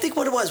 when I think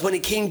what it was when he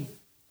came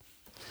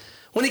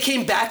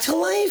back to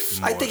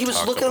life. I think he was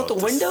Talk looking out the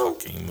about this window.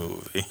 fucking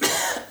movie.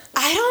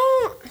 I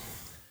don't.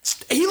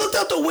 He looked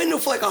out the window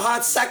for like a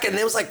hot second. And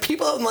there was like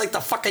people out in like the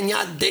fucking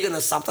yard digging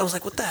or something. I was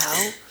like, what the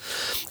hell?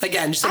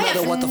 Again, just I another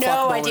have what the no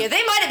fuck moment. idea.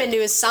 They might have been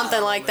doing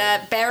something like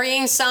that,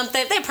 burying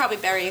something. They're probably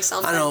burying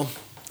something. I don't know.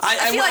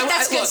 I feel like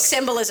that's good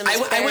symbolism. I is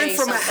went burying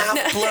from a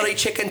something. half bloody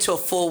chicken to a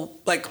full,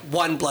 like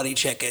one bloody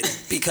chicken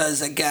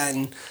because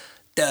again,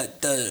 the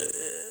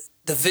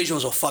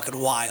visuals were fucking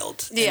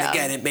wild. Yeah. And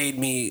again, it made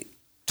me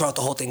throughout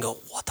the whole thing go,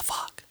 what the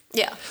fuck?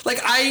 Yeah. Like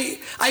I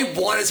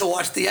wanted to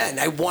watch the end.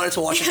 I wanted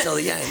to watch it till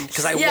the end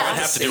because I Yeah. wanted I'd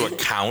have to see do it. a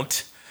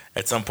count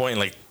at some point,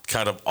 like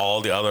count up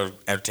all the other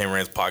Entertainment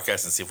Rants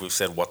podcasts and see if we've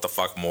said what the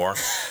fuck more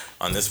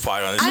on this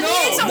pod. On this I mean,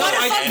 it's a what the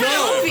fuck kind of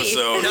movie.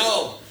 episode.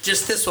 No,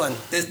 just this one.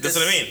 That's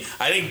what I mean.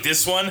 I think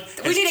this one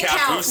We is need a capped.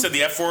 count. We've said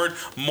the F word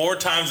more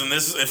times than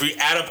this. If we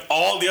add up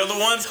all the other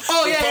ones,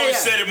 Oh, we yeah, probably yeah.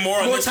 said it more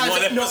on More this times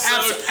one than- no,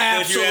 episode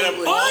than if you add up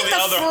absolutely. all Or like the the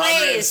other 100 and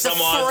phrase, some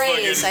the odd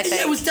phrase, I fucking. think.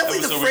 Yeah, it was definitely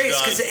the Episode we've phrase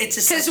done. because it's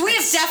just Because we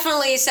have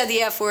definitely said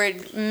the F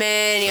word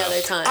many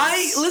other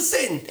times.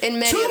 listen. In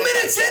many 2 other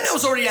minutes in, I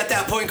was already at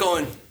that point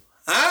going,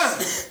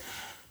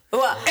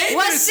 What, 8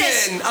 what's minutes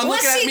this? in, I'm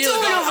What's looking at he Mila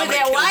doing going, over I'm gonna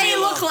there? kill Why do you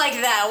Mila. look like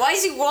that? Why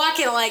is he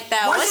walking like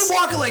that? Why is he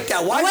walking like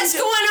that? Why What's is he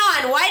going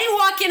on? Why did he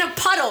walk in a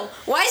puddle?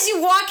 Why is he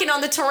walking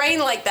on the terrain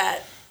like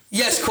that?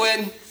 Yes,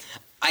 Quinn.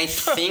 I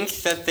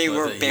think that they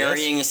were it yes?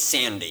 burying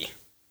Sandy.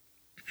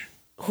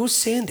 Who's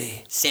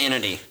Sandy?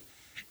 Sanity.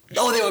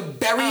 Oh, they were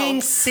burying Oh.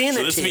 sanity.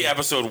 So this will be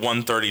episode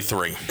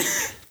 133.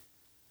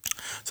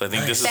 So I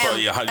think this is Damn,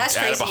 probably add that's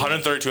up crazy.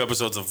 132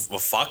 episodes of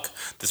fuck.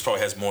 This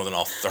probably has more than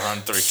all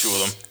 132 of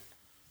them.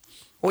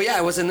 Well, yeah,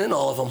 I wasn't in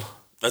all of them.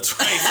 That's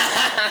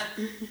right.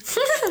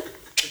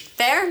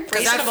 There,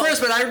 Because at reasonable.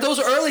 first, but those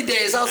early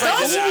days, I was like,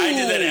 I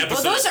did that ooh.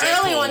 episode. those of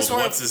early Deadpool ones with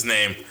were- What's his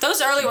name?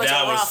 Those early ones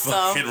That are was rough,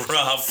 though. fucking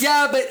rough.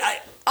 Yeah, but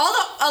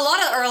A lot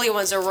of early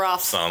ones are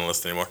rough. It's not on the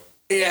list anymore.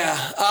 yeah.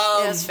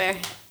 Yeah, that's fair.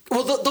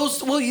 Well,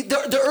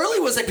 the early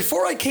ones, like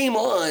before I came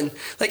on,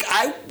 like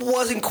I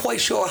wasn't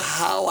quite sure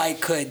how I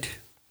could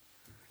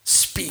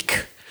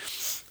speak,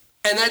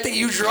 and I think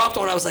you dropped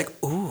one. I was like,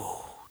 ooh,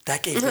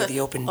 that gave me the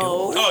open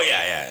door. Oh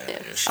yeah.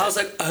 I was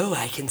like, oh,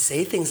 I can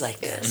say things like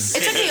this.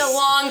 It took me a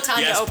long time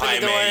Yes, to open Pai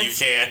the door. Mei, you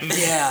can.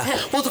 Yeah.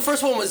 Well, the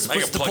first one was I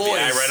can the pluck boys. the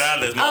eye right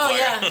out of this Oh motherfucker.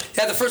 yeah.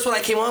 Yeah, the first one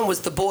I came on was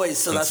the boys.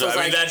 So that's So, what I I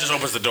was mean, like. that just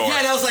opens the door. Yeah,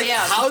 and I was like,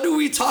 Yeah. how do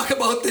we talk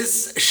about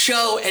this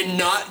show and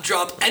not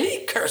drop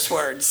any curse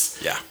words?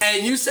 Yeah.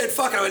 And you said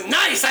fuck, and I went,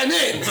 nice, I'm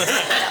in.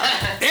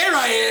 There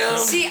I am.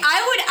 See,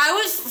 I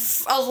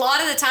was a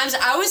lot of the times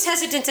I was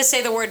hesitant to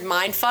say the word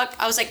mind fuck.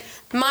 I was like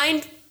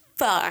mind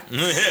fuck.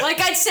 Like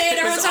I'd say it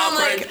every was time.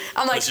 awkward.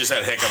 I'm like, Let's just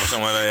had a hiccup or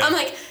something like that. Yeah. I'm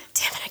like,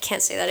 damn it, I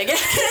can't say that again.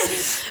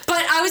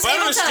 But I was But I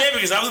don't able to. understand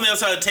because I was on the other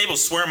side of the table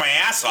swearing my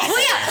ass off. Well,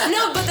 yeah,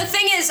 no, but the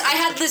thing is, I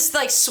had this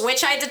like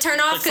switch I had to turn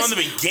off. Like, from 'cause- the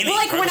beginning, well,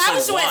 like from when I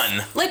was episode with,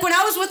 one. like when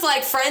I was with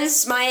like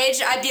friends my age,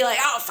 I'd be like,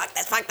 oh fuck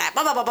this, fuck that,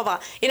 blah blah blah blah blah,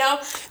 you know.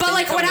 But Then you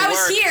like come when to I was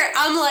work. here,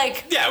 I'm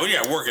like, Yeah, when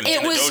you're working It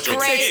in the was dojo,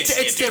 great. kids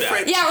can't It's do that.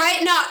 different. yeah,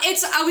 right. No,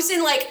 I was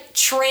in like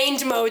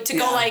trained mode to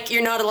go Yeah. like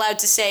you're not allowed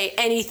to say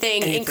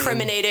anything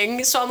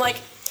incriminating. So I'm like,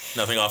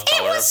 Nothing off it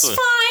color. was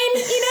absolutely.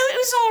 fine, you know, it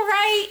was all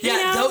right. Yeah,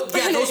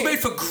 you know? those made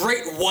for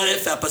great what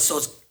if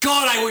episodes.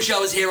 God, I wish I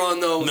was here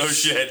on those. No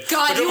shit.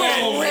 God, But then you we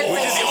had- were ripping we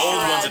did the old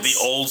ones at the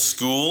shreds. old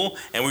school,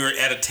 and we were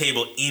at a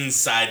table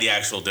inside the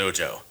actual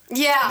dojo.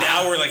 Yeah.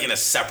 Now we're like in a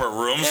separate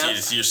room, so Yeah.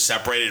 you're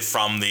separated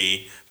from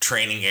the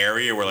training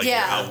area. We're like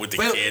Yeah. out with the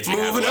Well, kids. We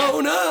have moving like,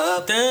 on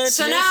up.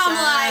 So now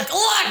I'm like,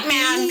 look,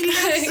 man.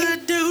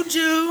 the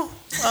dojo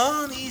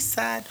on east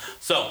side.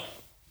 So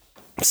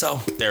So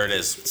there it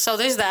is. So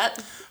there's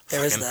that.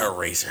 there is An that.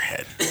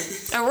 Eraserhead.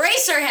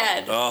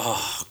 Eraserhead.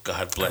 Oh,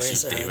 God bless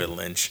you, Eraserhead. David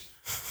Lynch.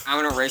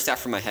 I'm gonna erase that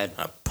from my head.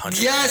 I punch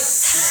him.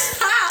 Yes.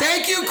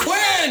 Thank you,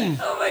 Quinn.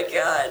 Oh my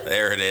god.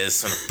 There it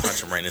is. I'm gonna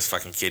punch him right in his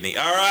fucking kidney.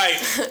 All right.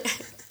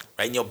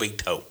 Right in your big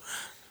toe.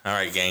 All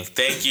right, gang.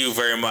 Thank you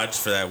very much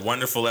for that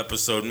wonderful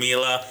episode,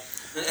 Mila.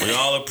 We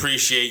all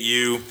appreciate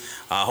you.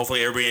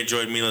 Hopefully everybody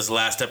enjoyed Mila's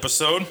last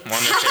episode. We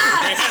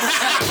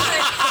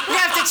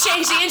have to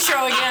change the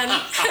intro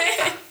again.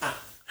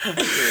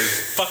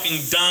 It's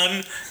fucking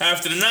done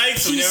after the night,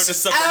 so we never have to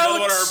suffer out. another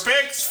one of our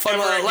picks. Fun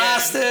ever while it again.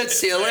 lasted.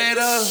 See you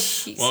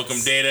later. Welcome,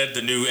 Data,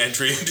 the new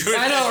entry into it.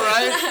 I know,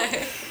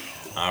 right?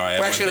 All right.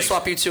 We're actually gonna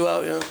swap you two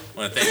out. Yeah. I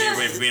want to thank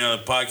everybody for being on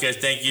the podcast.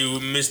 Thank you,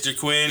 Mr.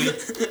 Quinn.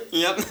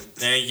 Yep.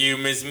 Thank you,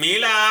 Miss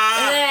Mila.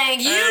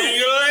 Thank you. Thank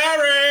you,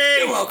 Larry.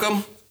 You're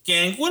welcome.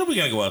 Gang, what are we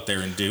gonna go out there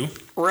and do?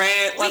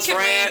 Rant. Let's we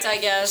can rant, I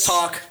guess.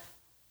 Talk.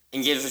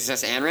 Engage with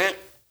success and rant.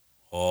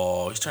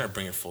 Oh, he's trying to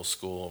bring it full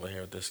school over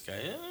here with this guy.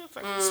 Yeah,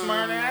 fucking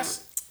smart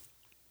ass.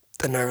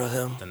 The nerve of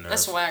him. The nerve.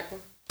 That's whack.